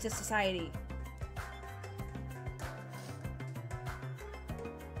menace to society.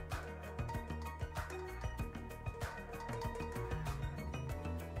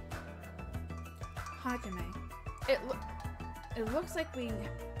 Hajime, it looks like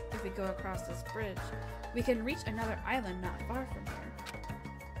if we go across this bridge, we can reach another island not far from here.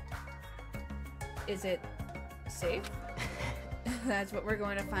 Is it safe? That's what we're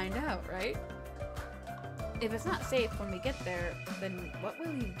going to find out, right? If it's not safe when we get there, then what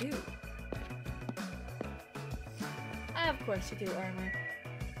will you do? Of course you do, Armor.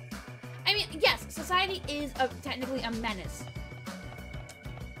 I mean, yes, society is technically a menace.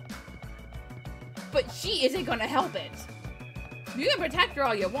 But she isn't gonna help it. You can protect her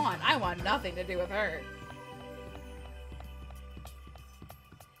all you want. I want nothing to do with her.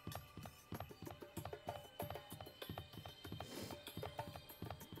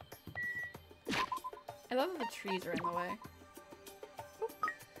 I love that the trees are in the way.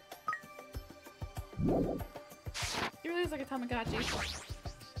 It really is like a Tamagotchi.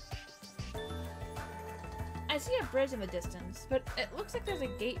 I see a bridge in the distance, but it looks like there's a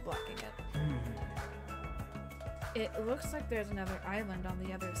gate blocking it. It looks like there's another island on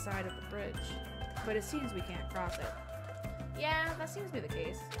the other side of the bridge, but it seems we can't cross it. Yeah, that seems to be the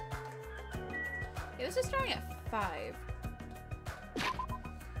case. Yeah, this is starting at 5.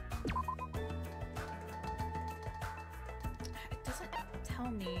 It doesn't tell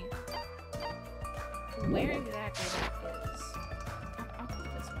me where exactly that is. I'll go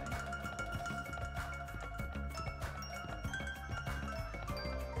this way.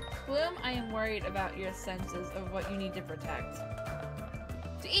 Bloom, I am worried about your senses of what you need to protect.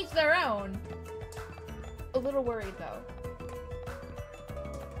 To each their own. A little worried though.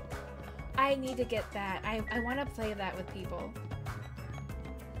 I need to get that. I want to play that with people.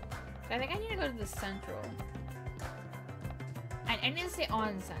 I think I need to go to the central. I need to stay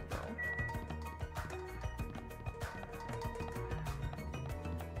on central.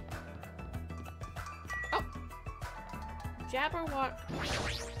 Oh! Jabberwock.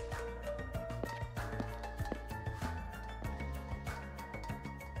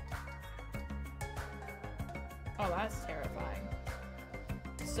 Oh, that's terrifying.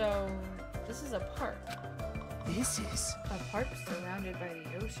 So, this is a park. This is a park surrounded by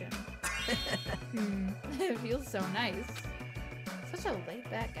the ocean. It feels so nice. Such a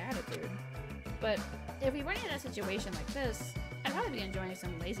laid-back attitude. But if we run in a situation like this, I'd probably be enjoying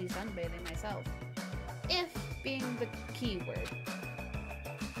some lazy sunbathing myself. If being the key word.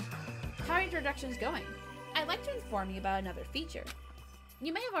 How are introductions going? I'd like to inform you about another feature.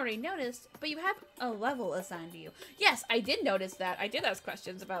 You may have already noticed, but you have a level assigned to you. Yes, I did notice that. I did ask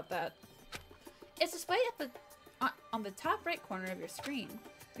questions about that. It's displayed at on the top right corner of your screen.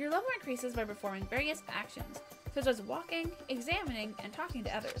 Your level increases by performing various actions, such as walking, examining, and talking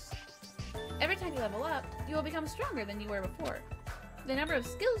to others. Every time you level up, you will become stronger than you were before. The number of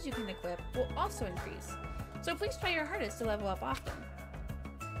skills you can equip will also increase, so please try your hardest to level up often.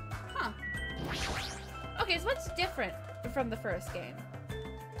 Huh. Okay, so what's different from the first game?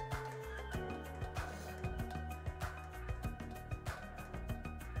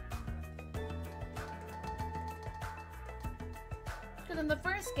 Because in the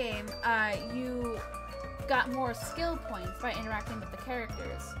first game, you got more skill points by interacting with the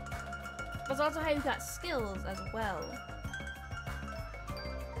characters. That's also how you got skills as well.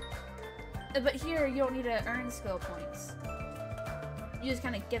 But here, you don't need to earn skill points. You just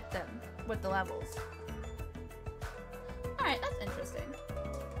kind of get them with the levels. Alright, that's interesting.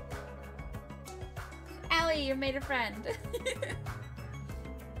 Allie, you made a friend.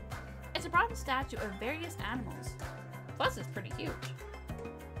 It's a bronze statue of various animals. Plus, it's pretty huge.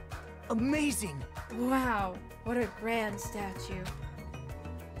 amazing! Wow, what a grand statue.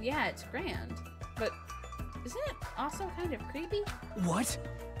 Yeah, it's grand, but isn't it also kind of creepy? What?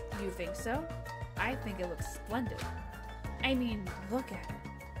 You think so? I think it looks splendid. I mean, look at it.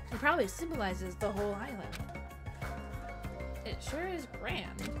 It probably symbolizes the whole island. It sure is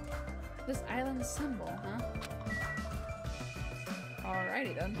grand. This island symbol, huh?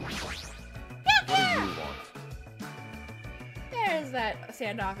 Alrighty then. What do you want? There's that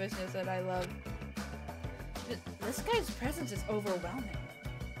standoffishness that I love. This guy's presence is overwhelming.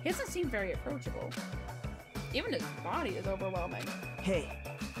 He doesn't seem very approachable. Even his body is overwhelming. Hey.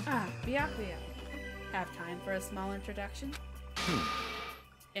 Ah, Byakuya. Have time for a small introduction?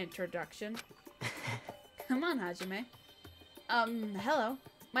 Introduction? Come on, Hajime. Hello.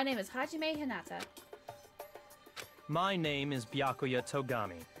 My name is Hajime Hinata. My name is Byakuya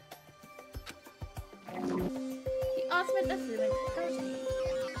Togami. The ultimate affluent progeny.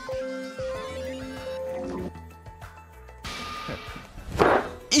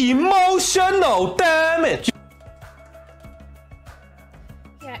 Emotional damage!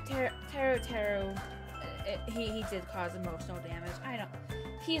 Yeah, Taro, he did cause emotional damage. I don't...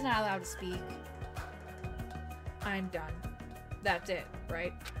 He's not allowed to speak. I'm done. That's it,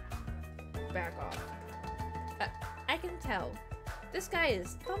 right? Back off. I can tell. This guy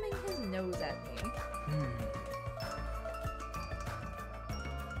is thumbing his nose at me.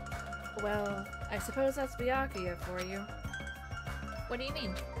 Well, I suppose that's Byakuya for you. What do you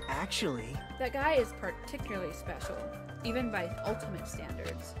mean? Actually, That guy is particularly special, even by ultimate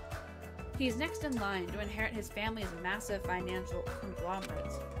standards. He's next in line to inherit his family's massive financial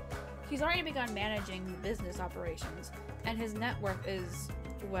conglomerates. He's already begun managing business operations, and his net worth is,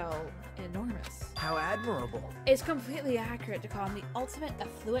 well, enormous. how admirable. It's completely accurate to call him the ultimate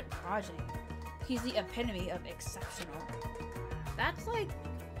affluent progeny. He's the epitome of exceptional. That's like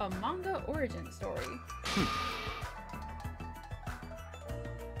a manga origin story.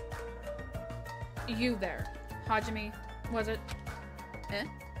 You there, Hajime, was it? Eh?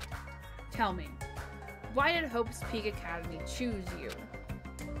 Tell me, why did Hope's Peak Academy choose you?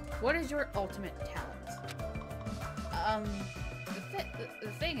 What is your ultimate talent?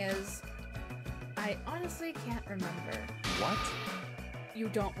 The thing is, I honestly can't remember. What? You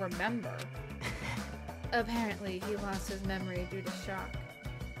don't remember? Apparently, he lost his memory due to shock.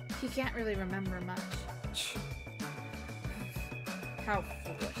 He can't really remember much. How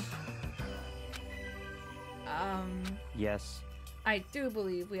foolish. Yes. I do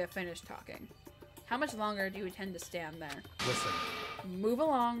believe we have finished talking. How much longer do you intend to stand there? Listen. Move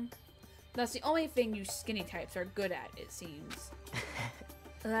along. That's the only thing you skinny types are good at, it seems.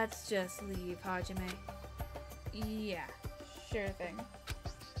 Let's just leave, Hajime. Yeah, sure thing.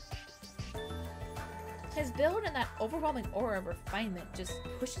 His build and that overwhelming aura of refinement just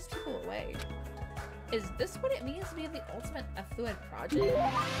pushes people away. Is this what it means to be the ultimate affluent progeny?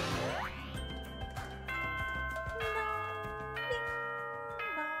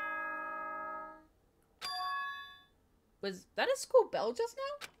 Was that a school bell just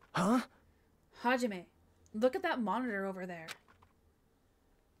now? Huh? Hajime, look at that monitor over there.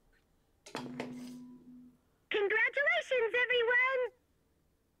 Congratulations, everyone!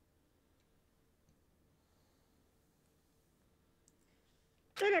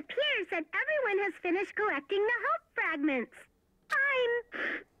 It appears that everyone has finished collecting the hope fragments. I'm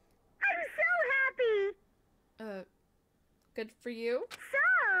so happy! Good for you? So,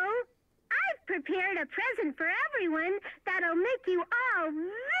 I've prepared a present for everyone that'll make you all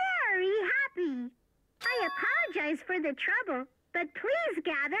very happy. I apologize for the trouble, but please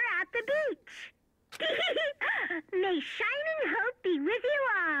gather at the beach. May shining hope be with you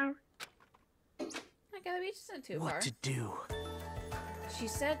all. I got the beach isn't too far. What to do? She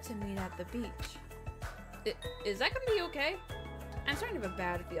said to meet at the beach. Is that gonna be okay? I'm starting to have a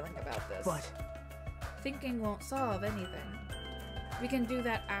bad feeling about this. But Thinking won't solve anything. We can do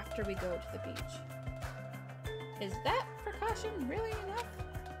that after we go to the beach. Is that precaution really enough?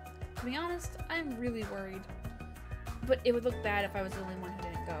 To be honest, I'm really worried. But it would look bad if I was the only one who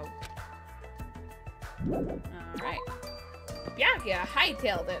didn't go. Alright. Byakuya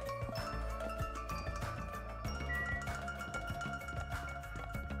hightailed it.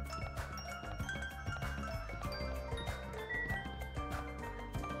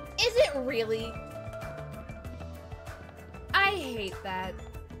 Is it really? I hate that.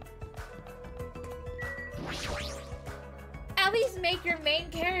 At least make your main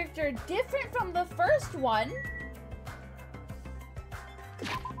character different from the first one. I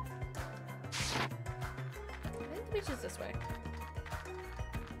think the beach is this way.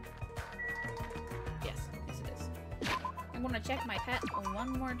 Yes, yes it is. I'm gonna check my pet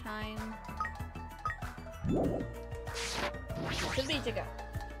one more time. To the beach I go.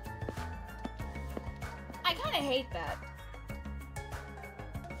 I kinda hate that.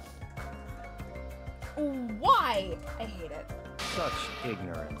 Why? I hate it. Such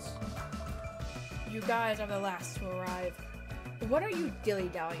ignorance. You guys are the last to arrive. What are you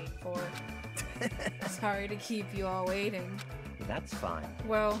dilly-dallying for? Sorry to keep you all waiting. That's fine.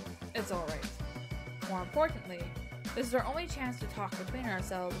 Well, it's alright. More importantly, this is our only chance to talk between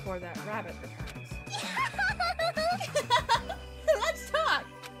ourselves before that rabbit returns. Let's talk!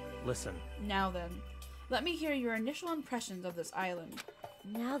 Listen. Now then, let me hear your initial impressions of this island.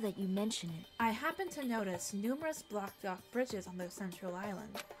 Now that you mention it. I happen to notice numerous blocked-off bridges on the central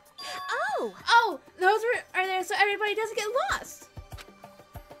island. Oh! Oh! Those are there so everybody doesn't get lost!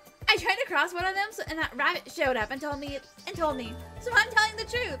 I tried to cross one of them, and that rabbit showed up and told me. So I'm telling the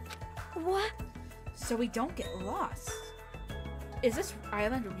truth. What? So we don't get lost. Is this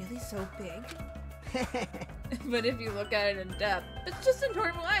island really so big? But if you look at it in depth, it's just a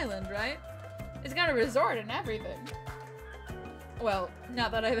normal island, right? It's got a resort and everything. Well,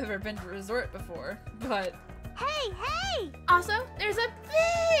 not that I've ever been to a resort before, but... Hey, hey! Also, there's a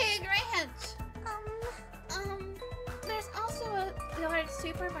big ranch. There's also a large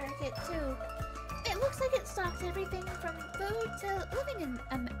supermarket, too. It looks like it stocks everything from food to living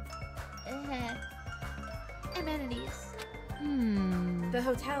amenities. The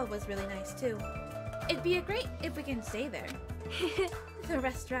hotel was really nice, too. It'd be great if we can stay there. The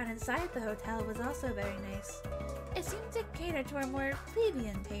restaurant inside the hotel was also very nice. It seemed to cater to our more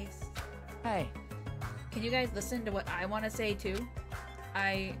plebeian tastes. Hey. Can you guys listen to what I want to say too?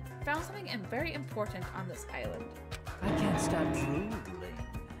 I found something very important on this island. I can't stop drooling.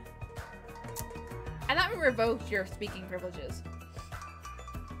 I thought we revoked your speaking privileges.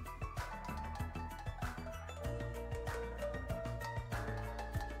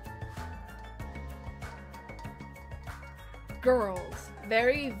 Girls.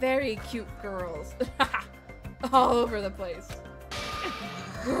 Very, very cute girls. All over the place.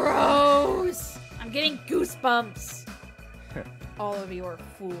 Gross! I'm getting goosebumps. All of you are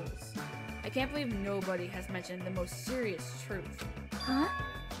fools. I can't believe nobody has mentioned the most serious truth. Huh?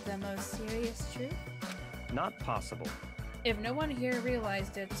 The most serious truth? Not possible. If no one here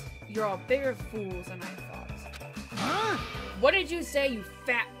realized it, you're all bigger fools than I thought. Huh? What did you say, you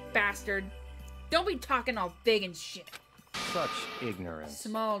fat bastard? Don't be talking all big and shit. Such ignorance.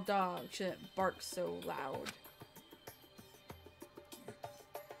 Small dog shouldn't bark so loud.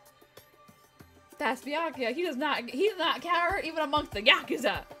 That's Byakuya. He does not cower even amongst the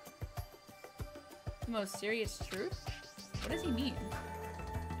Yakuza. The most serious truth? What does he mean?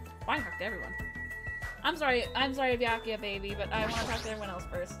 Why talk to everyone? I'm sorry, Byakuya baby, but I want to talk to everyone else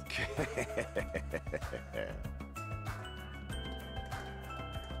first.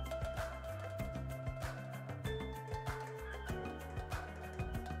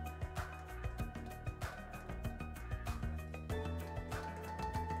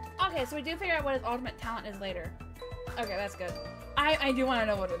 Okay, so we do figure out what his ultimate talent is later. Okay, that's good. I do want to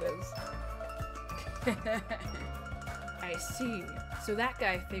know what it is. I see. So that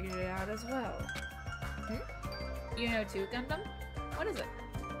guy figured it out as well. You know too, Gundam? What is it?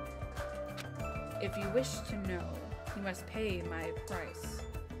 If you wish to know, you must pay my price.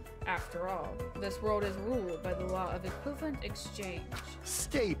 After all, this world is ruled by the law of equivalent exchange.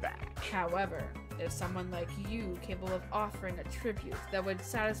 Stay back. However, if someone like you capable of offering a tribute that would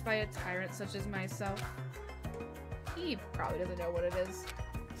satisfy a tyrant such as myself, he probably doesn't know what it is.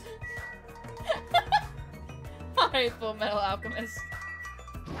 Alright, Full Metal Alchemist.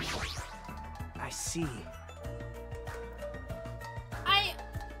 I see.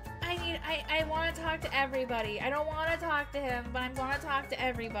 I want to talk to everybody. I don't want to talk to him, but I'm going to talk to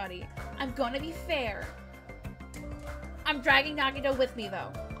everybody. I'm going to be fair. I'm dragging Nagito with me,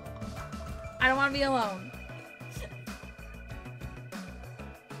 though. I don't want to be alone.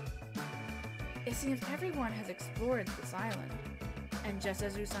 It seems everyone has explored this island. And just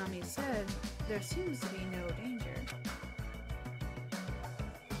as Usami said, there seems to be no danger.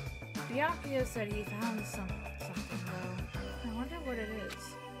 Byakuya said he found something, though. I wonder what it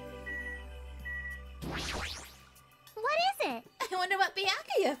is. What is it? I wonder what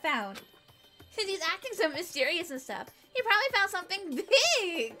Byakuya found. Since he's acting so mysterious and stuff, he probably found something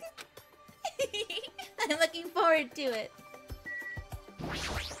big. I'm looking forward to it.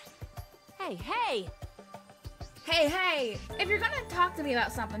 Hey, hey! Hey, hey! If you're gonna talk to me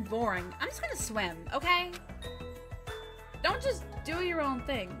about something boring, I'm just gonna swim, okay? Don't just do your own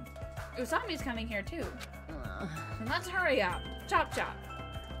thing. Usami's coming here too. And let's hurry up. Chop chop.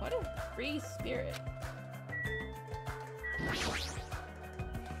 What a free spirit.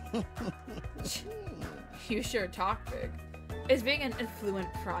 You sure talk big. Is being an affluent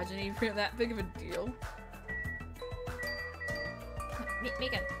progeny really that big of a deal?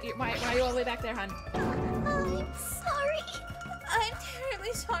 Mika, why are you all the way back there, hun? I'm sorry. I'm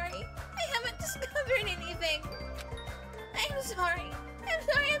terribly sorry. I haven't discovered anything. I'm sorry. I'm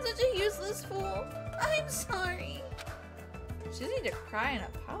sorry I'm such a useless fool. I'm sorry. She doesn't need to cry and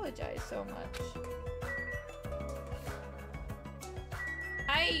apologize so much.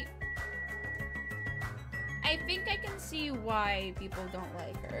 I think I can see why people don't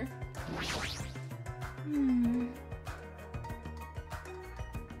like her.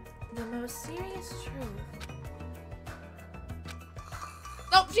 The most serious truth.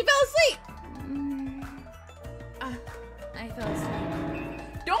 Oh, she fell asleep! I fell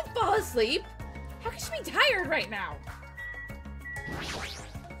asleep. Don't fall asleep? How can she be tired right now?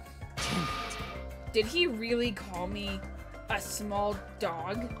 Did he really call me a small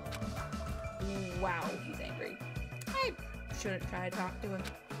dog? Wow, he's angry. I shouldn't try to talk to him.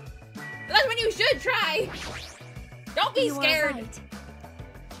 That's when you should try! Don't be scared! Right.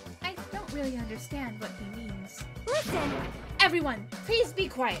 I don't really understand what he means. Listen! Everyone, please be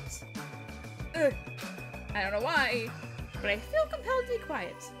quiet. Ugh. I don't know why, but I feel compelled to be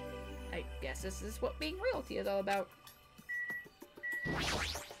quiet. I guess this is what being royalty is all about.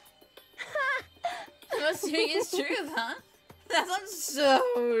 The most serious truth, huh? That sounds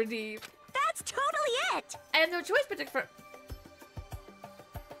so deep. That's totally it! I have no choice but to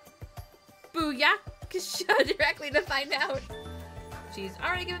Booyakasha directly to find out. She's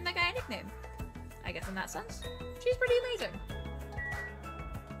already given that guy a nickname. I guess in that sense, she's pretty amazing.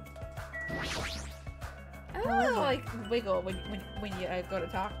 Oh, like wiggle when you go to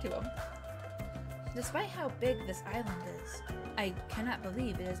talk to him. Despite how big this island is, I cannot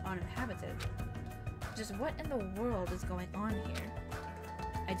believe it is uninhabited. Just what in the world is going on here?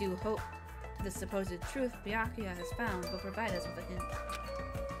 I do hope the supposed truth Byakuya has found will provide us with a hint.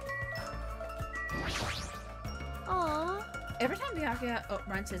 Aww. Every time Byakuya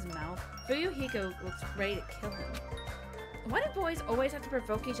runs his mouth, Fuyuhiko looks ready to kill him. Why do boys always have to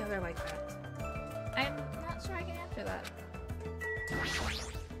provoke each other like that? I'm not sure I can answer that.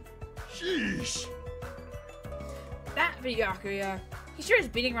 Sheesh! That Byakuya, he sure is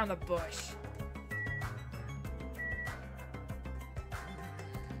beating around the bush.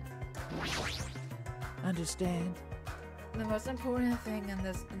 Understand? The most important thing in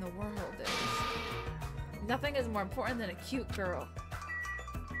the world is nothing is more important than a cute girl.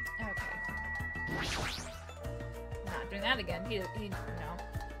 Okay. Not doing that again. He no.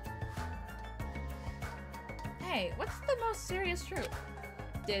 Hey, what's the most serious truth?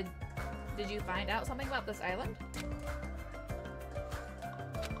 Did you find out something about this island?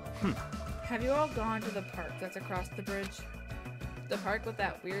 Have you all gone to the park that's across the bridge? The park with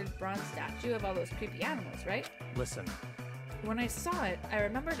that weird bronze statue of all those creepy animals, right? Listen, When I saw it, I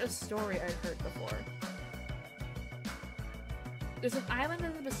remembered a story I'd heard before. There's an island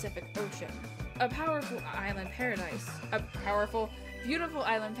in the Pacific Ocean. A powerful island paradise. A powerful, beautiful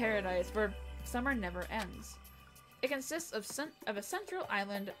island paradise where summer never ends. It consists of a central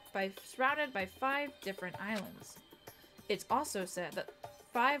island surrounded by 5 different islands. It's also said that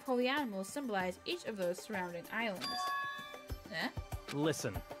 5 holy animals symbolize each of those surrounding islands. Eh?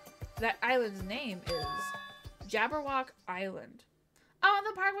 listen. That island's name is Jabberwock Island. Oh, and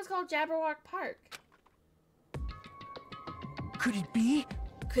the park was called Jabberwock Park. Could it be?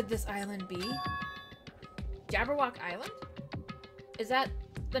 Could this island be Jabberwock Island? Is that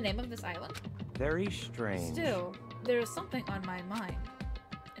the name of this island? Very strange. Still, there is something on my mind.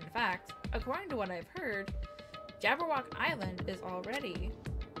 In fact, according to what I've heard, Jabberwock Island is already...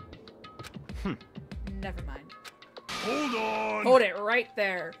 Never mind. Hold on! Hold it right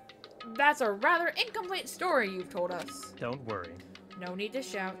there. That's a rather incomplete story you've told us. Don't worry. No need to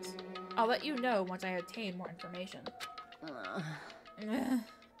shout. I'll let you know once I obtain more information.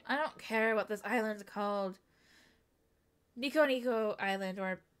 I don't care what this island's called. Nico Nico Island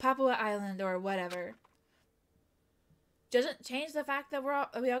or Papua Island or whatever. Doesn't change the fact that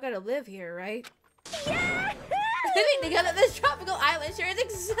we all gotta live here, right? Yeah! Living together at this tropical island sure is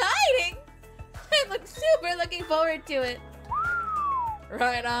exciting! I'm super looking forward to it.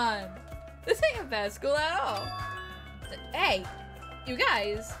 Right on. This ain't a bad school at all. Hey, you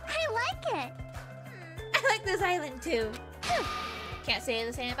guys. I like it. I like this island too. Can't say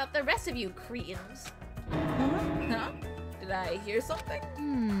the same about the rest of you cretins. Huh? Did I hear something?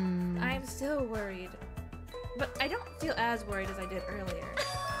 I'm still worried. But I don't feel as worried as I did earlier.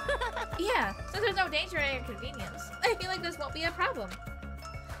 Yeah, since there's no danger or inconvenience, I feel like this won't be a problem.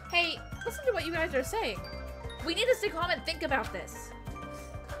 Hey, listen to what you guys are saying. We need to stay calm and think about this.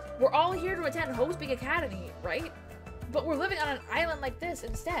 We're all here to attend Hope's Peak Academy, right? But we're living on an island like this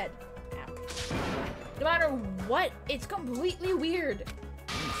instead. Ow. No matter what, it's completely weird.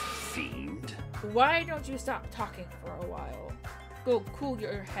 Fiend. Why don't you stop talking for a while? Go cool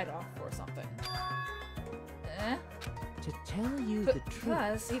your head off or something. Eh? To tell you the truth.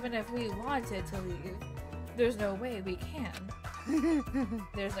 Plus, even if we wanted to leave, there's no way we can.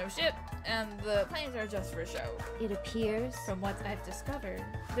 There's no ship, and the planes are just for show. It appears. From what I've discovered,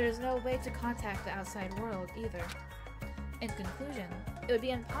 there's no way to contact the outside world either. In conclusion, it would be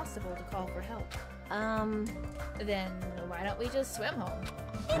impossible to call for help. Then why don't we just swim home?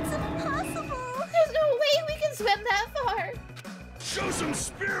 It's impossible! There's no way we can swim that far! Show some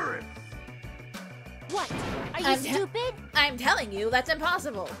spirit! What? Are you stupid? I'm telling you, that's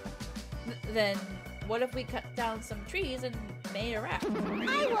impossible. Then what if we cut down some trees and made a raft?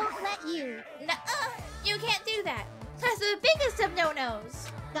 I won't let you. Nuh-uh, you can't do that. That's the biggest of no-nos.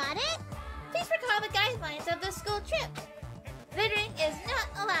 Got it? Please recall the guidelines of the school trip. Littering is not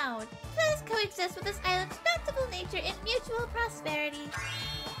allowed. Let us coexist with this island's bountiful nature in mutual prosperity.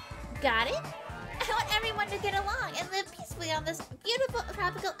 Got it? I want everyone to get along and live peacefully on this beautiful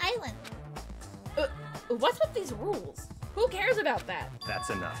tropical island. What's with these rules? Who cares about that? That's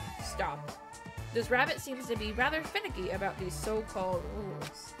enough. Stop. This rabbit seems to be rather finicky about these so-called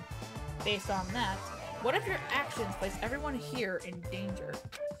rules. Based on that, what if your actions place everyone here in danger?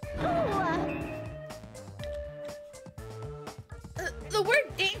 The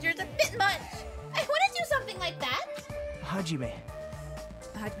word danger is a bit much. I wouldn't do something like that. Hajime.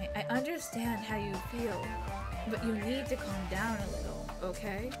 Hajime, I understand how you feel, but you need to calm down a little,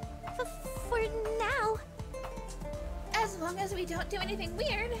 okay? For now. As long as we don't do anything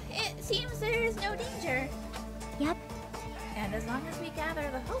weird, it seems there is no danger. Yep. And as long as we gather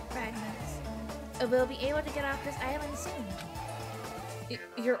the hope fragments, we'll be able to get off this island soon.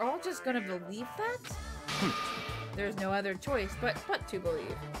 You're all just gonna believe that? There's no other choice but to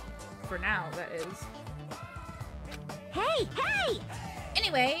believe. For now, that is. Hey!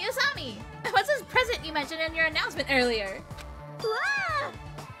 Anyway, Usami, what's this present you mentioned in your announcement earlier? Love!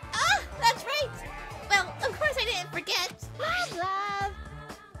 Ah, that's right! Well, of course I didn't forget. Love!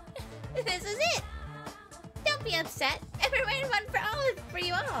 This is it! Don't be upset. I prepared one for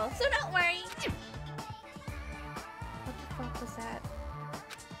you all, so don't worry. What the fuck was that?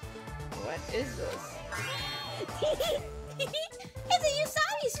 What is this? It's a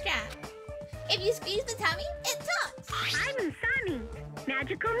Usami strap. If you squeeze the tummy, it talks. I'm Usami,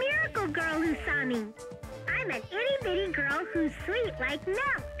 magical miracle girl Usami. I'm an itty-bitty girl who's sweet like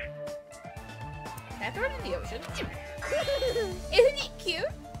milk. Can I throw it in the ocean? Isn't it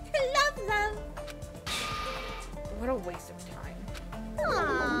cute? Love. What a waste of time.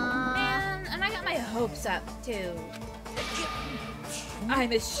 Aww. Man, and I got my hopes up, too.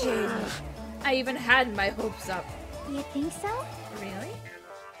 I'm ashamed. I even had my hopes up. You think so? Really?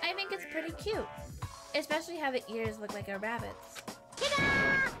 I think it's pretty cute. Especially how the ears look like a rabbit's.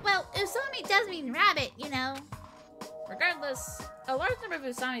 Ta-da! Well, Usami does mean rabbit, you know. Regardless, a large number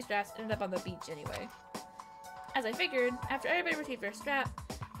of Usami straps ended up on the beach anyway. As I figured, after everybody received their strap,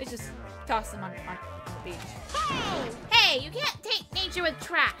 they just tossed them on the beach. Hey, you can't take nature with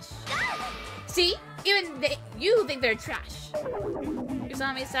trash. See? Even you think they're trash.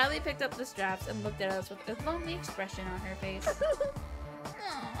 Usami sadly picked up the straps and looked at us with a lonely expression on her face.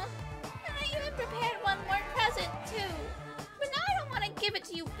 Aw, and I even prepared one more present, too. But now I don't want to give it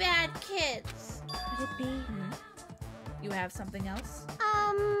to you bad kids. Could it be? You have something else?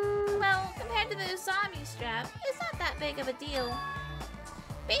 Well, compared to the Usami strap, it's not that big of a deal.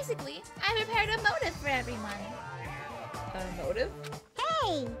 Basically, I prepared a motive for everyone. A motive?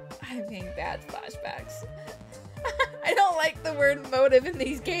 Hey! I'm getting bad flashbacks. I don't like the word motive in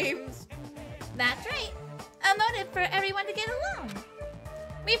these games. That's right. A motive for everyone to get along.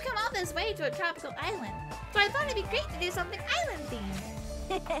 We've come all this way to a tropical island, so I thought it'd be great to do something island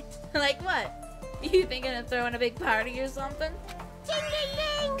themed. Like what? You thinking of throwing a big party or something? Ding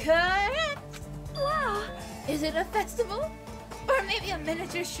ding ding! Correct! Wow! Is it a festival? Or maybe a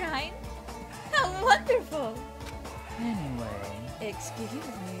miniature shrine? How wonderful! Anyway. Excuse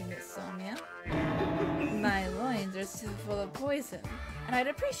me, Miss Sonia. My loins are still full of poison, and I'd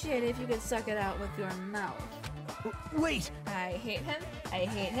appreciate it if you could suck it out with your mouth. Wait! I hate him. I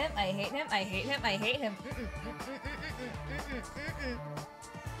hate him. I hate him. I hate him. I hate him.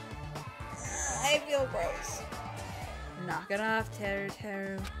 I feel gross. Knock it off,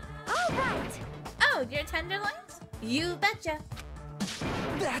 Teru. All right! Oh, your tenderloins? You betcha.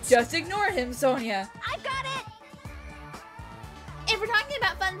 That's... Just ignore him, Sonia. I got it! If we're talking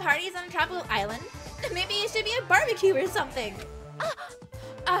about fun parties on a tropical island, maybe it should be a barbecue or something.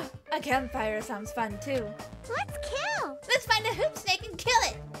 A campfire sounds fun too. Let's kill! Let's find a hoop snake and kill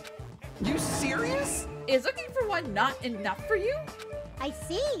it. You serious? Is looking for one not enough for you? I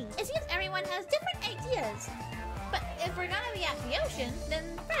see. It seems everyone has different ideas. But if we're gonna be at the ocean, then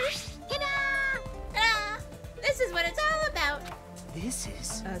first, ta-da! Ta-da! This is what it's all about. This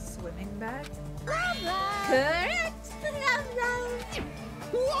is... A swimming bag? Love, love! Correct! Love.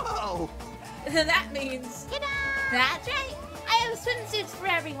 Whoa! That means... Ta-da! That's right. I have swimsuits for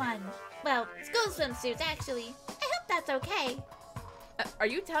everyone. Well, school swimsuits, actually. I hope that's okay. Are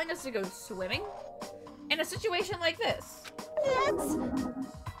you telling us to go swimming? In a situation like this? It's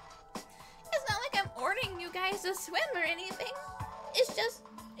not like I'm ordering you guys to swim or anything. It's just,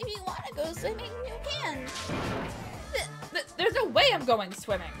 if you want to go swimming, you can. There's no way I'm going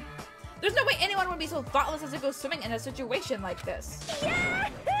swimming. There's no way anyone would be so thoughtless as to go swimming in a situation like this.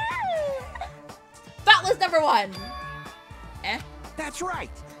 Yahoo! Thoughtless number 1. That's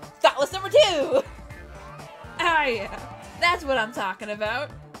right. Thoughtless number 2. Ah, yeah. That's what I'm talking about.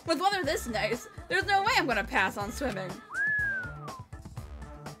 With weather this nice, there's no way I'm gonna pass on swimming.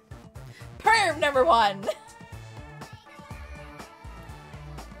 Perv number 1.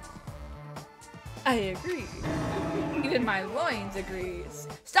 I agree. Even my loins agrees.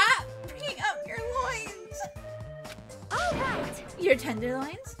 Stop bringing up your loins. All right. Your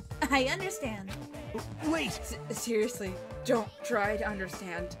tenderloins? I understand. Wait. Seriously, don't try to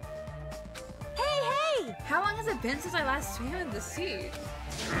understand. Hey! How long has it been since I last swam in the sea?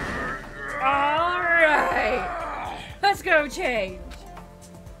 Alright! Let's go change!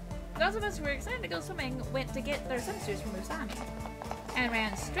 Those of us who were excited to go swimming went to get their swimsuits from Usami and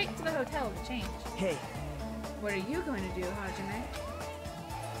ran straight to the hotel to change. Hey. What are you going to do, Hajime?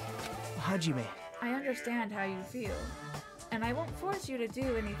 Hajime. I understand how you feel, and I won't force you to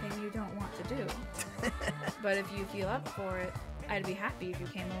do anything you don't want to do. But if you feel up for it, I'd be happy if you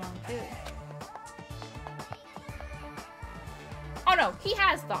came along too. Oh no, he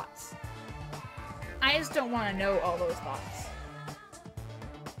has thoughts. I just don't want to know all those thoughts.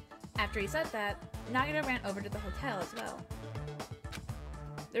 After he said that, Nagito ran over to the hotel as well.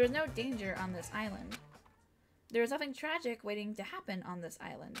 There was no danger on this island. There was nothing tragic waiting to happen on this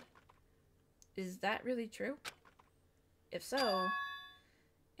island. Is that really true? If so,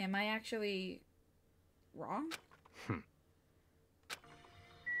 am I actually wrong?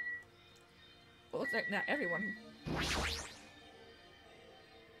 Well, looks like not everyone.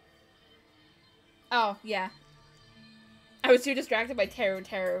 Oh, yeah. I was too distracted by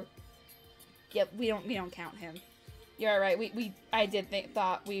Teru. Yep, we don't count him. You're right. I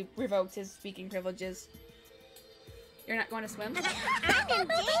thought we revoked his speaking privileges. You're not going to swim? I'm in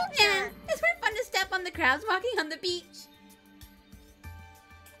danger. It's more fun to step on the crabs walking on the beach.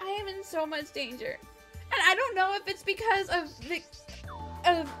 I am in so much danger. And I don't know if it's because of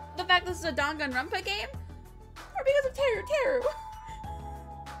the fact this is a Danganronpa game or because of Teru.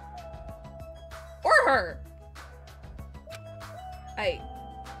 Or her.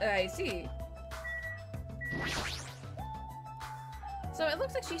 I see. So it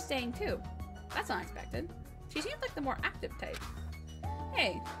looks like she's staying too. That's unexpected. She seems like the more active type.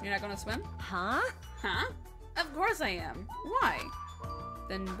 Hey, you're not gonna swim? Huh? Huh? Of course I am. Why?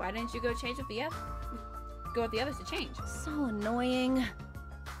 Then why didn't you go change with the go with the others to change? So annoying.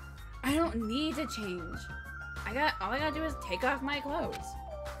 I don't need to change. All I gotta do is take off my clothes.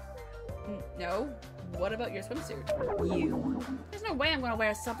 No? What about your swimsuit? You. There's no way I'm gonna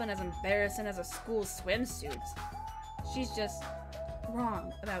wear something as embarrassing as a school swimsuit. She's just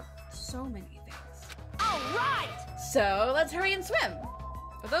wrong about so many things. Alright! So, let's hurry and swim!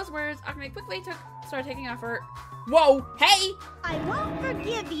 With those words, Akane quickly started taking off her... Whoa! Hey! I won't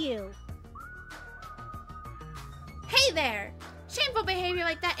forgive you! Hey there! Shameful behavior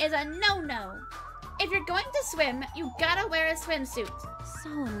like that is a no-no. If you're going to swim, you gotta wear a swimsuit. So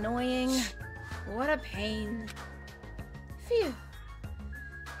annoying. What a pain. Phew.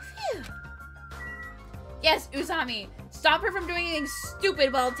 Phew. Yes, Usami. Stop her from doing anything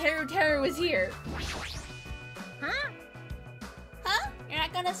stupid while Teru is here. Huh? Huh? You're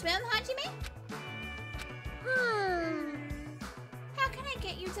not gonna swim, Hajime? How can I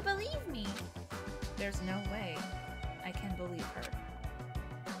get you to believe me? There's no way I can believe her.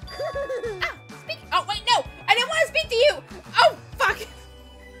 Oh, wait, no! I didn't want to speak to you! Oh, fuck!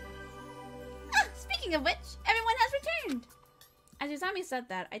 Speaking of which, everyone has returned. As Usami said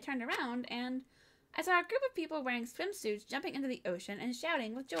that, I turned around and I saw a group of people wearing swimsuits jumping into the ocean and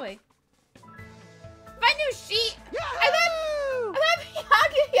shouting with joy. If I knew I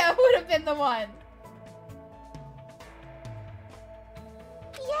thought Byakuya would have been the one.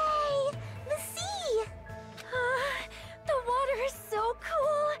 Yay! The sea! The water is so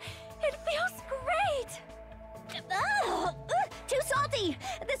cool! It feels great! Too salty!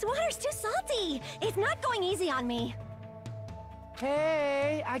 This water's too salty! It's not going easy on me.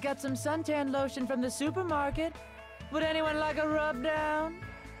 Hey, I got some suntan lotion from the supermarket. Would anyone like a rub down?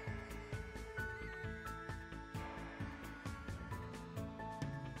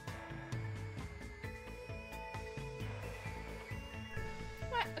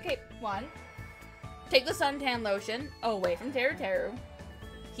 What? Okay, 1. Take the suntan lotion away from Teru.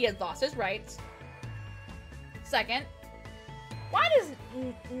 He has lost his rights. 2nd, why does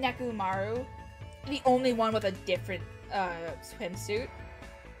Nekomaru the only one with a different swimsuit?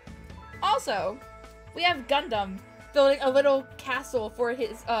 Also, we have Gundam building a little castle for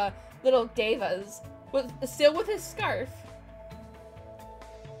his little devas, still with his scarf.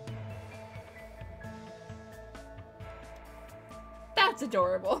 That's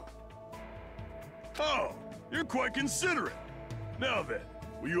adorable. Oh, you're quite considerate. Now then,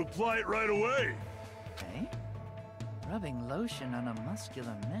 will you apply it right away? Eh? Rubbing lotion on a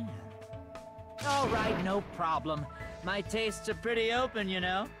muscular man. All right, no problem. My tastes are pretty open, you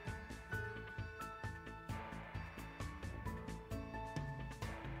know.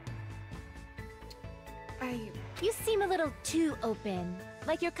 You seem a little too open.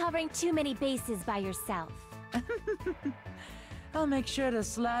 Like you're covering too many bases by yourself. I'll make sure to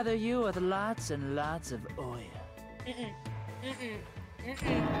slather you with lots and lots of oil.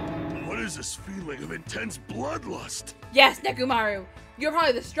 What is this feeling of intense bloodlust? Yes, Nekomaru. You're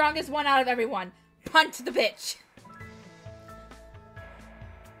probably the strongest one out of everyone. Punch the bitch.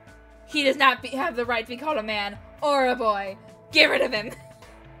 He does not have the right to be called a man or a boy. Get rid of him.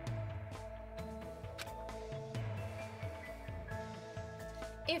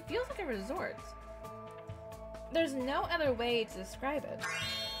 It feels like a resort. There's no other way to describe it.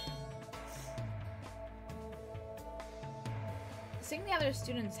 Seeing the other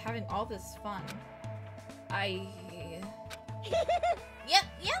students having all this fun, Yep,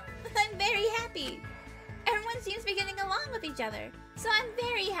 I'm very happy. Everyone seems to be getting along with each other, so I'm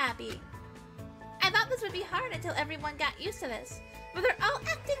very happy. I thought this would be hard until everyone got used to this, but they're all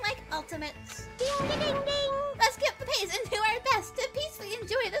acting like ultimates. Ding, ding, ding, ding. Let's get the pace and do our best to peacefully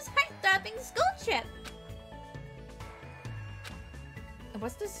enjoy this heart-throbbing school trip.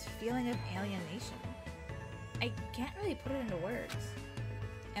 what's this feeling of alienation? I can't really put it into words.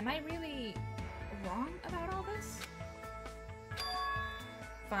 Am I really wrong about all this?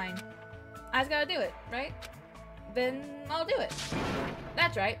 Fine. I just gotta do it, right? Then I'll do it.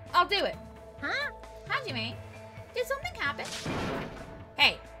 That's right, I'll do it. Huh? Hajime, did something happen?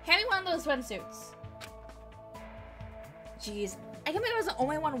 Hey, hand me one of those swimsuits. Jeez, I can't believe I was the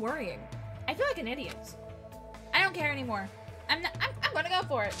only one worrying. I feel like an idiot. I don't care anymore. I'm gonna go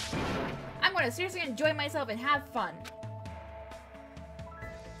for it. I'm gonna seriously enjoy myself and have fun.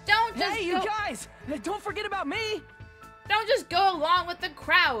 Don't just Hey, you guys! Don't forget about me! Don't just go along with the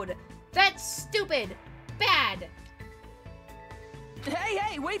crowd. That's stupid. Bad.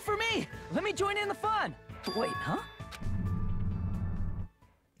 Hey, wait for me! Let me join in the fun! Wait, huh?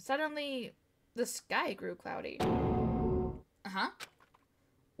 Suddenly, the sky grew cloudy. Uh-huh.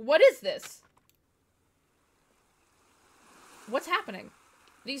 What is this? What's happening?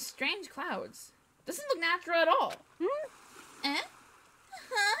 These strange clouds. Doesn't look natural at all. Eh?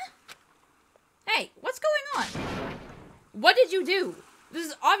 Huh? Hey, what's going on? What did you do? This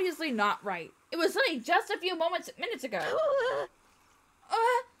is obviously not right. It was sunny just a few minutes ago.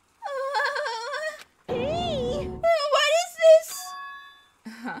 Hey! What is this?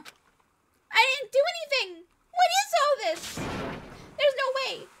 Huh? I didn't do anything! What is all this? There's no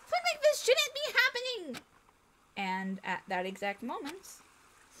way! Something like this shouldn't be happening! And at that exact moment,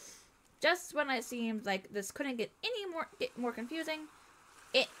 just when it seemed like this couldn't get more confusing,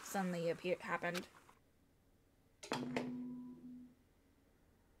 it suddenly happened.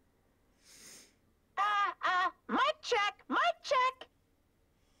 Mic check!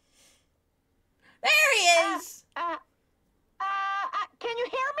 There he is! Can you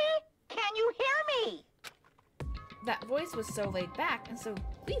hear me? Can you hear me? That voice was so laid back and so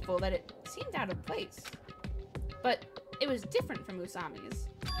gleeful that it seemed out of place. But it was different from Usami's.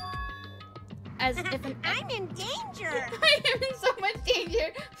 As if I'm in danger! I am in so much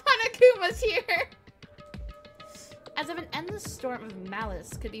danger! Hanakuma's here! As if an endless storm of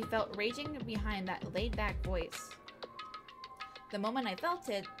malice could be felt raging behind that laid-back voice. The moment I felt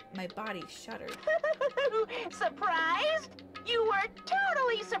it, my body shuddered. Surprised? You were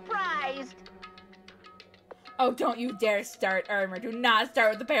totally surprised! Oh, don't you dare start, Irma. Do not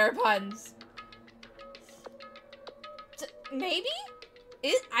start with the pair of puns. Maybe?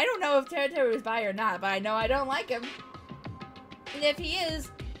 I don't know if Teruteru is bi or not, but I know I don't like him. And if he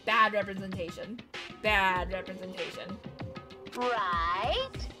is, bad representation. Bad representation.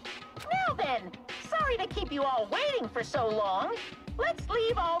 Right? Now then, sorry to keep you all waiting for so long. Let's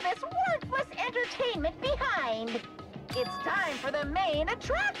leave all this worthless entertainment behind. It's time for the main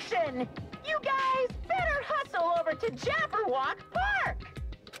attraction. You guys better hustle over to Jabberwock Park.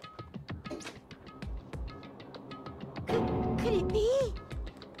 Could it be?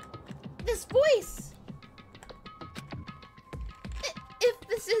 This voice! If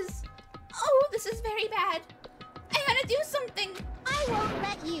this is... Oh, this is very bad. I gotta do something. I won't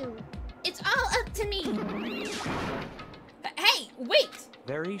let you. It's all up to me. Hey, wait!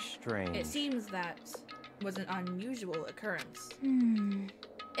 Very strange. It seems that was an unusual occurrence.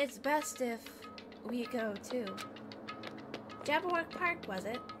 It's best if we go too. Jabberwock Park, was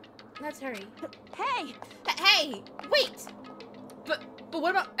it? Let's hurry. Hey! Hey! Wait! But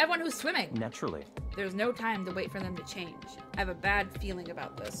what about everyone who's swimming? Naturally. There's no time to wait for them to change. I have a bad feeling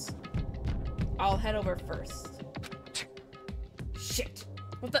about this. I'll head over first. Shit.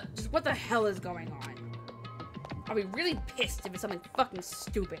 What the hell is going on? I'll be really pissed if it's something fucking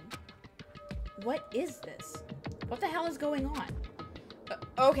stupid. What is this? What the hell is going on?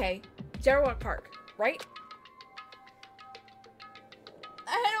 Okay. Jabberwock Park, right?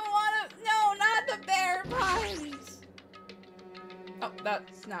 I don't want to. No, not the bear puns. Oh,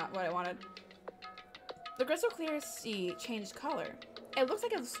 that's not what I wanted. The crystal clear sea changed color. It looks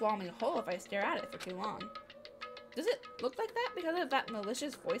like it's swallowing a hole if I stare at it for too long. Does it look like that because of that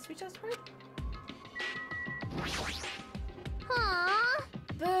malicious voice we just heard? Aww.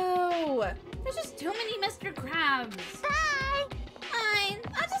 Boo! There's just too many Mr. Krabs. Bye. Fine.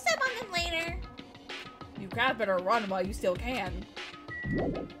 I'll just step on them later. You crabs better run while you still can.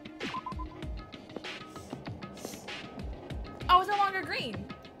 Oh, it's no longer green.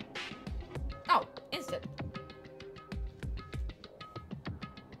 Oh, instant.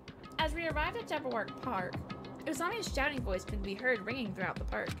 As we arrived at Jabberwock Park, Usami's shouting voice could be heard ringing throughout the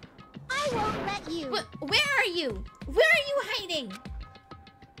park. I won't let you. Where are you? Where are you hiding?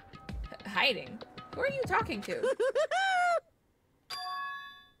 Hiding? Who are you talking to?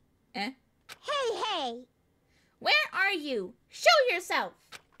 Eh? Hey! Where are you? Show yourself!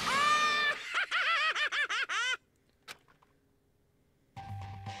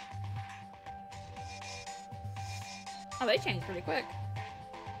 Oh, they changed pretty quick.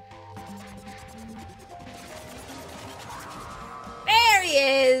 There he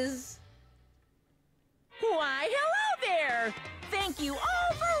is! Why, hello there! Thank you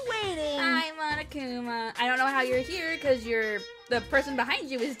all for waiting! Hi, Monokuma. I don't know how you're here because the person behind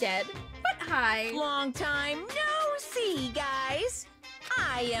you is dead, but hi. Long time no see, guys!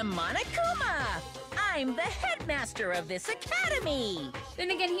 I am Monokuma! I'm the headmaster of this academy! Then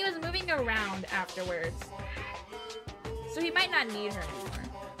again, he was moving around afterwards, so he might not need her anymore.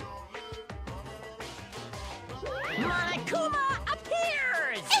 Monokuma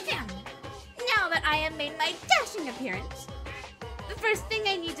appears! Ahem. Now that I have made my dashing appearance, the first thing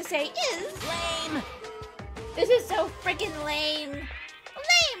I need to say is... Lame! This is so freaking lame.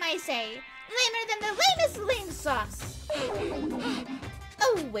 Lame, I say. Lamer than the lamest lame sauce.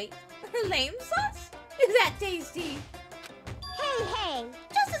 Oh, wait. Lame sauce? Is that tasty? Hey.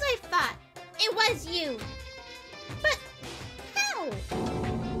 Just as I thought. It was you. But how?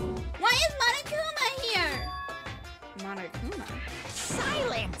 Why is Monokuma here? Monokuma?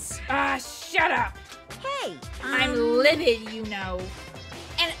 Silence! Ah, shut up! Hey, I'm livid, you know.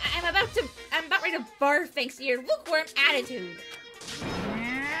 And I'm about ready to barf thanks to your lukewarm attitude.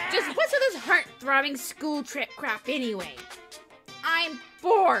 Just what's with this heart-throbbing school trip crap anyway? I'm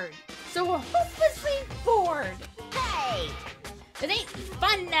bored. So hopelessly bored. Hey! This ain't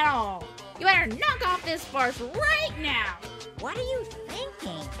fun at all. You better knock off this farce right now. What are you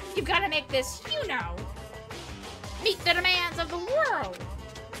thinking? You've got to make this, meet the demands of the world.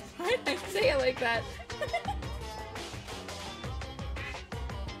 Why did I say it like that?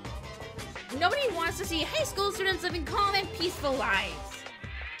 Nobody wants to see high school students living calm and peaceful lives.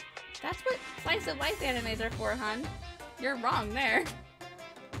 That's what slice of life animes are for, hun. You're wrong there.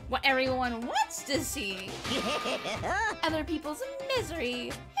 What everyone wants to see. Other people's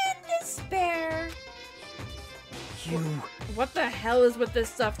misery and despair. What the hell is with this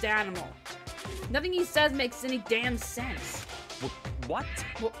stuffed animal? Nothing he says makes any damn sense. What?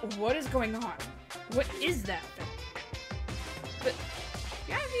 What is going on? What is that thing? But,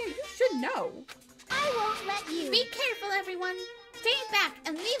 yeah, you should know. I won't let you. Be careful, everyone. Stay back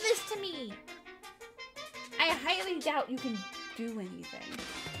and leave this to me. I highly doubt you can do anything.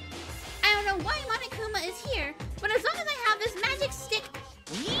 I don't know why Monokuma is here, but as long as I have this magic stick...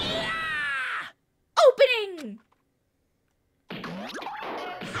 Yeah! Opening!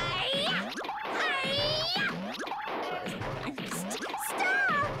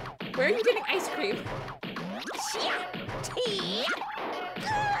 Stop! Where are you getting ice cream?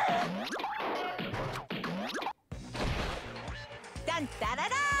 Dun da da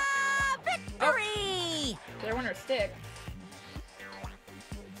da! Victory! They want her stick.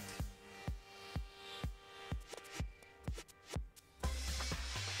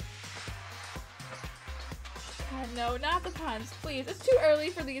 Oh, no, not the puns. Please, it's too early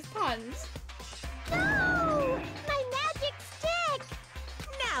for these puns. No! My magic stick!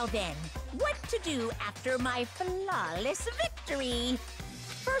 Now then, what to do after my flawless victory?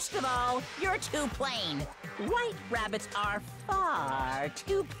 First of all, you're too plain. White rabbits are far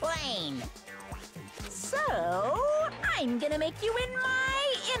too plain. So, I'm gonna make you in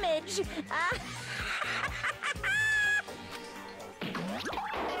my image.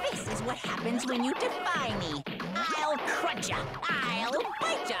 This is what happens when you defy me. I'll crunch ya. I'll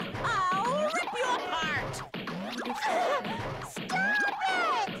bite ya. I'll rip you apart. Stop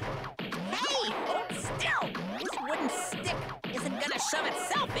it! Hey, hold still. This wooden stick isn't gonna shove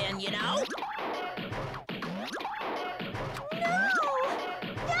itself in, you know? No!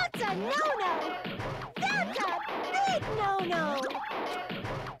 That's a no-no! That's a big no-no!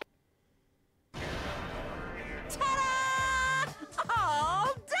 Ta-da!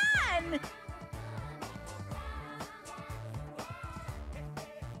 All done!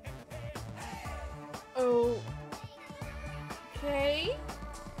 Okay.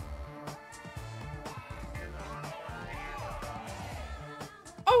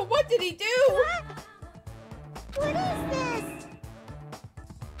 Oh, what did he do? What is this?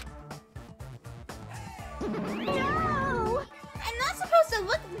 No! I'm not supposed to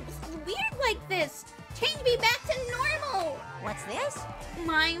look weird like this. Change me back to normal. What's this?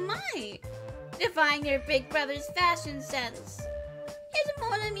 My. Defying your big brother's fashion sense. Is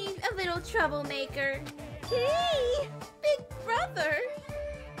Mon Ami a little troublemaker? Hey! Big brother?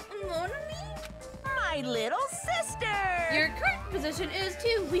 Mon Ami? My little sister! Your current position is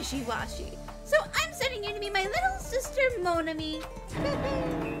too wishy-washy. So I'm setting you to be my little sister, Mon Ami.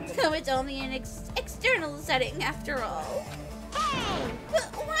 So it's only an external setting after all. Hey!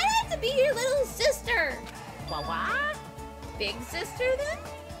 But why do I have to be your little sister? What? Big sister, then?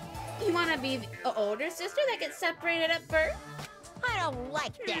 You want to be the older sister that gets separated at birth? I don't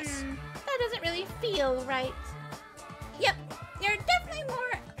like this. That doesn't really feel right. Yep, you're definitely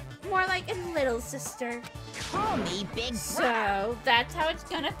more like a little sister. Call me Big Brother. So that's how it's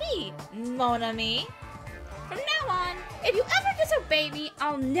gonna be, Mon Ami. From now on, if you ever disobey me,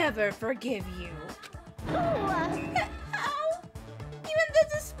 I'll never forgive you. How? Even the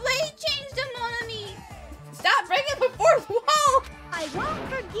display changed to Mon Ami. Stop breaking the fourth wall! I won't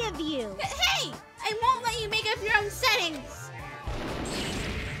forgive you. Hey! I won't let you make up your own settings.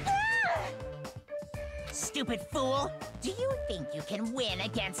 Stupid fool! Do you think you can win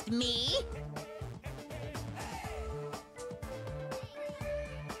against me?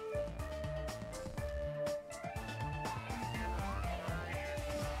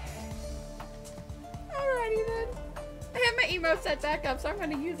 Alrighty then. I have my emotes set back up, so I'm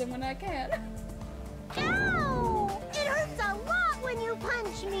gonna use them when I can. Ow! It hurts a lot when you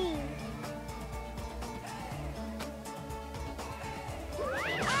punch me.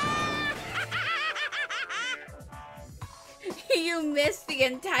 You missed the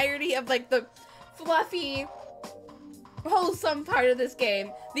entirety of like the fluffy, wholesome part of this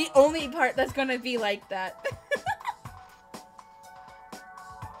game. The only part that's gonna be like that.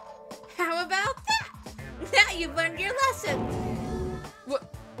 How about that? Now you've learned your lesson.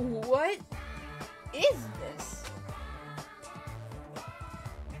 What is this?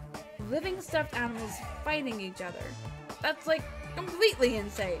 Living stuffed animals fighting each other. That's like completely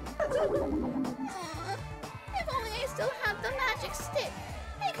insane. If only I still had the magic stick.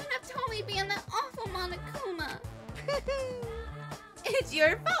 I could have totally been that awful Monokuma. It's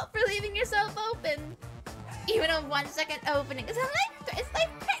your fault for leaving yourself open. Even a 1 second opening is like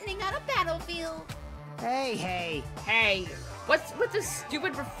threatening on a battlefield. Hey. Hey, what's with this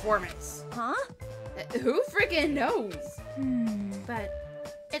stupid performance? Huh? Who freaking knows? But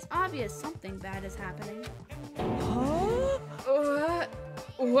it's obvious something bad is happening. Huh?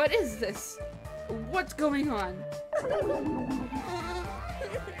 What is this? What's going on?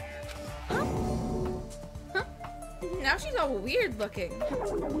 Huh? Now she's all weird looking.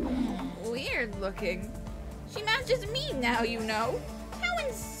 Weird looking. She matches me now, you know. How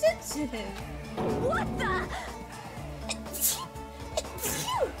insensitive. What the?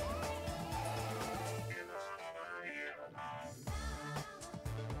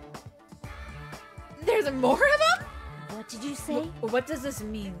 There's more of them? What did you say? What does this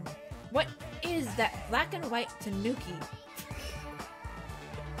mean? What is that black and white tanuki?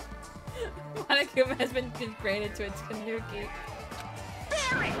 Monokuma has been granted to a tanuki.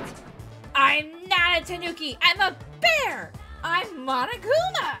 Bear it! I'm not a tanuki! I'm a bear! I'm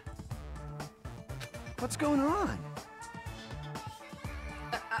Monokuma! What's going on?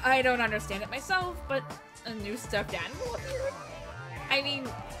 I don't understand it myself, but a new stuffed animal appeared? I mean,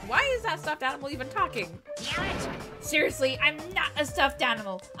 why is that stuffed animal even talking? Damn it! Seriously, I'm not a stuffed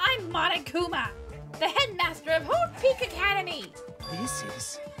animal. I'm Monokuma, the headmaster of Hope Peak Academy. This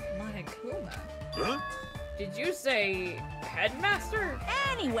is... Monokuma? Huh? Did you say headmaster?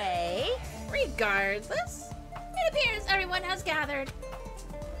 Anyway... Regardless, it appears everyone has gathered.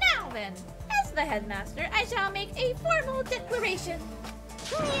 Now then, as the headmaster, I shall make a formal declaration.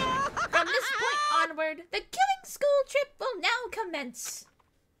 From this point onward, the killing school trip will now commence.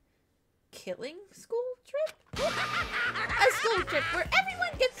 killing school trip? A school trip where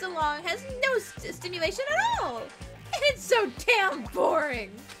everyone gets along, has no stimulation at all. And it's so damn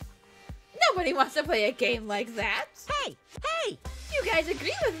boring. Nobody wants to play a game like that. Hey! Hey! You guys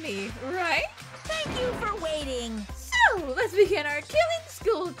agree with me, right? Thank you for waiting. So, let's begin our killing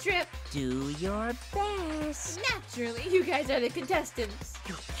school trip. Do your best. Naturally, you guys are the contestants.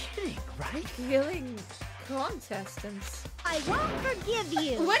 You're kidding, right? Killing contestants. I won't forgive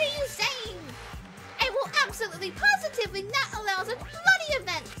you. What are you saying? I will absolutely positively not allow such bloody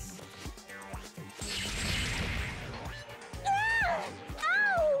events. Ah!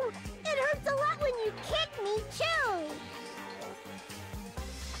 Ow! It hurts a lot when you kick me, too.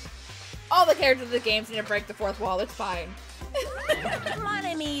 All the characters of the game seem to break the fourth wall. It's fine. Mon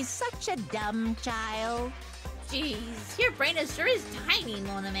Ami's such a dumb child. Jeez, your brain sure is tiny,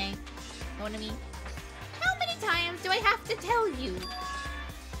 Mon Ami. Mon Ami. How many times do I have to tell you?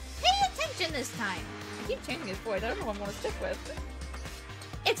 Pay attention this time. I keep changing his voice. I don't know what I want to stick with.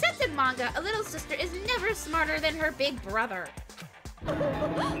 Except in manga, a little sister is never smarter than her big brother.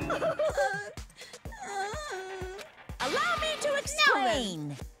 Allow me to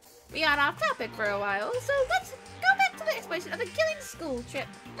explain. We got off topic for a while, so let's go back to the explanation of the killing school trip.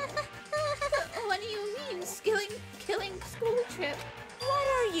 What do you mean, killing school trip? What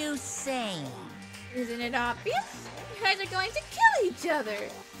are you saying? Isn't it obvious? You guys are going to kill each other.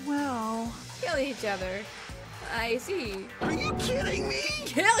 Well... Kill each other. I see. Are you kidding me?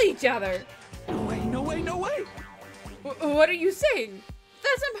 Kill each other. No way, no way, no way. What are you saying?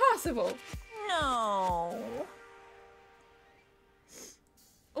 That's impossible. No.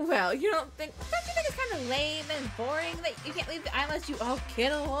 Well, don't you think it's kind of lame and boring that you can't leave the island unless you all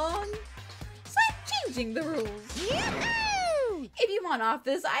get along? Start changing the rules. Yoo-hoo! If you want off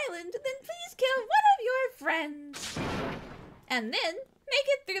this island, then please kill one of your friends. And then make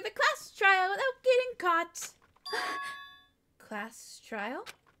it through the class trial without getting caught. Class trial?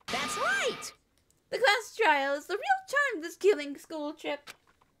 That's right. The class trial is the real charm of this killing school trip.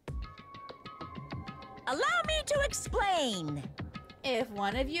 Allow me to explain. If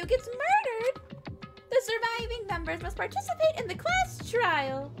one of you gets murdered, the surviving members must participate in the class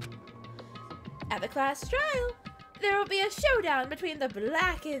trial. At the class trial, there will be a showdown between the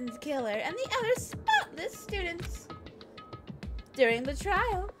blackened killer and the other spotless students. During the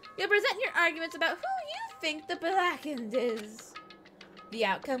trial, you'll present your arguments about who you think the blackened is. The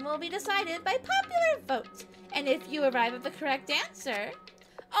outcome will be decided by popular vote, and if you arrive at the correct answer,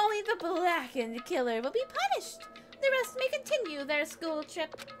 only the blackened killer will be punished. The rest may continue their school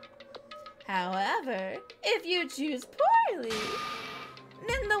trip. However, if you choose poorly,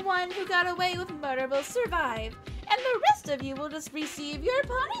 then the one who got away with murder will survive, and the rest of you will just receive your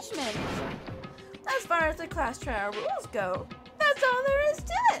punishment. As far as the class trial rules go, that's all there is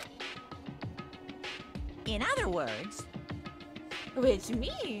to it. In other words... Which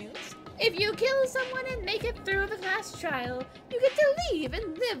means, if you kill someone and make it through the class trial, you get to leave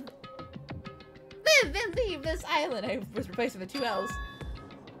and live this island. I was replacing the two L's.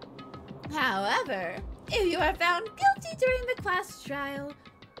 However, if you are found guilty during the class trial,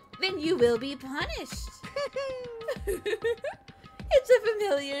 then you will be punished. It's a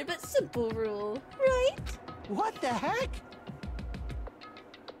familiar but simple rule, right? What the heck?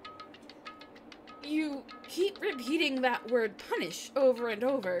 You keep repeating that word punish over and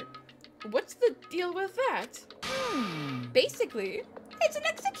over. What's the deal with that? Basically, it's an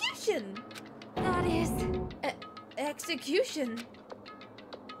execution. That is... execution.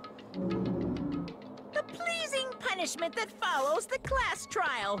 The pleasing punishment that follows the class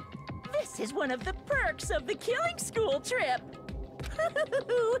trial. This is one of the perks of the killing school trip.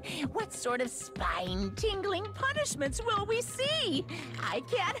 What sort of spine-tingling punishments will we see? I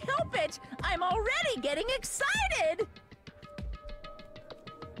can't help it. I'm already getting excited.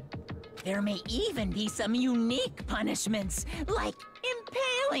 There may even be some unique punishments, like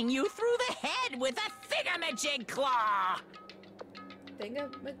impaling you through the head with a thingamajig claw.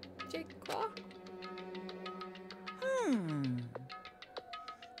 Thingamajig claw?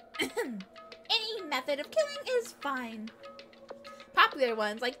 Any method of killing is fine. Popular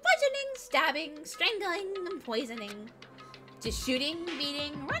ones like bludgeoning, stabbing, strangling, and poisoning. To shooting,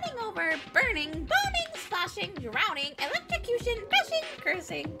 beating, running over, burning, bombing, splashing, drowning, electrocution, bashing,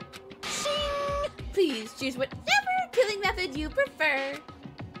 cursing. Shing! Please choose whatever killing method you prefer.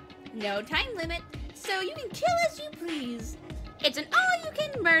 No time limit, so you can kill as you please. It's an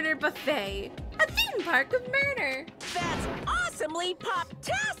all-you-can-murder buffet. A theme park of murder. That's awesomely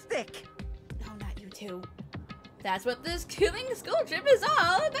pop-tastic! No, not you two. That's what this killing school trip is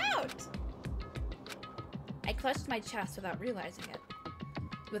all about. I clutched my chest without realizing it.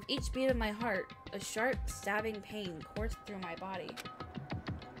 With each beat of my heart, a sharp, stabbing pain coursed through my body.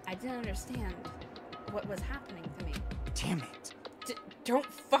 I didn't understand what was happening to me. Damn it. Don't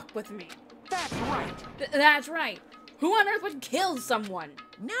fuck with me. That's right. That's right. Who on earth would kill someone?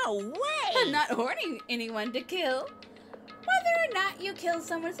 No way! I'm not ordering anyone to kill. Whether or not you kill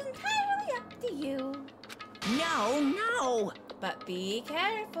someone is entirely up to you. No. But be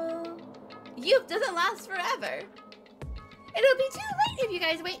careful. Youth doesn't last forever. It'll be too late if you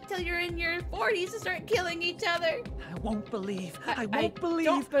guys wait till you're in your 40s to start killing each other. I won't believe. I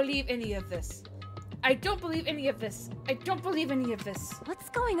don't believe any of this. I don't believe any of this. I don't believe any of this. What's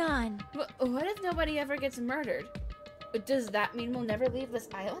going on? What if nobody ever gets murdered? Does that mean we'll never leave this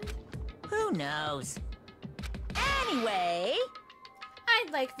island? Who knows? Anyway,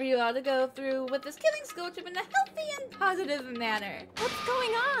 I'd like for you all to go through with this killing school trip in a healthy and positive manner. What's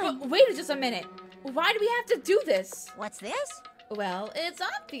going on? Wait just a minute. Why do we have to do this? What's this? Well, it's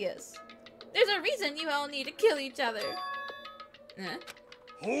obvious. There's a reason you all need to kill each other. Huh?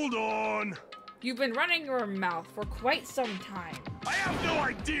 Hold on. You've been running your mouth for quite some time. I have no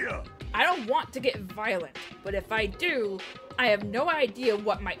idea. I don't want to get violent, but if I do, I have no idea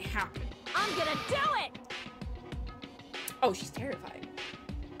what might happen. I'm gonna do it! Oh, she's terrified.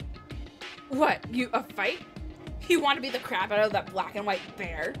 What, a fight? You want to be the crap out of that black and white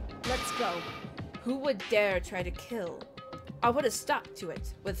bear? Let's go. Who would dare try to kill? I'll put a stop to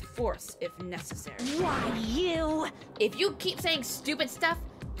it, with force if necessary. Why, you? If you keep saying stupid stuff,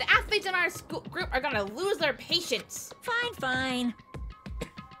 the athletes in our school group are gonna lose their patience. Fine.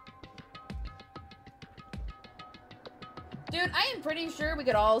 Dude, I am pretty sure we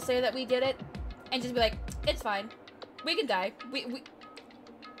could all say that we did it, and just be like, it's fine. We can die.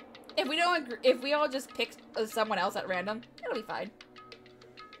 If we don't agree, if we all just pick someone else at random, it'll be fine.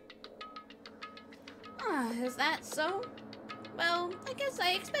 Is that so? Well, I guess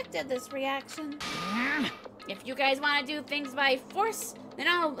I expected this reaction. If you guys want to do things by force, then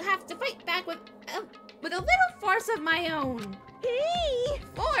I'll have to fight back with a little force of my own. Hey!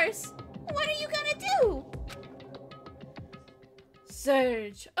 Force? What are you gonna do?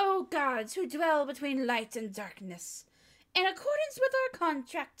 Surge, O gods who dwell between light and darkness. In accordance with our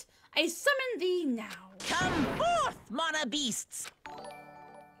contract, I summon thee now. Come forth, Mana Beasts!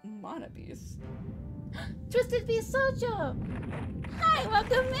 Mana Beasts? Twisted Beast Soldier! Hi,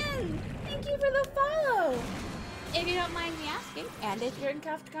 welcome in! Thank you for the follow! If you don't mind me asking, and if you're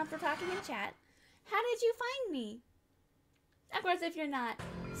uncomfortable for talking in chat, how did you find me? Of course, if you're not,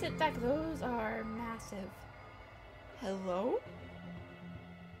 sit back, those are massive. Hello?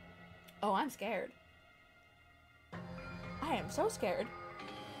 Oh, I'm scared. I am so scared.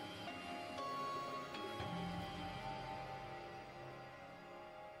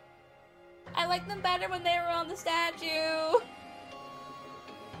 I liked them better when they were on the statue.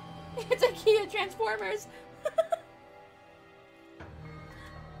 It's IKEA Transformers.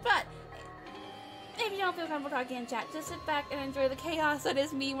 But if you don't feel comfortable talking in chat, just sit back and enjoy the chaos that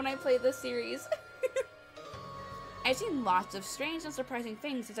is me when I play this series. I've seen lots of strange and surprising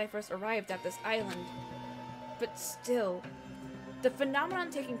things since I first arrived at this island. But still, the phenomenon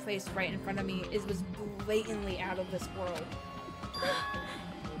taking place right in front of me was blatantly out of this world.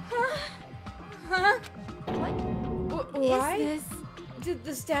 Huh? What? Why is this? Did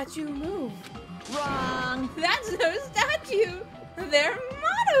the statue move? Wrong. That's no statue. They're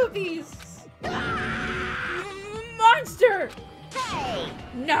Mono Beasts. Monster. Hey!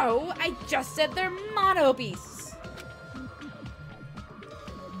 No, I just said they're Mono Beasts.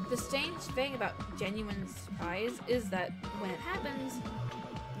 The strange thing about genuine surprise is that when it happens,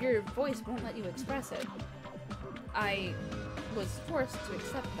 your voice won't let you express it. I was forced to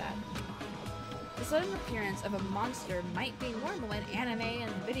accept that. The sudden appearance of a monster might be normal in anime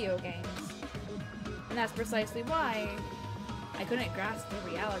and video games. And that's precisely why I couldn't grasp the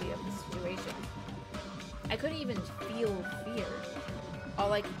reality of the situation. I couldn't even feel fear.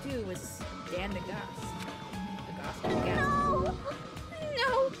 All I could do was stand aghast. No!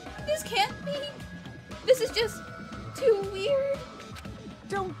 No! This can't be! This is just too weird!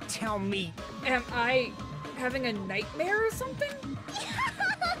 Don't tell me! Am I having a nightmare or something? A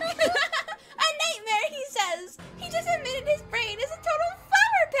nightmare, he says! He just admitted his brain is a total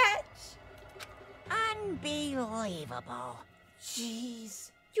flower patch! Unbelievable.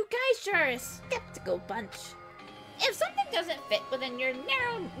 Jeez. You guys sure are a skeptical bunch. If something doesn't fit within your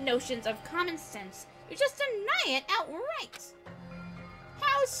narrow notions of common sense, you just deny it outright.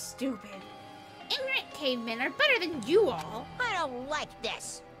 How stupid. Ignorant cavemen are better than you all. I don't like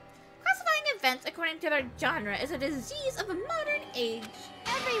this. Classifying events according to their genre is a disease of the modern age.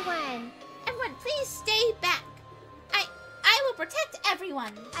 Everyone, please stay back. I will protect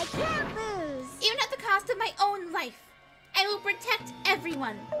everyone. I can't lose. Even at the cost of my own life. I will protect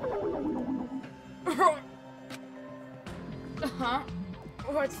everyone. Huh?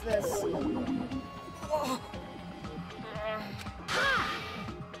 What's this? Oh.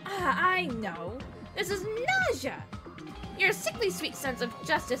 I know. This is nausea. Your sickly sweet sense of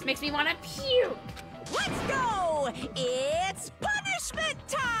justice makes me want to puke. Let's go! It's punishment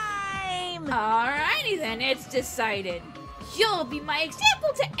time! Alrighty then, it's decided. You'll be my example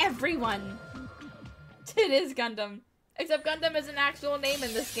to everyone. It is Gundam. Except Gundam is an actual name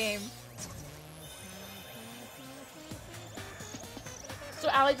in this game. So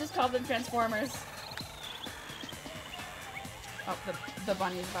Allie just called them Transformers. Oh, the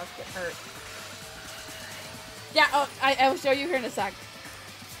bunny's about to get hurt. Yeah, oh, I will show you here in a sec.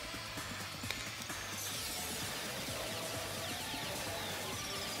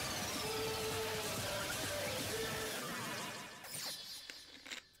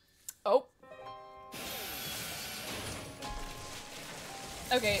 Oh.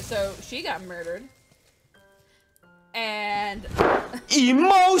 Okay, so she got murdered. And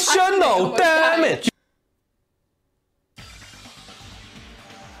emotional damage.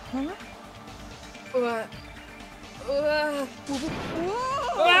 Huh? What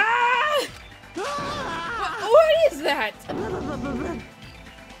is that? Blah, blah, blah.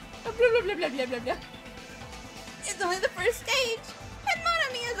 It's only the first stage, and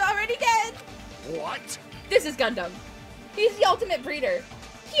Monami is already dead. What? This is Gundam. He's the ultimate breeder.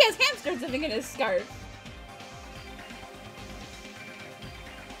 He has hamsters living in his scarf.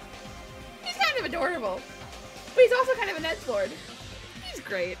 He's kind of adorable, but he's also kind of an edgelord. He's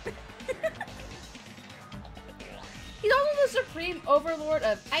great. He's also the supreme overlord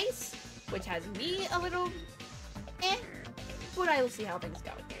of ice, which has me a little but I will see how things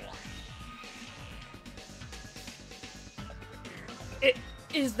go.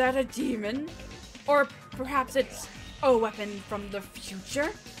 Is that a demon? Or perhaps it's a weapon from the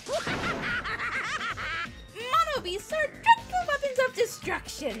future? Mono Beasts are dreadful weapons of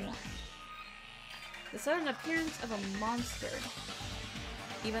destruction! The sudden appearance of a monster.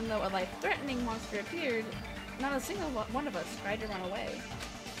 Even though a life-threatening monster appeared, not a single one of us tried to run away.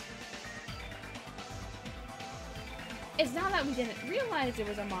 It's not that we didn't realize it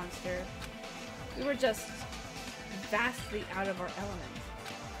was a monster. We were just vastly out of our element.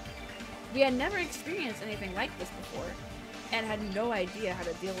 We had never experienced anything like this before, and had no idea how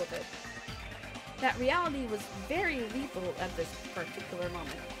to deal with it. That reality was very lethal at this particular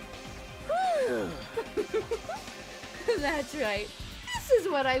moment. That's right. This is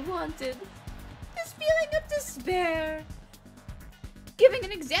what I wanted. This feeling of despair. Giving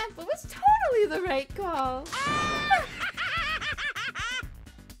an example was totally the right call.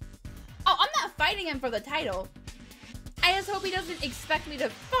 Oh, I'm not fighting him for the title. I just hope he doesn't expect me to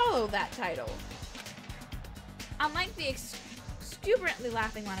follow that title. Unlike the exuberantly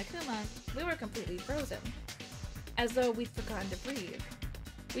laughing Monokuma, we were completely frozen. As though we'd forgotten to breathe.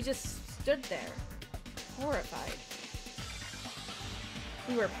 We just stood there, horrified.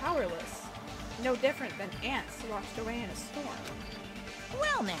 We were powerless. No different than ants washed away in a storm.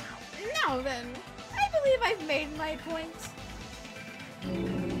 Well now. Now then, I believe I've made my point.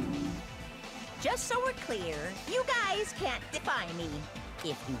 Just so we're clear, you guys can't defy me.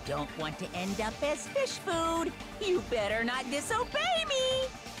 If you don't want to end up as fish food, you better not disobey me.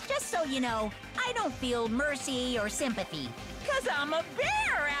 Just so you know, I don't feel mercy or sympathy. 'Cause I'm a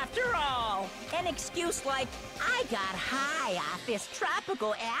bear after all. An excuse like, I got high off this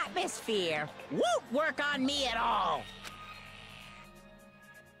tropical atmosphere won't work on me at all.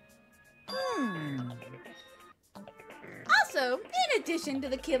 Also, in addition to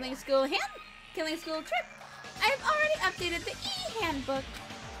the Killing School trip, I've already updated the e-handbook.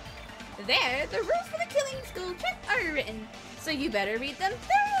 There, the rules for the Killing School trip are written, so you better read them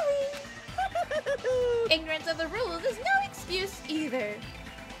thoroughly. Ignorance of the rules is no excuse either.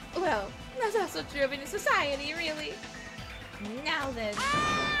 Well, that's also true of any society, really. Now then,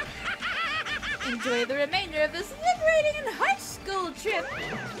 enjoy the remainder of this liberating and high school trip.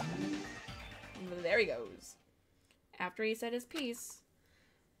 There he goes. After he said his piece,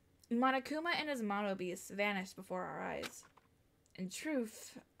 Monokuma and his Mono Beasts vanished before our eyes. In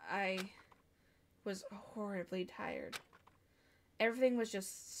truth, I was horribly tired. Everything was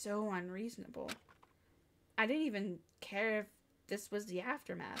just so unreasonable. I didn't even care if this was the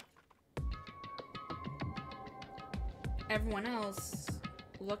aftermath. Everyone else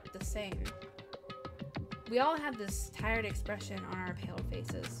looked the same. We all had this tired expression on our pale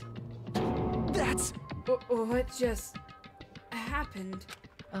faces. That's... What just happened?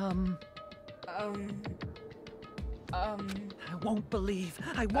 I won't believe.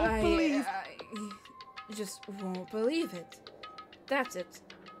 I won't believe. I just won't believe it. That's it.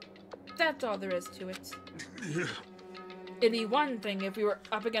 That's all there is to it. It'd be one thing if we were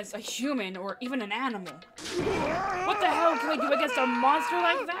up against a human or even an animal. What the hell can we do against a monster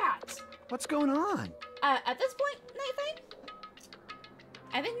like that? What's going on? At this point, Nightfang,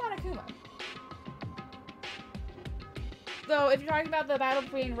 I think Monokuma. Though, if you're talking about the battle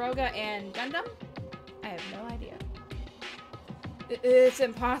between Roga and Gundam, I have no idea. It's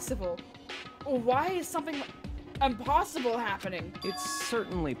impossible. Why is something impossible happening? It's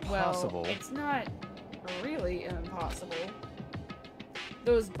certainly possible. Well, it's not really impossible.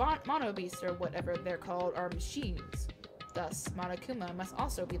 Those Mono Beasts, or whatever they're called, are machines. Thus, Monokuma must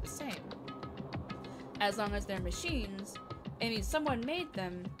also be the same. As long as they're machines, it means someone made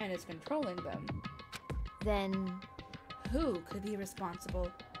them and is controlling them. Then, who could be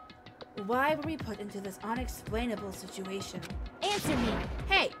responsible? Why were we put into this unexplainable situation? Answer me!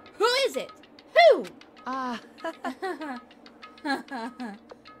 Hey, who is it? Who?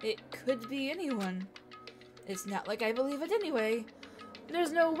 It could be anyone. It's not like I believe it anyway.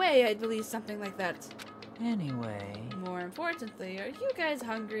 There's no way I'd believe something like that. Anyway. More importantly, are you guys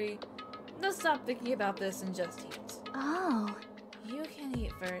hungry? Let's stop thinking about this and just eat. Oh. You can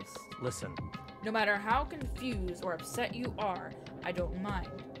eat first. Listen. No matter how confused or upset you are, I don't mind.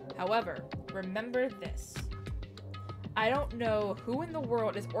 However, remember this. I don't know who in the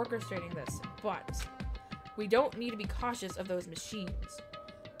world is orchestrating this, but we don't need to be cautious of those machines.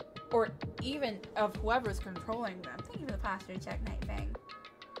 Or even of whoever's controlling them. Thank you for the posture check, Nightfang.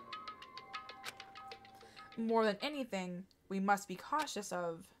 More than anything, we must be cautious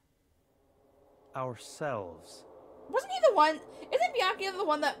of ourselves. Wasn't he the one? Isn't Bianchi the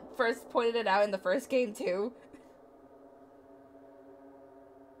one that first pointed it out in the first game too?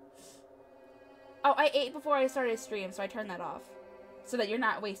 Oh, I ate before I started stream, so I turned that off. So that you're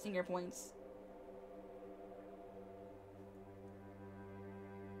not wasting your points.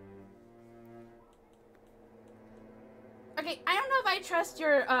 Okay, I don't know if I trust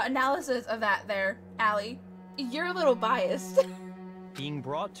your analysis of that there, Allie. You're a little biased. Being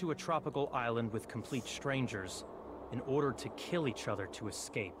brought to a tropical island with complete strangers in order to kill each other to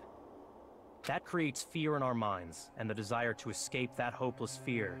escape. That creates fear in our minds, and the desire to escape that hopeless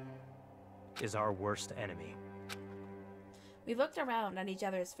fear is our worst enemy. We looked around at each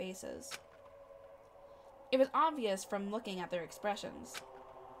other's faces. It was obvious from looking at their expressions.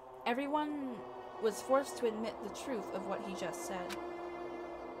 Everyone was forced to admit the truth of what he just said.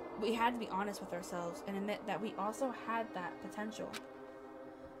 We had to be honest with ourselves and admit that we also had that potential.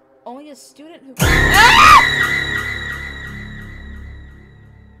 Only a student who...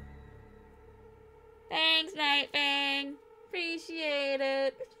 Thanks, Nightfang. Appreciate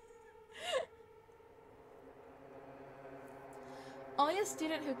it. Only a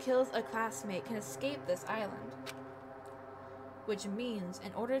student who kills a classmate can escape this island. Which means,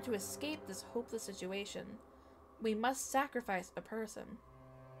 in order to escape this hopeless situation, we must sacrifice a person.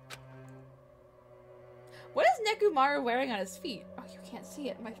 What is Nekomaru wearing on his feet? Oh, you can't see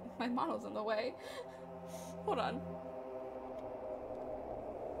it. My model's in the way. Hold on.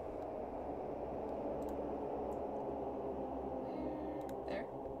 There.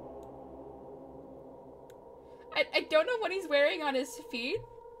 I don't know what he's wearing on his feet.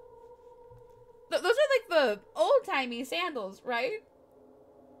 Those are like the old-timey sandals, right?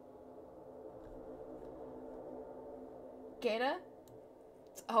 Geta?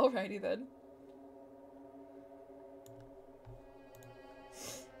 Alrighty then.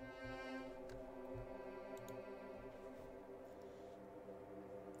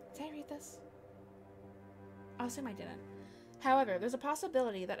 Did I read this? I'll assume I didn't. However, there's a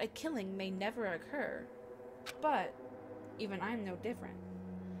possibility that a killing may never occur. But even I'm no different.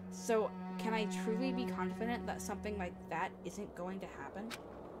 So, can I truly be confident that something like that isn't going to happen?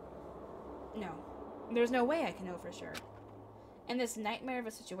 No. There's no way I can know for sure. In this nightmare of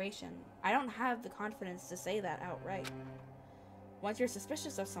a situation, I don't have the confidence to say that outright. Once you're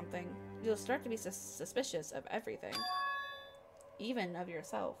suspicious of something, you'll start to be suspicious of everything. Even of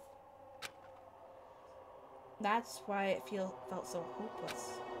yourself. That's why it felt so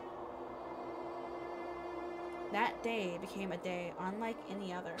hopeless. That day became a day unlike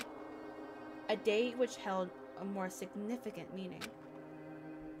any other. A day which held a more significant meaning.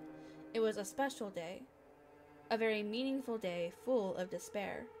 It was a special day. A very meaningful day full of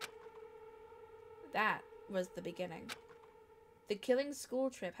despair. That was the beginning. The killing school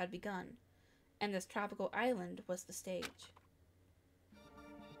trip had begun, and this tropical island was the stage.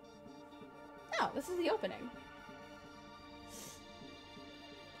 Oh, this is the opening.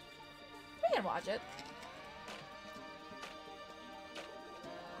 We can watch it.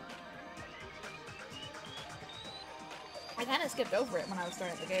 I kind of skipped over it when I was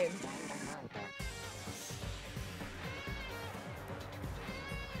starting the game.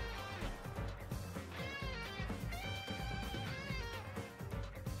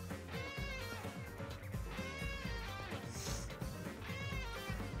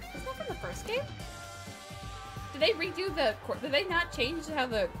 Isn't that from the first game? Did they redo the court? Did they not change how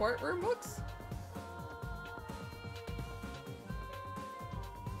the courtroom looks?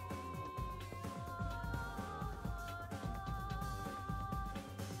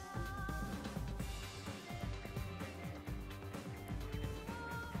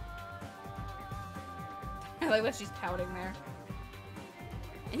 I like that she's pouting there.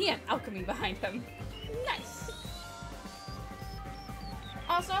 And he had alchemy behind him. Nice.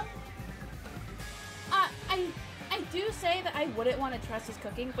 Also, I do say that I wouldn't want to trust his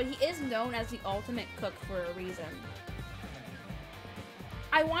cooking, but he is known as the ultimate cook for a reason.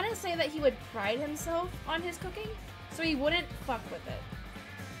 I want to say that he would pride himself on his cooking, so he wouldn't fuck with it.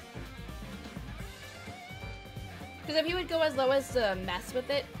 Because if he would go as low as to mess with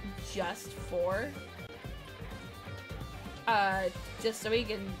it just so he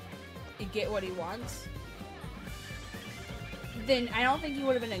can get what he wants, then I don't think he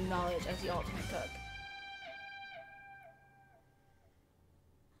would have been acknowledged as the ultimate cook.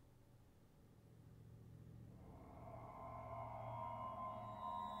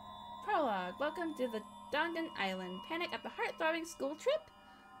 Prologue. Welcome to the Dongan Island. Panic at the heart-throbbing school trip?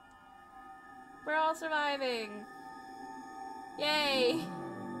 We're all surviving. Yay!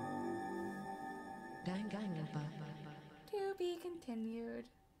 To be continued.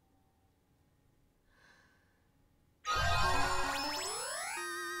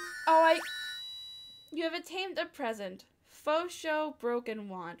 Oh, you have attained a present. Faux show broken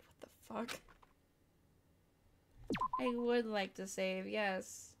wand. What the fuck? I would like to save,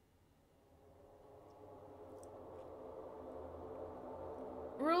 yes.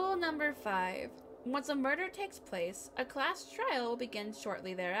 Rule number 5. Once a murder takes place, a class trial will begin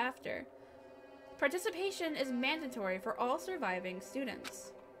shortly thereafter. Participation is mandatory for all surviving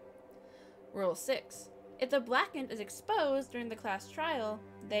students. Rule 6. If the Blackened is exposed during the class trial,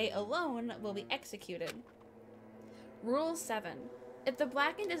 they alone will be executed. Rule 7. If the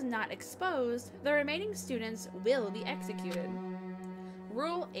Blackened is not exposed, the remaining students will be executed.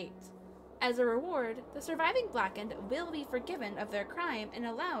 Rule 8. As a reward, the surviving Blackened will be forgiven of their crime and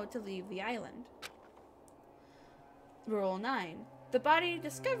allowed to leave the island. Rule 9. The body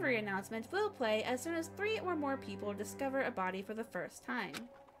discovery announcement will play as soon as 3 or more people discover a body for the first time.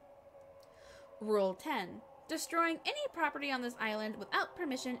 Rule 10. Destroying any property on this island without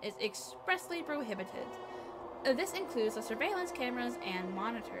permission is expressly prohibited. This includes the surveillance cameras and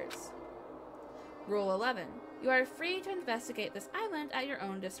monitors. Rule 11. You are free to investigate this island at your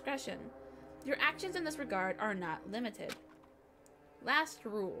own discretion. Your actions in this regard are not limited. Last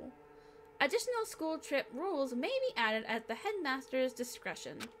rule. Additional school trip rules may be added at the headmaster's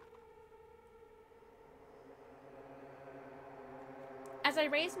discretion. As I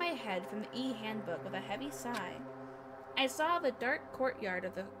raised my head from the e-handbook with a heavy sigh, I saw the dark courtyard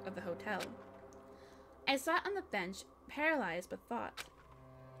of the hotel. I sat on the bench, paralyzed with thought.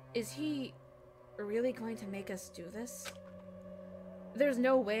 Is he really going to make us do this? There's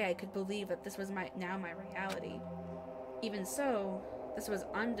no way I could believe that this was now my reality. Even so, this was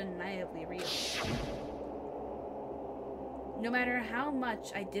undeniably real. No matter how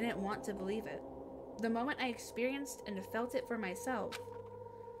much I didn't want to believe it, the moment I experienced and felt it for myself,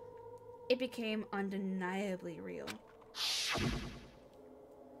 it became undeniably real.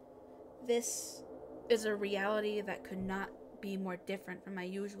 This is a reality that could not be more different from my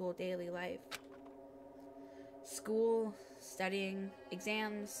usual daily life. School, studying,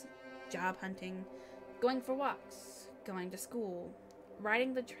 exams, job hunting, going for walks, going to school,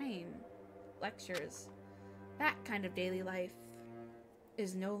 riding the train, lectures. That kind of daily life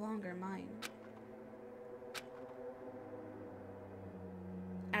is no longer mine.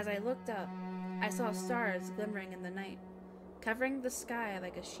 As I looked up, I saw stars glimmering in the night, covering the sky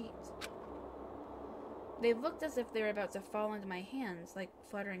like a sheet. They looked as if they were about to fall into my hands like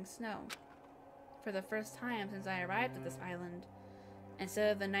fluttering snow. For the first time since I arrived at this island,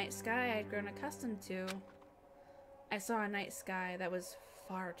 instead of the night sky I'd grown accustomed to, I saw a night sky that was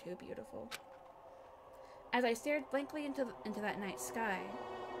far too beautiful. As I stared blankly into that night sky,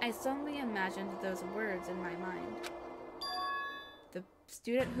 I suddenly imagined those words in my mind. The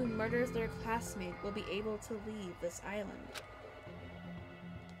student who murders their classmate will be able to leave this island.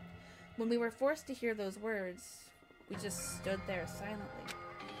 When we were forced to hear those words, we just stood there silently.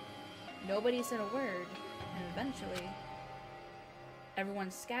 Nobody said a word, and eventually,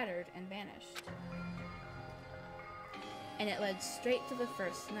 everyone scattered and vanished. and it led straight to the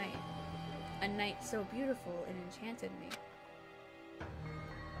first night. A night so beautiful it enchanted me.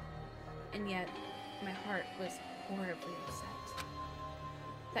 And yet, my heart was horribly upset.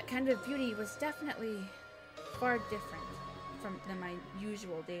 That kind of beauty was definitely far different than my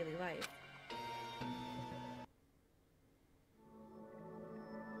usual daily life.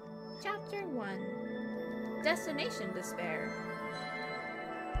 Chapter 1. Destination Despair.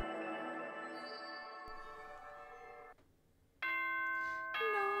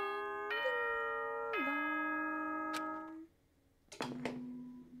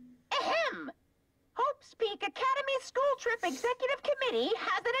 Ahem! Hope's Peak Academy School Trip Executive Committee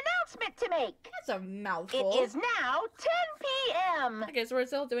has an announcement to make. That's a mouthful. It is now 10 p.m. Okay, so we're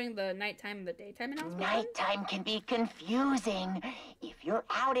still doing the nighttime and the daytime announcement? Nighttime can be confusing. If you're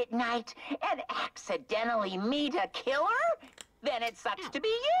out at night and accidentally meet a killer, then it sucks to be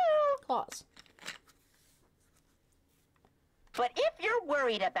you. Pause. But if you're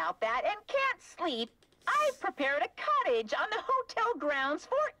worried about that and can't sleep, I've prepared a cottage on the hotel grounds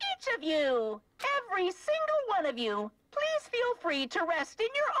for each of you. Every single one of you. Please feel free to rest in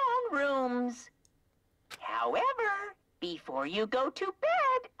your own rooms. However, before you go to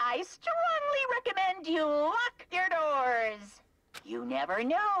bed, I strongly recommend you lock your doors. You never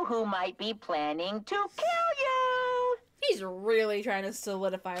know who might be planning to kill you. He's really trying to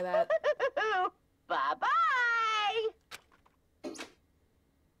solidify that. Bye-bye.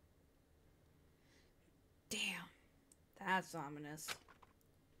 Damn. That's ominous.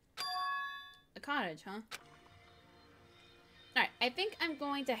 A cottage, huh? Alright, I think I'm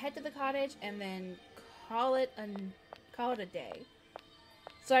going to head to the cottage and then call it a day.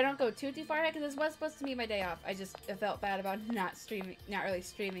 So I don't go too far ahead, because this was supposed to be my day off. I felt bad about not really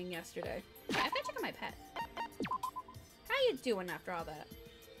streaming yesterday. I have to check on my pet. How you doing after all that?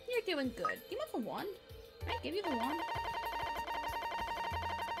 You're doing good. Do you want the wand? Can I give you the wand?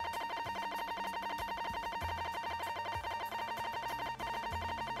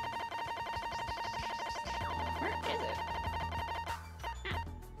 Where is it?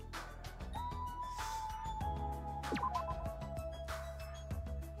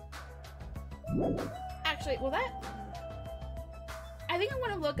 Actually, well I think I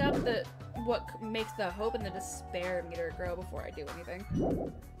want to look up what makes the hope and the despair meter grow before I do anything.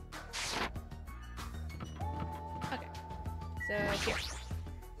 Okay. So, here.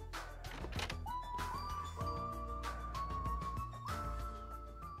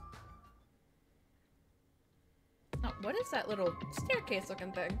 Oh, what is that little staircase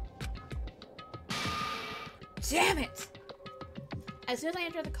looking thing? Damn it! As soon as I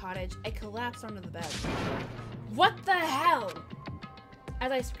entered the cottage, I collapsed onto the bed. What the hell?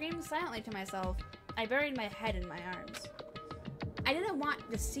 As I screamed silently to myself, I buried my head in my arms. I didn't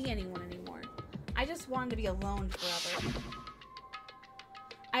want to see anyone anymore. I just wanted to be alone forever.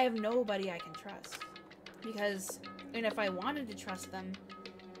 I have nobody I can trust. Because, even if I wanted to trust them,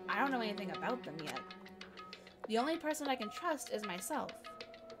 I don't know anything about them yet. The only person I can trust is myself.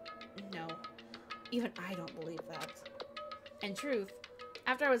 No, even I don't believe that. In truth,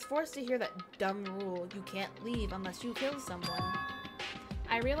 after I was forced to hear that dumb rule, you can't leave unless you kill someone,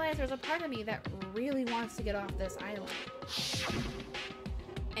 I realized there's a part of me that really wants to get off this island.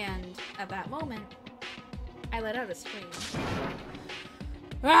 And at that moment, I let out a scream.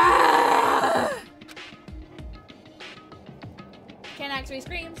 Ah! Can't actually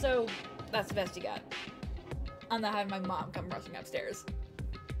scream, so that's the best you got. I'm not having my mom come rushing upstairs.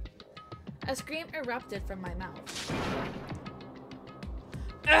 A scream erupted from my mouth.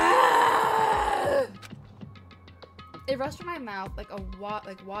 Ah! It rushed from my mouth like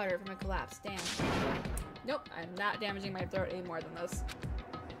water from a collapsed dam. Nope, I'm not damaging my throat any more than this.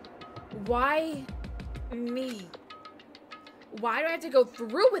 Why me? Why do I have to go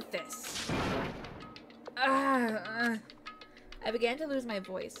through with this? I began to lose my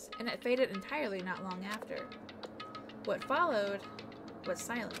voice, and it faded entirely not long after. What followed was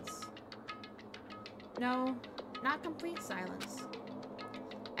silence. No, not complete silence.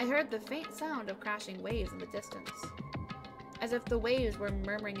 I heard the faint sound of crashing waves in the distance. As if the waves were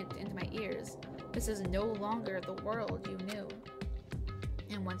murmuring into my ears, this is no longer the world you knew.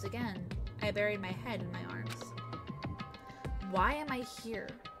 And once again, I buried my head in my arms. Why am I here?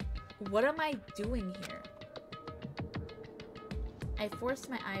 What am I doing here? I forced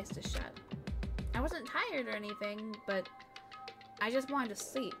my eyes to shut. I wasn't tired or anything, but I just wanted to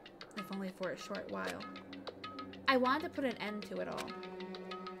sleep, if only for a short while. I wanted to put an end to it all.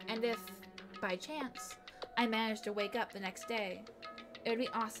 And if, by chance, I managed to wake up the next day, it would be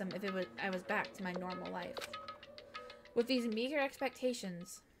awesome if I was back to my normal life. With these meager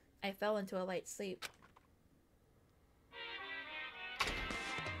expectations, I fell into a light sleep.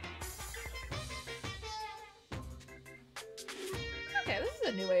 Okay, this is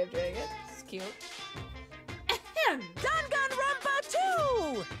a new way of doing it. This is cute. Danganronpa 2!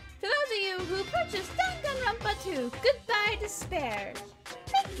 To those of you who purchased Danganronpa 2, goodbye despair.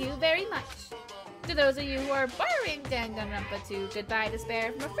 Thank you very much. To those of you who are borrowing Danganronpa 2, goodbye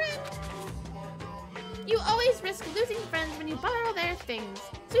despair from a friend. You always risk losing friends when you borrow their things,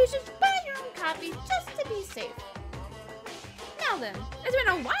 so you should buy your own copy just to be safe. Now then, it's been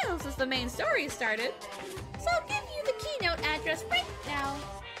a while since the main story started, so I'll give you the keynote address right now.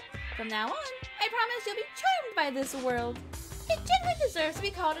 From now on, I promise you'll be charmed by this world. It generally deserves to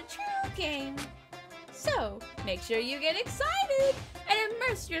be called a true game. So, make sure you get excited and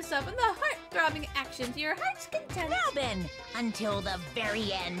immerse yourself in the heart-throbbing action to your heart's content. Now then, until the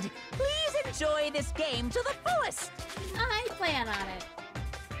very end, please enjoy this game to the fullest. I plan on it.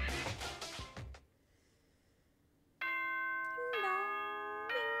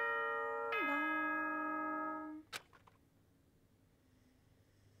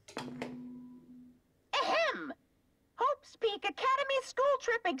 Ahem! Hope's Peak Academy School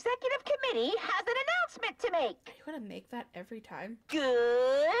Trip Executive Committee has an announcement to make. Are you gonna make that every time? Good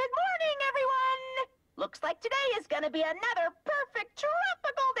morning, everyone! Looks like today is gonna be another perfect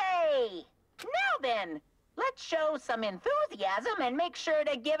tropical day. Now then, let's show some enthusiasm and make sure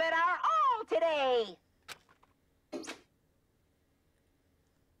to give it our all today.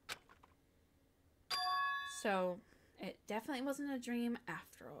 So, it definitely wasn't a dream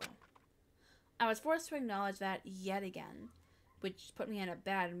after all. I was forced to acknowledge that yet again, which put me in a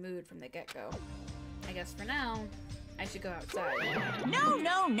bad mood from the get-go. I guess for now, I should go outside. No,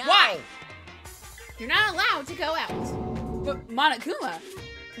 no, no! Why? You're not allowed to go out! But Monokuma,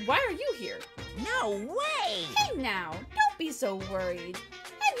 why are you here? No way! Hey now, don't be so worried.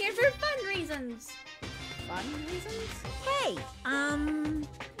 I'm here for fun reasons. Fun reasons? Hey,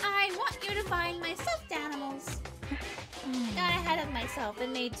 I want you to find my stuffed animals. Got ahead of myself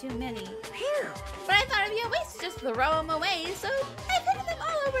and made too many. Here. But I thought it'd be a waste to just throw them away, so I've hidden them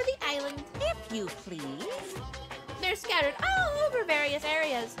all over the island. If you please. They're scattered all over various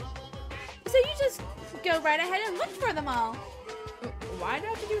areas. So you just go right ahead and look for them all. Why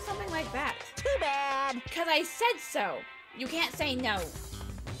don't you do something like that? Too bad. Because I said so. You can't say no.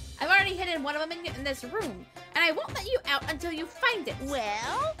 I've already hidden one of them in this room, and I won't let you out until you find it.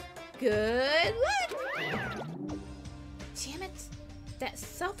 Well? Good luck. Damn it. That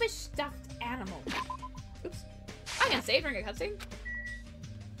selfish stuffed animal. Oops. I can save during a cutscene.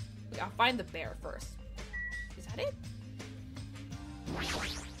 I'll find the bear first. Is that it?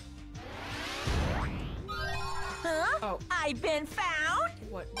 Huh? Oh. I've been found?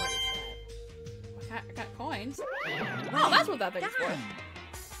 What is that? I got coins. Oh, that's what that thing's for.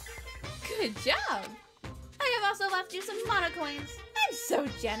 Good job. I have also left you some monocoins. I'm so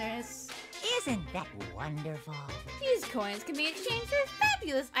generous. Isn't that wonderful? These coins can be exchanged for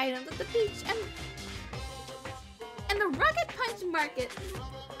fabulous items at the beach and the Rocket Punch Market.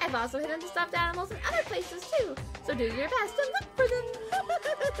 I've also hidden the stuffed animals in other places too, so do your best to look for them.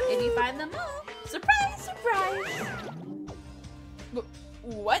 If you find them all, surprise, surprise!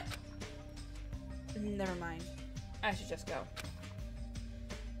 What? Never mind. I should just go.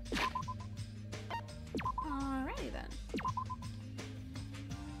 Alrighty then.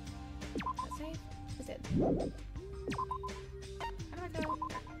 That's safe. Is it? How do I go?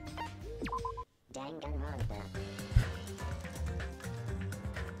 Alright.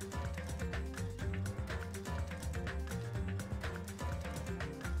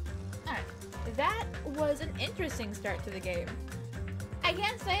 That was an interesting start to the game. I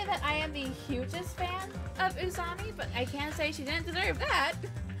can't say that I am the hugest fan of Usami, but I can say she didn't deserve that.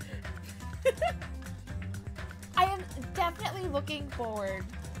 I am definitely looking forward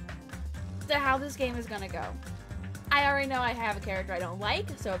to how this game is gonna go. I already know I have a character I don't like,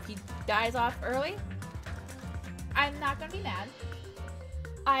 so if he dies off early, I'm not gonna be mad.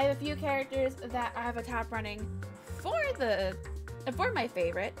 I have a few characters that I have a top running for my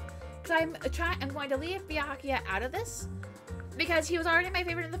favorite, because I'm going to leave Byakuya out of this because he was already my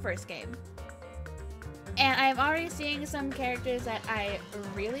favorite in the first game. And I'm already seeing some characters that I've got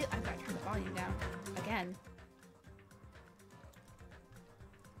to turn the volume down again.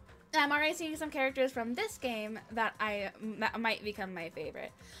 I'm already seeing some characters from this game that might become my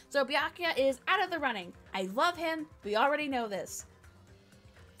favorite. So Byakuya is out of the running. I love him. We already know this.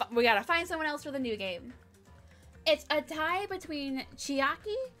 But we gotta find someone else for the new game. It's a tie between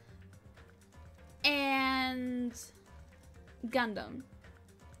Chiaki and Gundam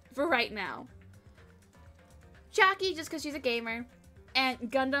for right now. Chiaki just because she's a gamer, and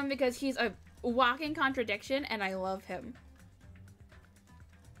Gundam because he's a walking contradiction, and I love him.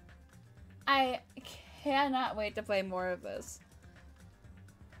 I cannot wait to play more of this.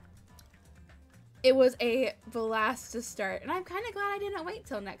 It was a blast to start, and I'm kind of glad I didn't wait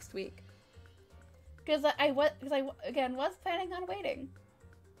till next week. Because I was planning on waiting.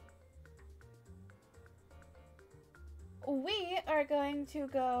 We are going to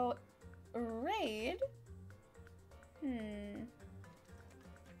go raid.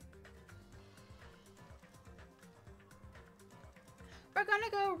 We're gonna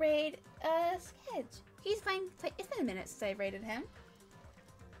go raid Sketch. He's fine. It's been a minute since I raided him.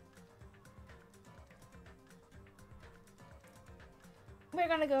 We're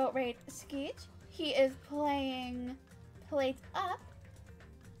gonna go raid Skeech. He is playing Plates Up.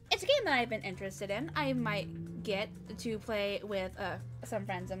 It's a game that I've been interested in. I might get to play with some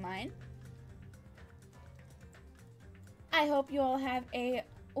friends of mine. I hope you all have a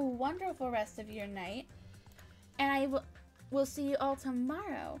wonderful rest of your night. And I will see you all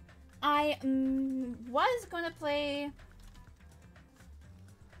tomorrow. I was going to play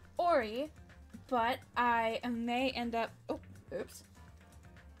Ori, but I may end up... Oh, oops.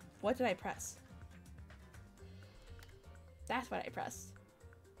 What did I press? That's what I pressed.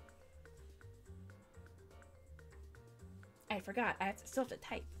 I forgot. I still have to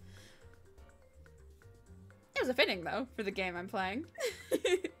type. It was a fitting, though, for the game I'm playing.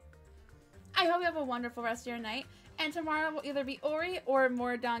 I hope you have a wonderful rest of your night. And tomorrow will either be Ori or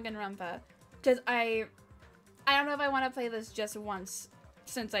more Danganronpa. Because I don't know if I want to play this just once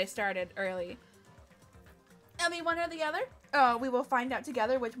since I started early. It'll be one or the other. We will find out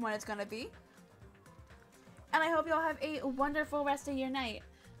together which one it's going to be. And I hope you all have a wonderful rest of your night.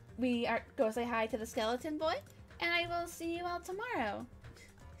 We are go say hi to the skeleton boy. And I will see you all tomorrow.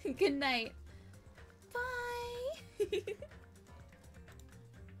 Good night. Bye.